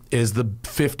you is the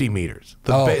 50 meters.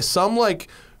 Some like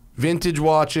vintage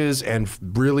watches and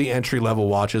really entry-level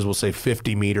watches will say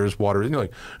 50 meters water. And you're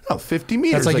like, oh, 50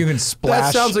 meters. That's like you can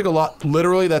splash. That sounds like a lot.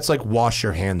 Literally, that's like wash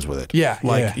your hands with it. Yeah.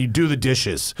 Like you do the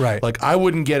dishes. Right. Like I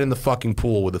wouldn't get in the fucking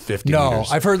pool with a 50 meters. No,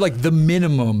 I've heard like the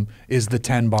minimum is the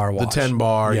 10 bar watch. The 10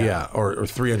 bar, or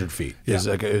 300 feet is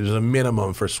like is a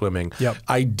minimum for swimming. Yep.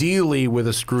 Ideally with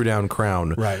a screw down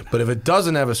crown. Right. But if it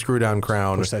doesn't have a screw down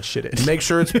crown, push that shit in. Make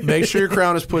sure your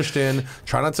crown is pushed in.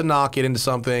 Try not to knock it into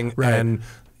something. Right. And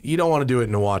you don't want to do it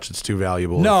in a watch that's too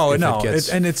valuable. No,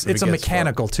 it's a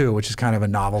mechanical too, which is kind of a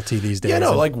novelty these days. Yeah,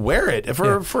 no, like wear it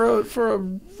for a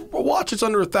watch that's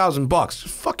under $1,000. Just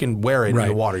fucking wear it in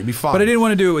the water. You'd be fine. But I didn't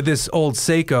want to do it with this old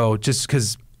Seiko just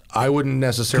because. I wouldn't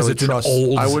necessarily trust.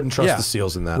 I wouldn't trust the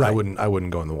seals in that. Right. I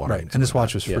wouldn't go in the water. Right. And this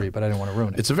watch was free, but I didn't want to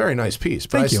ruin it. It's a very nice piece,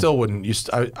 but still wouldn't.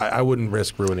 I wouldn't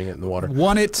risk ruining it in the water.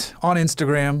 Won it on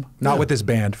Instagram, not with this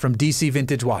band, from DC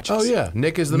Vintage Watches. Oh yeah,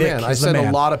 Nick is the man. I send a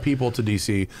lot of people to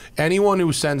DC. Anyone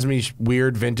who sends me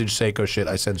weird vintage Seiko shit,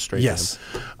 I send straight to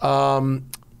him.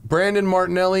 Brandon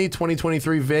Martinelli,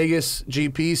 2023 Vegas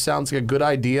GP sounds like a good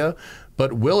idea,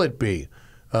 but will it be?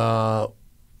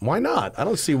 Why not? I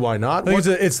don't see why not. I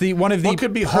think it's one of the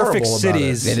could be perfect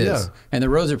cities. It is. And the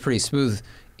roads are pretty smooth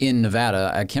in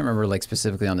Nevada. I can't remember like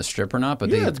specifically on the Strip or not,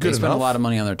 but they spend a lot of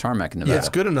money on their tarmac in Nevada. Yeah, it's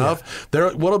good enough.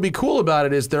 What'll be cool about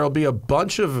it is there'll be a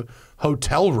bunch of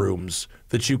hotel rooms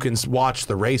that you can watch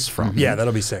the race from. Yeah,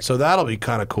 that'll be sick. So that'll be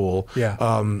kind of cool.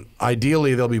 Yeah.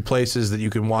 Ideally, there'll be places that you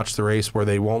can watch the race where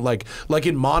they won't like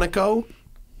in Monaco.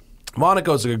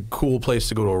 Monaco's a cool place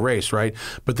to go to a race, right?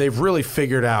 But they've really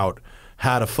figured out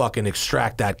how to fucking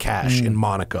extract that cash in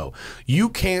Monaco. You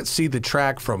can't see the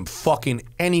track from fucking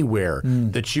anywhere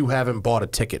that you haven't bought a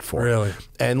ticket for. Really?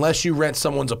 Unless you rent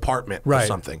someone's apartment or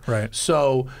something. Right.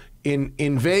 So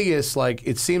in Vegas, like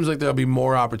it seems like there'll be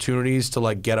more opportunities to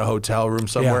like get a hotel room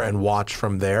somewhere and watch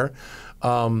from there.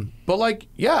 But like,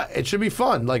 yeah, it should be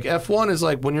fun. Like F1 is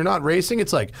like when you're not racing,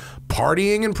 it's like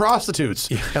partying and prostitutes,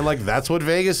 and like that's what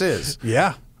Vegas is.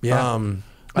 Yeah, yeah.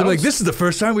 They're like, this is the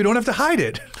first time we don't have to hide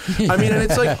it. I mean, and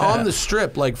it's like on the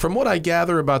Strip. Like from what I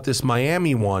gather about this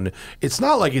Miami one, it's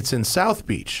not like it's in South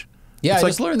Beach. Yeah, it's I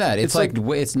just learned that. It's like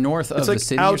it's north of the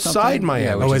city or something. Outside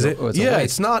Miami. Yeah, is it?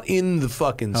 It's not in the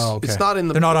fucking. Oh, okay. It's not in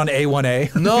the. They're not on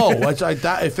A1A. No,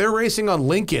 if they're racing on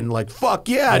Lincoln, like fuck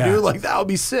yeah, dude, like that would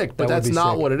be sick. But that's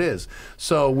not what it is.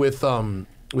 So with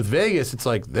Vegas, it's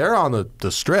like they're on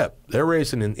the Strip. They're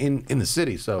racing in the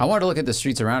city. So I wanted to look at the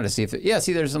streets around to see if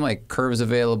there's some like curves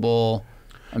available.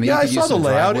 I mean, I saw the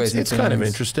layout. It's kind of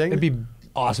interesting. It'd be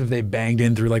awesome if they banged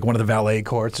in through like one of the valet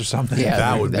courts or something. Yeah,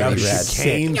 that would be rad.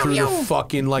 Came through the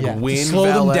fucking like wind.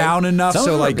 Slow them down enough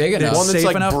so like big enough. One that's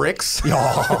like enough. bricks.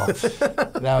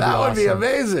 That would be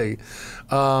amazing.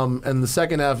 And the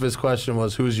second half of his question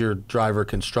was, who's your driver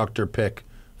constructor pick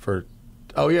for?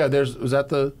 Oh yeah, was that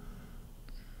the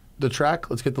track?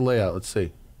 Let's get the layout. Let's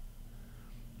see.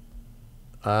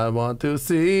 I want to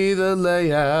see the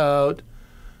layout.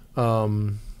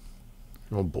 Oh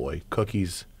boy,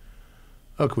 cookies.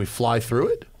 Oh, can we fly through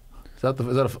it?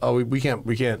 We can't.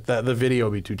 The video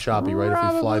would be too choppy, right?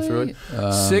 If we fly through it.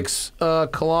 6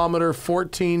 kilometer,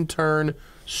 14 turn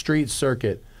street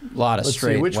circuit. A lot of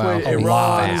straight. See, which way it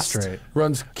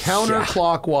runs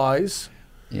counterclockwise.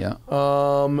 Yeah.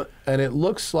 And it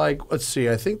looks like, let's see,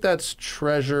 I think that's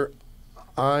Treasure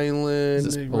Island.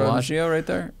 Is this Bellagio right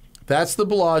there? That's the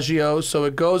Bellagio. So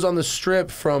it goes on the Strip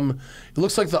from, it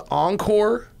looks like the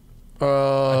Encore.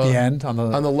 At the end on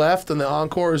the left, and the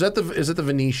Encore is it the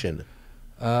Venetian?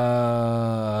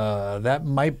 That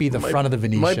might be the front of the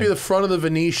Venetian. Might be the front of the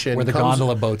Venetian where the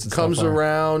gondola boats and comes stuff are.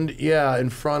 around. Yeah, in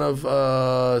front of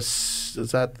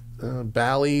is that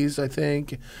Bally's, I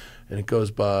think, and it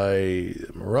goes by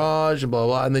Mirage and blah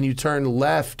blah, and then you turn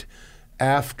left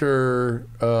after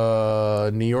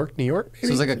New York. Maybe? So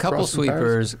it's like a couple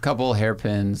sweepers, a couple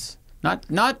hairpins.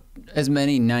 Not as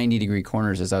many 90-degree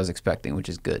corners as I was expecting, which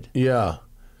is good. Yeah,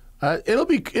 it'll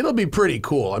be pretty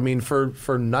cool. I mean,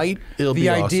 for night, it'll be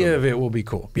awesome. The idea of it will be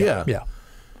cool. Yeah. And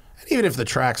even if the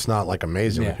track's not like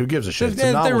amazing, who gives a shit?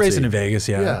 They're racing in Vegas.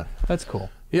 Yeah, that's cool.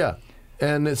 Yeah,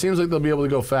 and it seems like they'll be able to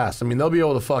go fast. I mean, they'll be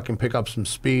able to fucking pick up some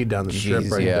speed down the Strip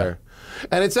there.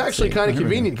 And it's actually kind of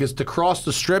convenient because to cross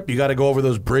the Strip, you got to go over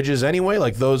those bridges anyway.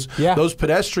 Like those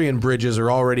pedestrian bridges are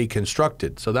already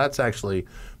constructed, so that's actually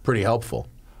pretty helpful.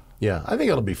 Yeah, I think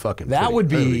it'll be fucking. That would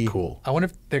be cool. I wonder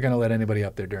if they're going to let anybody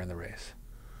up there during the race.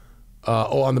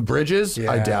 On the bridges?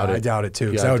 Yeah, I doubt it. I doubt it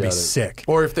too. Because that would be sick.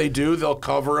 Or if they do, they'll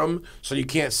cover them so you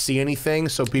can't see anything,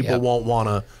 so people won't want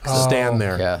to stand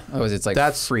there. Yeah, it's like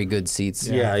that's free good seats.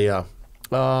 Yeah.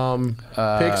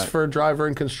 Picks for driver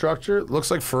and constructor.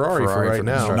 Looks like Ferrari for right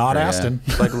now. Not Aston.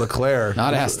 It's like Leclerc.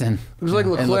 Not Aston. Looks like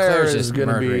Leclerc is going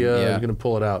to be going to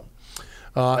pull it out.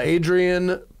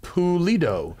 Adrian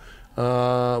Pulido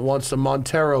wants a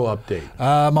Montero update.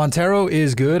 Montero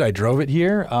is good. I drove it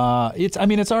here. It's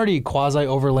already quasi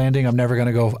overlanding. I'm never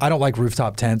gonna go. I don't like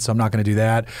rooftop tents, so I'm not gonna do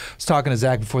that. I was talking to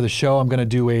Zach before the show. I'm gonna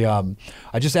do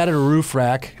I just added a roof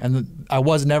rack, and I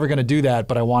was never gonna do that,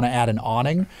 but I want to add an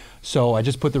awning. So I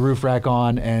just put the roof rack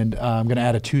on, and I'm gonna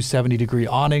add a 270-degree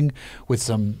awning with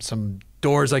some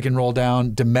doors I can roll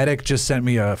down. Dometic just sent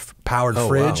me a powered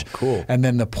fridge. Wow, cool. And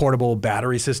then the portable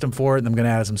battery system for it. And I'm going to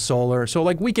add some solar. So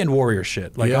like weekend warrior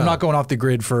shit. Like I'm not going off the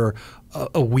grid for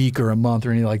a week or a month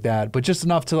or anything like that, but just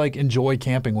enough to like enjoy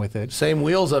camping with it. Same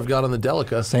wheels I've got on the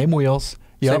Delica. Same wheels.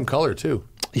 Yep. Same color too.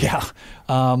 Yeah.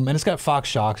 And it's got Fox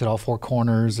shocks at all 4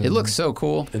 corners. And it looks so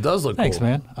cool. It does look cool. Thanks,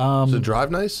 man. Does it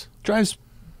drive nice? Drives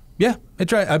Yeah,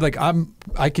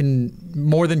 I can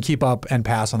more than keep up and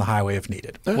pass on the highway if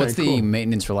needed. What's the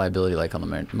maintenance reliability like on the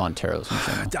Monteros?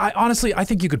 Honestly, I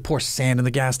think you could pour sand in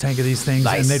the gas tank of these things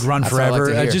and they'd run That's forever.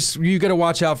 what I like to hear. You got to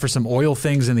watch out for some oil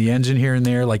things in the engine here and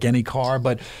there, like any car.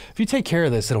 But if you take care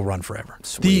of this, it'll run forever.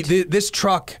 This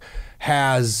truck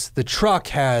has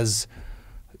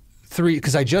three,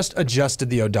 because I just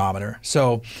adjusted the odometer.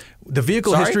 So the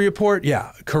vehicle history report,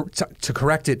 to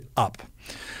correct it up.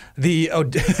 The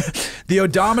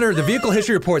odometer, the vehicle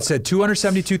history report said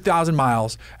 272,000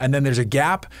 miles, and then there's a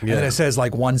gap, and then it says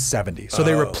like 170. So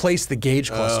they replaced the gauge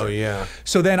cluster. Oh, yeah.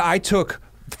 So then I took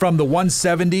from the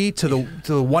 170 to the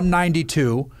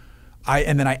 192,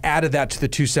 and then I added that to the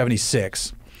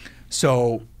 276.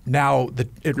 So now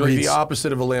it reads the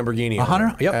opposite of a Lamborghini.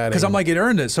 100. Yep. Because I'm like, it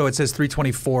earned it, so it says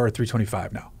 324 or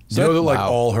 325 now. You know that like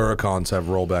all Huracans have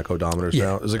rollback odometers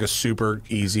now? It's like a super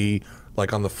easy,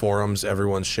 like on the forums,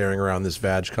 everyone's sharing around this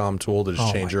VagCom tool to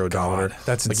just change your odometer. God,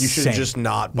 that's like insane. You should just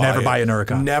not buy Never buy an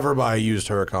Huracan. Never buy a used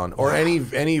Huracan or any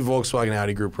Volkswagen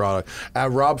Audi Group product.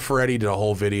 Rob Ferretti did a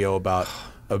whole video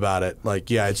about it.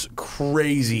 Like, it's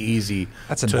crazy easy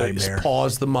to nightmare.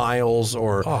 Pause the miles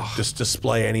or just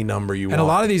display any number you want. And a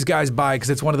lot of these guys buy, because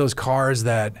it's one of those cars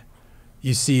that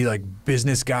you see like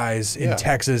business guys in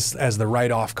Texas as the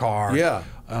write-off car.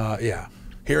 Yeah.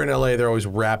 Here in LA, they're always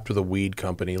wrapped with a weed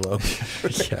company logo.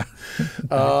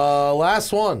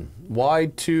 Last one,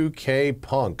 Y2K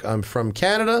Punk. I'm from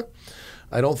Canada.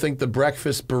 I don't think the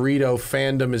breakfast burrito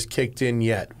fandom is kicked in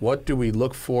yet. What do we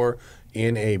look for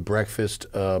in a breakfast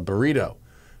burrito?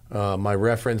 My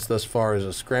reference thus far is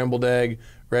a scrambled egg,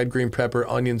 red green pepper,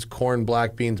 onions, corn,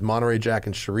 black beans, Monterey Jack,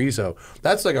 and chorizo.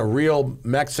 That's like a real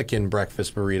Mexican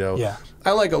breakfast burrito. Yeah.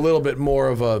 I like a little bit more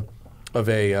of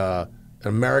a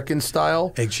American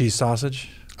style. Egg, cheese, sausage.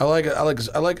 I like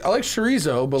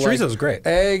chorizo, but chorizo's great.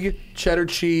 Egg, cheddar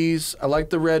cheese. I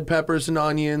like the red peppers and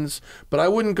onions, but I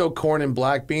wouldn't go corn and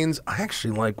black beans. I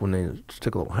actually like when they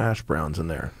stick a little hash browns in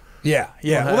there. Yeah.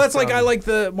 Well, that's like, I like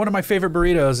one of my favorite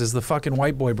burritos is the fucking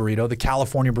white boy burrito, the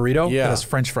California burrito. Yeah. That has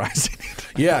French fries in it.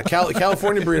 Yeah,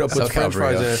 California burrito puts French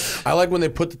fries in it. I like when they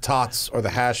put the tots or the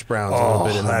hash browns a little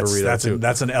bit in the burrito too.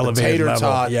 That's an elevated tater level.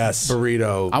 tot Yes.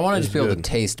 burrito. I want to just be able to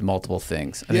taste multiple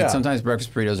things. I think sometimes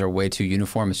breakfast burritos are way too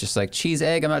uniform. It's just like cheese,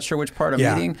 egg. I'm not sure which part I'm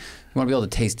eating. You want to be able to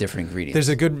taste different ingredients. There's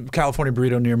a good California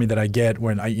burrito near me that I get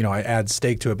when I add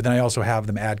steak to it, but then I also have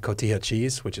them add cotija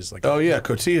cheese, which is like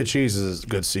cotija cheese is a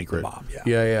good secret. Bomb,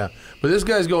 yeah. But this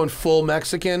guy's going full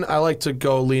Mexican. I like to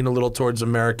go lean a little towards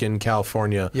American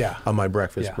California on my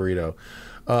breakfast burrito.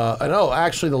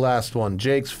 Actually the last one,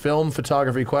 Jake's film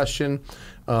photography question.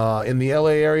 In the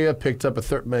LA area, picked up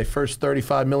my first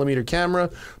 35mm camera,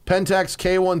 Pentax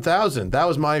K1000. That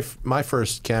was my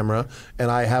first camera,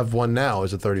 and I have one now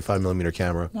as a 35mm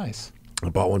camera. Nice. I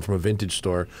bought one from a vintage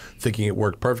store thinking it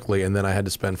worked perfectly, and then I had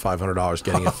to spend $500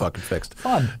 getting it fucking fixed.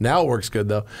 Fun. Now it works good,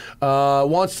 though.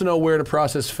 Wants to know where to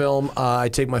process film. I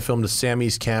take my film to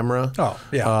Sammy's Camera. Oh,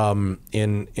 yeah.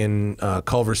 In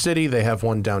Culver City, they have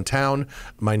one downtown.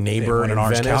 My neighbor in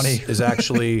Orange Venice County. is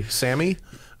actually Sammy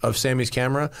of Sammy's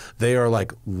Camera. They are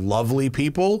like lovely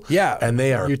people. Yeah. And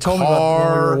they are You told me about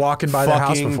when we were walking by the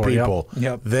house fucking before. people.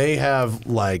 Yep. They have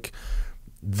like...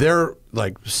 They're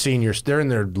like seniors. They're in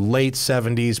their late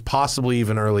 70s, possibly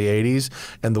even early 80s,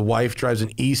 and the wife drives an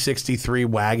E63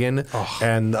 wagon,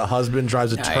 and the husband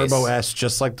drives a Turbo S,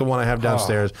 just like the one I have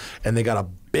downstairs, and they got a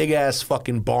big-ass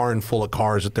fucking barn full of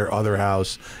cars at their other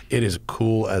house. It is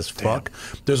cool as fuck.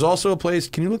 Damn. There's also a place,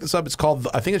 can you look this up? It's called,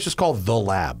 I think it's just called The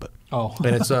Lab. Oh.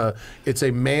 And it's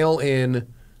a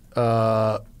mail-in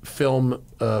film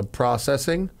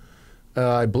processing.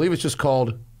 I believe it's just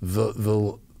called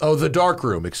The Dark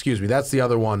Room, excuse me. That's the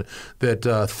other one that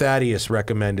Thaddeus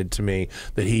recommended to me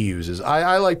that he uses.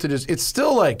 I like to just, it's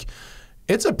still like,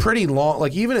 it's a pretty long,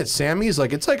 like even at Sammy's,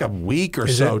 like it's like a week or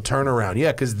so turnaround.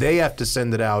 Yeah, because they have to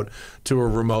send it out to a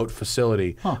remote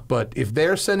facility. Huh. But if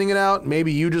they're sending it out,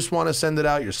 maybe you just want to send it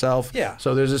out yourself. Yeah.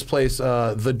 So there's this place,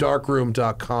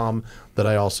 thedarkroom.com, that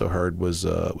I also heard was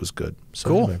good. So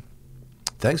cool. Anyway.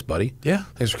 Thanks, buddy. Yeah.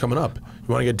 Thanks for coming up. You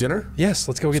want to get dinner? Yes,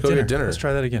 let's go get dinner. Let's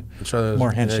try that again. Let's try that.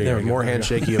 More handshake. There we go. More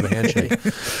handshakey of a handshake.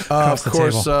 Of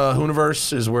course,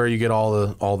 Hooniverse is where you get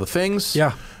all the things.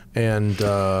 Yeah. And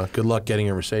good luck getting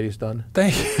your Mercedes done.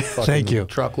 Thank you.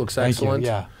 Truck looks excellent.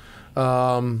 Thank you.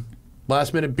 Yeah.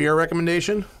 Last minute beer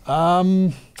recommendation?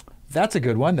 That's a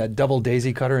good one. That Double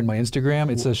Daisy Cutter in my Instagram.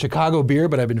 It's a Chicago beer,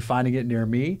 but I've been finding it near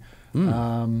me.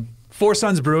 Four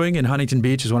Sons Brewing in Huntington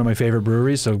Beach is one of my favorite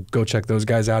breweries, so go check those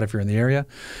guys out if you're in the area.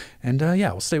 And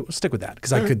yeah, we'll stick with that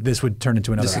because this would turn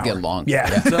into another This would hour. get long.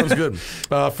 Yeah. Sounds good.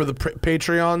 For the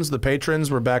Patreons, the patrons,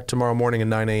 we're back tomorrow morning at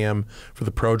 9 a.m. for the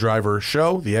Pro Driver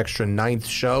show, the extra 9th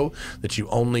show that you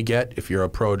only get if you're a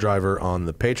Pro Driver on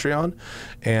the Patreon.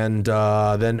 And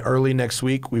then early next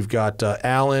week, we've got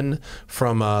Alan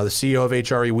from the CEO of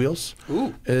HRE Wheels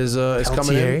is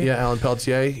coming in. Yeah, Alan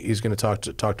Peltier. He's going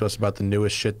to talk to us about the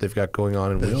newest shit they've got going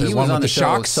on in wheels. He was on the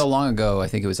show so long ago. I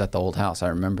think it was at the old house. I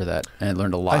remember that, and I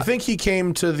learned a lot. I think he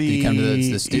came to the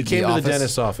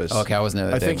dentist's office. Okay, I wasn't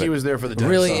there. I think he was there for the dentist's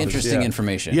really office. interesting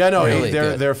information. Yeah, no, really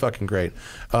they're fucking great.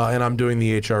 And I'm doing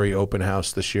the HRE open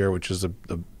house this year, which is a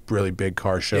really big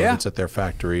car show that's at their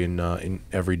factory in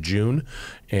every June,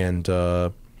 and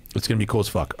it's gonna be cool as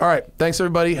fuck. All right, thanks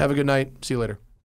everybody. Have a good night. See you later.